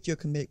you flipped your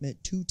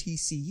commitment to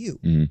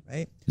TCU,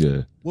 right?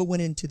 Yeah. What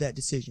went into that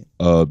decision?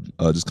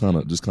 Just kind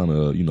of,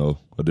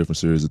 a different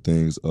series of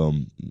things.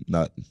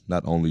 Not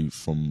only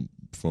from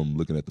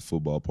looking at the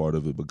football part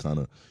of it, but kind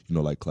of,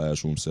 like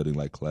classroom setting,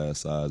 like class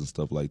size and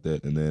stuff like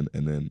that. And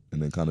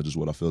then kind of just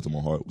what I felt in my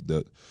heart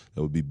that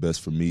would be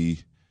best for me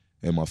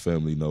and my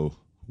family,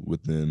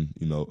 within,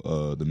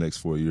 the next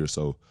 4 years.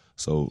 So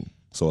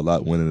a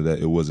lot went into that.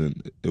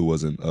 It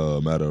wasn't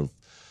a matter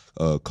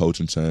of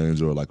coaching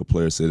change or like a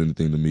player said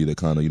anything to me that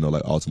kind of,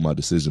 like altered my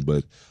decision.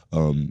 But,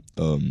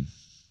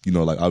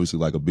 like obviously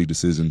like a big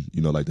decision,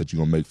 like that you're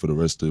going to make for the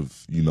rest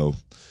of,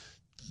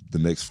 the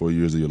next 4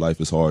 years of your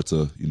life is hard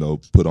to,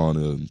 put on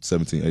a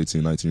 17,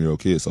 18, 19-year-old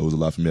kid. So it was a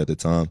lot for me at that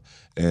time.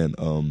 And,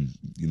 I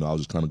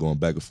was just kind of going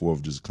back and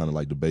forth, just kind of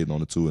like debating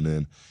on the two. And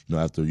then,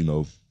 after,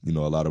 a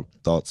lot of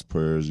thoughts,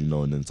 prayers,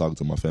 and then talking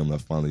to my family, I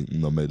finally,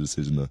 made a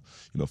decision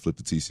to, flip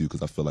to TCU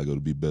because I felt like it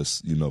would be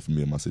best, for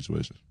me in my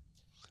situation.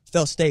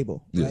 Felt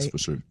stable, right? Yes, for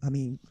sure. I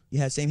mean, you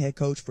had same head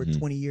coach for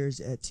 20 years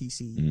at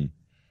TCU. Mm-hmm.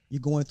 You're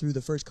going through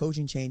the first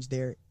coaching change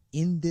there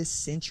in this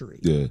century.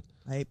 Yeah.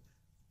 Right?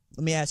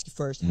 Let me ask you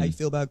first, how you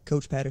feel about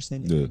Coach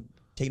Patterson and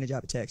taking a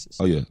job at Texas?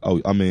 Oh yeah.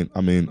 Oh, I mean,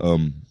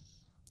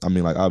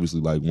 like obviously,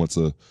 like once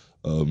a,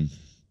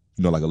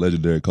 like a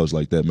legendary coach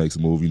like that makes a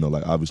move,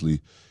 like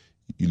obviously,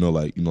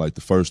 like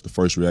the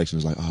first reaction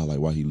is like, oh, like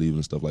why he leaving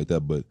and stuff like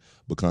that. But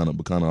kind of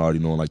already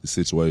knowing like the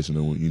situation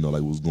and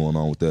like what's going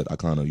on with that, I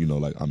kind of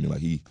like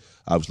he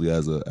obviously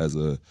as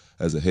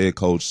a head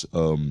coach,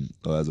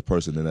 as a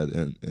person,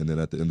 and then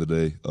at the end of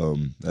the day,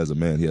 as a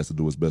man, he has to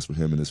do what's best for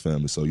him and his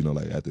family. So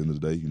like at the end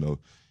of the day,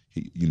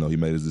 he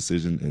made his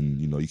decision,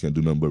 and you can't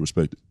do nothing but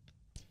respect it.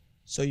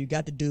 So you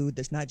got the dude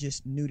that's not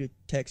just new to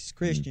Texas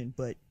Christian,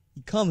 but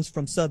he comes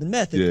from Southern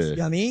Methodist. You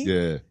know what I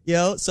mean?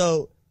 Yeah.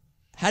 So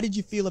how did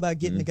you feel about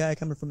getting the guy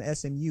coming from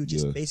SMU,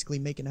 just basically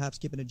making a hop,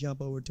 skip, and a jump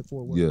over to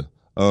Fort Worth? Yeah.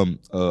 I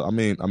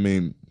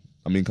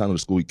mean, kind of the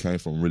school he came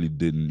from really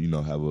didn't,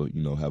 have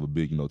a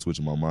big, twitch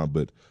in my mind.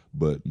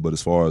 But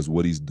as far as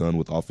what he's done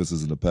with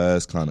offenses in the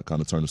past, kind of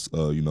turned,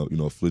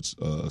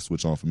 a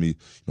switch on for me.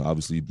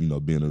 Obviously,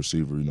 being a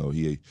receiver,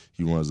 he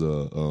runs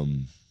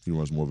he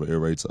runs more of an air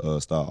raid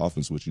style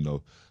offense, which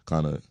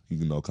kind of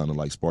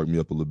like sparked me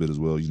up a little bit as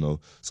well.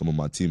 Some of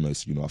my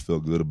teammates, I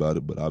felt good about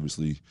it, but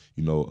obviously,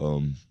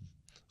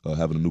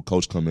 having a new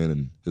coach come in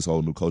and his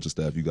whole new coaching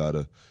staff, you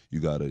gotta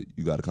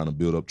kind of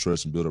build up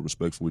trust and build up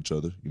respect for each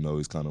other.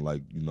 It's kind of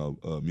like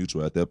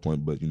mutual at that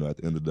point. But at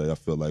the end of the day, I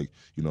feel like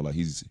like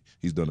he's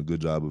done a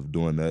good job of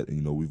doing that,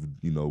 and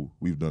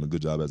we've done a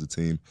good job as a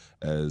team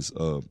as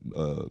to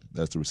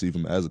receive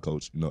him as a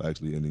coach.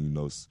 Actually, and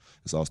then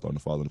it's all starting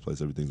to fall into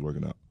place. Everything's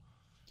working out.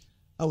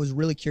 I was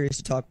really curious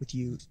to talk with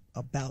you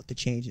about the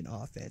change in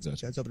offense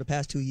because over the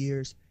past 2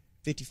 years,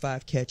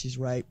 55 catches,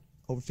 right?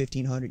 Over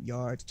 1,500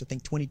 yards. I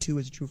think 22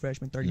 as a true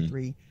freshman,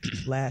 33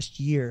 last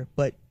year,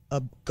 but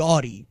a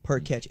gaudy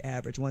per catch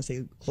average. I want to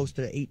say close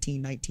to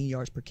 18, 19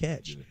 yards per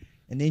catch.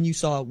 And then you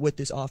saw what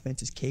this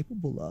offense is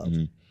capable of.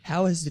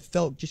 How has it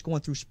felt just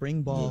going through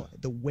spring ball,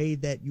 the way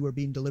that you are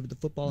being delivered the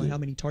football and how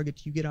many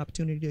targets you get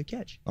opportunity to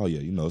catch? Oh yeah,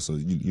 so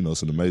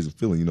it's an amazing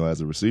feeling.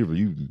 As a receiver,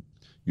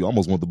 you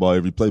almost want the ball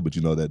every play, but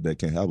you know that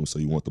can't happen. So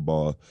you want the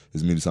ball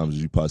as many times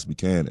as you possibly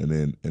can.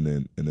 And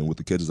then with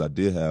the catches I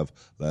did have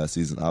last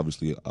season,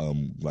 obviously,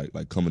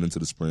 like coming into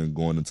the spring,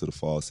 going into the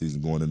fall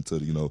season, going into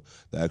the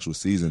actual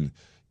season,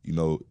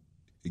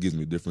 it gives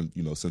me a different,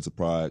 sense of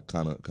pride,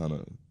 kind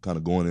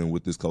of going in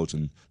with this coach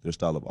and their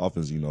style of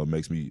offense. It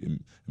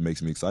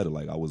makes me excited.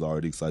 Like I was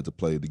already excited to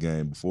play the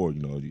game before.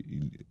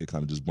 It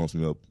kind of just bumps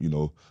me up,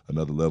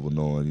 another level,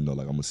 knowing, like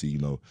I'm gonna see,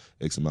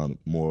 X amount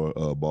more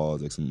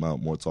balls, X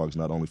amount more targets,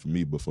 not only for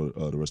me but for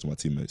the rest of my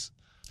teammates.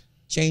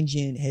 Change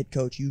in head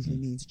coach usually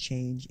means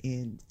change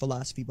in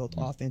philosophy, both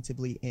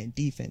offensively and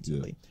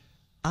defensively. Yeah.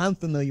 I'm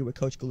familiar with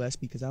Coach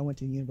Gillespie because I went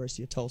to the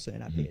University of Tulsa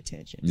and I pay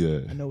attention.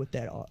 Yeah. I know what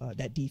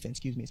that defense,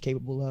 is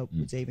capable of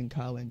with Zaven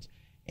Collins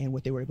and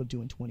what they were able to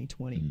do in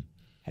 2020.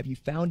 Have you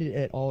found it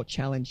at all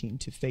challenging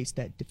to face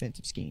that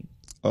defensive scheme?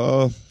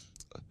 In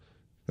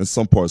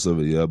some parts of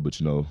it, yeah, but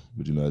at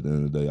the end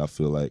of the day, I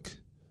feel like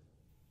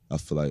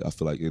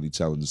any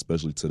challenge,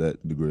 especially to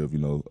that degree of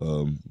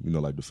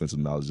like defensive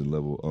knowledge and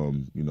level,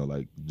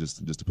 like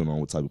just depending on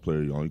what type of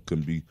player you're on, it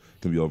can be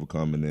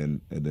overcome,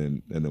 and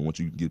then once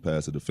you get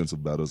past the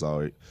defensive battles, all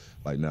right,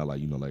 like now,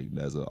 like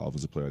as an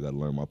offensive player, I got to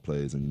learn my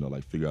plays and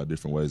like figure out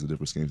different ways and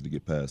different schemes to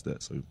get past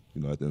that. So at the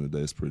end of the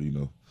day, it's pretty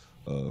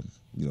up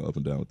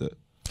and down with that.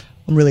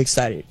 I'm really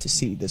excited to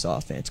see this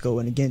offense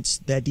going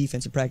against that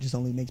defense in practice.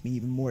 Only makes me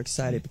even more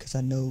excited because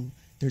I know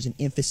there's an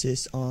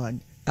emphasis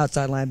on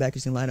outside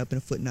linebackers can line up in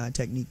a 4'9"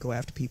 technique, go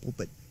after people,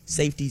 but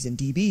safeties and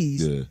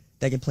DBs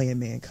that can play in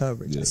man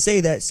coverage. I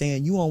say that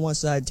saying you on one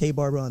side, Tay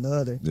Barber on the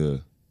other. Yeah.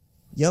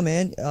 Yo,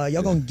 man,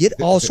 y'all gonna get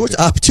all sorts of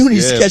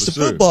opportunities to catch the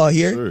football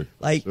here.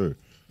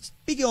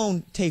 Speaking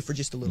on Tay for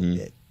just a little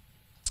bit,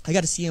 I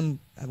got to see him.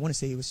 I want to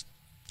say it was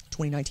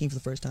 2019 for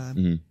the first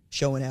time,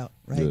 showing out.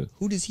 Right? Yeah.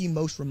 Who does he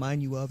most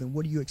remind you of, and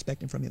what are you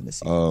expecting from him this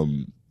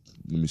season?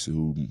 Let me see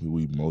who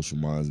he most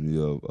reminds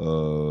me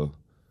of.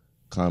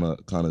 Kind of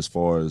as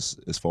far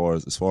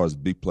as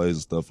big plays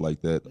and stuff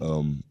like that.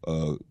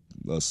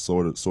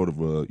 Sort of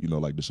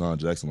like Deshaun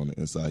Jackson on the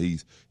inside.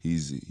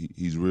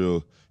 He's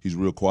real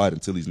quiet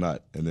until he's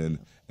not, and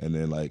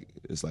then like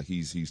it's like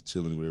he's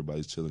chilling where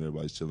everybody's chilling.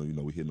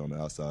 We hitting on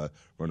the outside,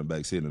 running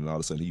backs hitting, and all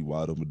of a sudden he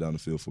wide open down the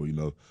field for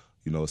a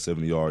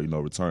 70-yard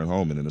return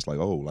home, and then it's like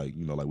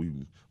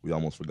we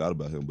almost forgot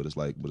about him, but it's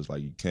like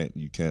you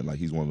can't like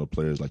he's one of the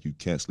players like you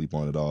can't sleep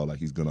on at all. Like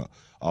he's gonna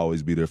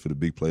always be there for the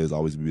big plays,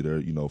 always be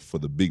there for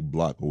the big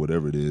block or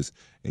whatever it is,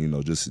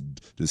 and just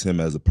him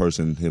as a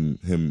person,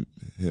 him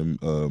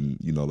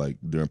like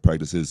during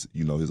practice, his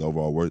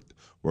overall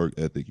work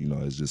ethic,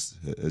 it's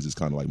just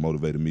kind of like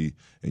motivated me,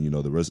 and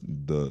the rest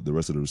of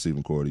the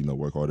receiving corps,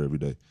 work hard every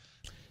day.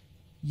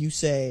 You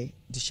say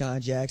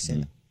Deshaun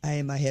Jackson. I,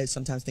 in my head,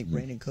 sometimes think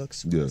Brandon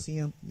Cooks when I see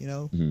him,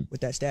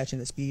 with that stature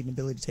and that speed and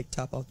ability to take the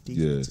top off the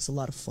defense. Yeah. It's a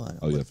lot of fun.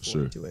 I'm looking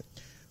forward to it.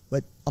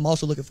 But I'm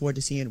also looking forward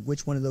to seeing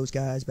which one of those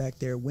guys back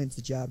there wins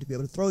the job to be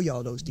able to throw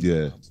y'all those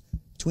deep bombs.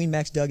 Between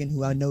Max Duggan,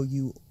 who I know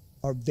you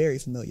are very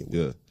familiar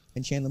with,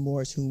 and Chandler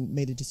Morris, who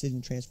made a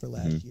decision to transfer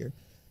last year.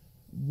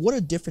 What are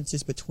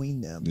differences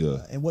between them,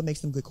 and what makes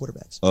them good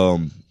quarterbacks?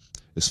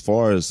 As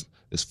far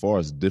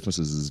as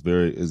differences, is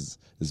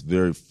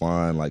very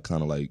fine, like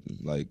kind of like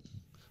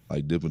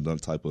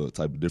different type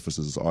of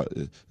differences.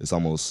 It's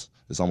almost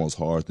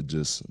hard to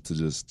just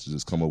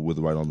come up with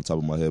it right on the top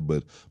of my head.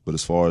 But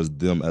as far as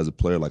them as a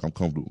player, like I'm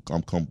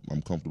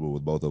comfortable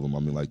with both of them. I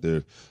mean,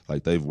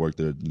 they've worked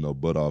their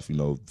butt off,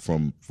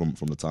 from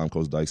the time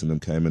Coach Dykes and them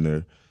came in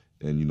there,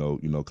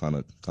 and kind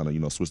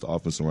of switched the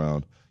offense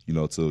around,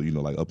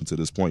 to like up until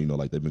this point,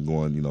 like they've been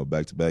going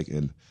back to back,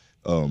 and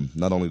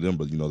not only them,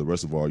 but the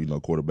rest of our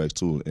quarterbacks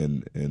too,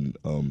 and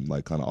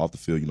like kind of off the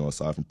field,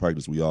 aside from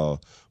practice, we all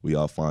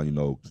find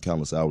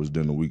countless hours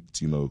during the week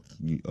to,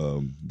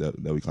 that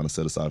we kind of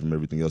set aside from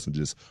everything else and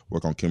just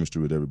work on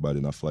chemistry with everybody.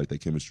 And I feel like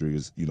that chemistry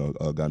has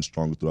gotten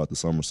stronger throughout the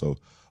summer. So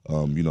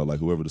like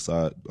whoever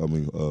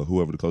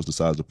the coach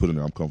decides to put in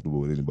there, I'm comfortable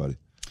with anybody.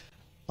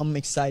 I'm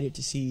excited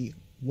to see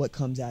what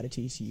comes out of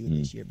TCU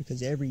this year,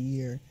 because every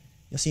year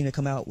you'll seem to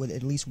come out with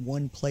at least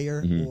one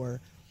player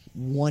or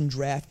one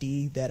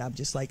draftee that I'm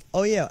just like,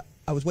 oh yeah,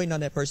 I was waiting on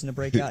that person to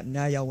break out, and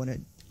now y'all want to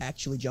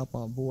actually jump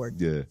on board.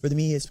 Yeah. For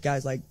me, it's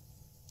guys like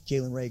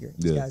Jalen Reagor.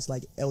 It's guys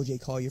like L.J.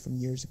 Collier from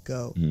years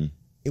ago.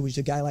 It was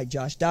a guy like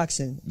Josh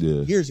Doxson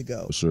years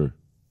ago. For sure.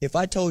 If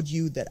I told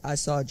you that I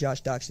saw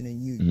Josh Doxson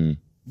in you,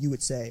 you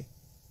would say?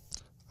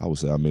 I would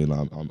say, I mean,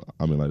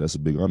 like that's a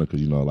big honor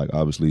because like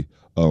obviously,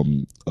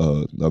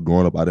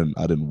 growing up, I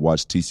didn't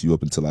watch TCU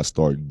up until I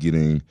started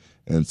getting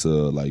into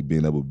like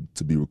being able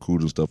to be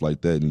recruited and stuff like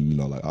that, and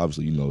like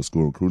obviously,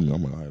 school recruiting,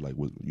 I'm like, all right, like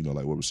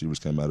what receivers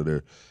came out of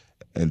there,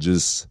 and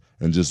just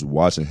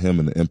watching him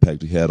and the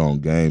impact he had on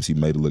games, he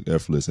made it look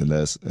effortless, and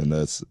that's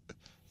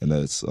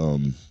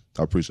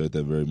I appreciate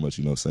that very much,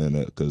 saying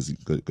that because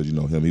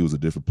him, he was a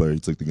different player. He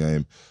took the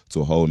game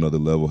to a whole nother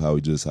level. How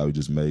he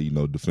just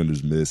made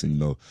defenders miss,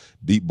 and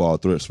deep ball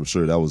threats for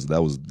sure. That was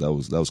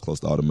close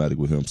to automatic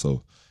with him.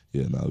 So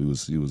yeah, no, he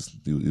was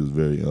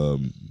very a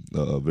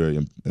very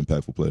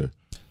impactful player.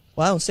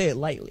 Well, I don't say it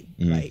lightly,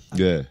 right?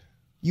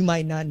 You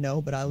might not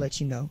know, but I'll let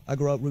you know. I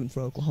grew up rooting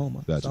for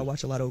Oklahoma, Gotcha. so I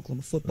watch a lot of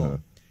Oklahoma football.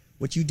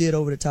 What you did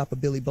over the top of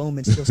Billy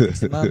Bowman still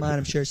sticks in my mind.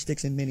 I'm sure it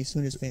sticks in many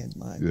Sooners fans'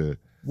 mind. Yeah.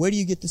 Where do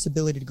you get this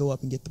ability to go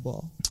up and get the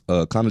ball?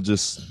 Kind of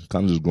just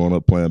growing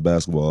up playing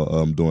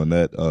basketball, doing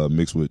that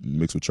mixed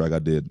with track. I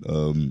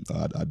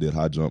did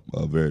high jump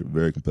very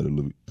very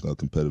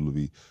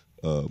competitively.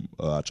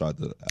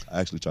 I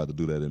actually tried to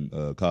do that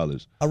in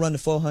college. I run the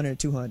 400 and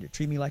 200.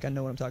 Treat me like I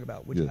know what I'm talking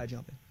about. What you high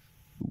jumping?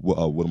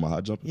 What am I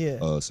high jumping? Yeah.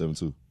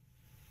 7'2".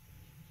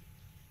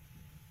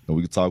 And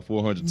we can talk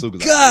 400 too.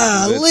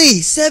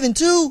 Golly,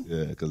 7'2".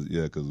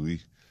 Yeah, cause we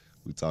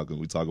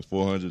talking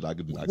 400.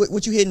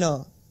 What you hitting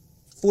on?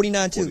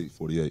 49.2.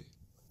 48.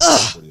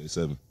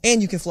 48.7.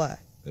 And you can fly.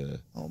 Yeah.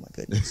 Oh my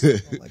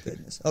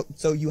goodness. Oh,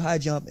 so you high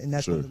jump, and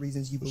that's one of the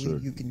reasons you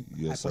believe you can.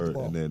 Yes, high sir. the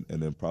ball. And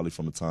then probably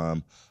from the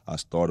time I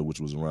started, which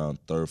was around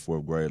 3rd,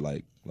 4th grade,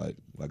 like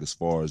as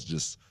far as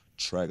just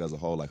track as a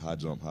whole, like high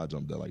jump,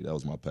 that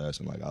was my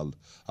passion. Like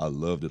I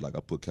loved it. Like I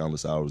put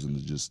countless hours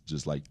into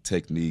just like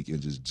technique and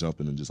just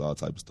jumping and just all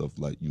type of stuff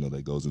like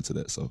that goes into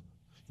that. So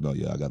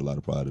I got a lot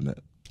of pride in that.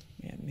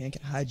 Man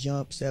can high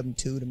jump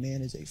 7'2". The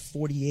man is a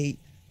 48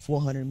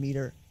 400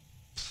 meter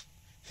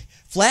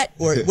flat.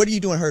 Or what are you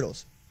doing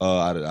hurdles?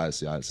 I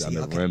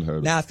never ran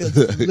hurdles. Now I feel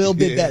just a little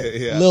bit better.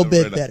 A little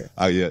bit better.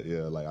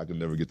 Yeah. Like I could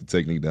never get the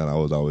technique down. I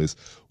was always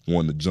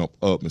wanting to jump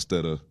up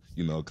instead of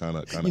kind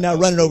of. You're not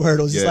running over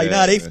hurdles. It's like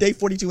they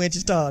 42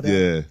 inches tall.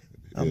 Yeah.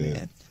 Oh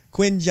man.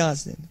 Quentin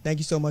Johnston, thank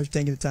you so much for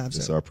taking the time, sir.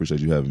 Yes, sir. I appreciate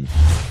you having me.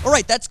 All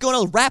right, that's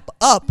going to wrap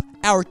up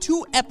our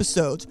 2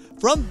 episodes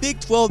from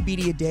Big 12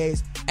 Media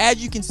Days.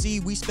 As you can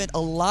see, we spent a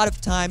lot of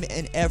time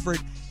and effort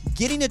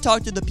getting to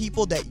talk to the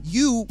people that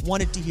you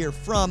wanted to hear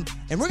from.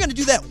 And we're going to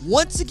do that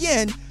once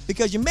again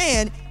because your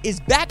man is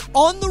back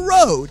on the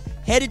road,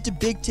 headed to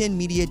Big 10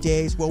 Media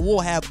Days, where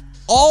we'll have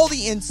all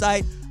the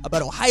insight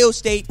about Ohio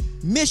State,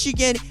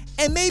 Michigan,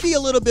 and maybe a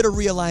little bit of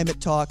realignment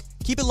talk.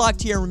 Keep it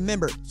locked here. And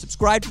remember,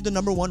 subscribe to the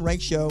 #1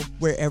 ranked show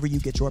wherever you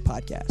get your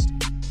podcast.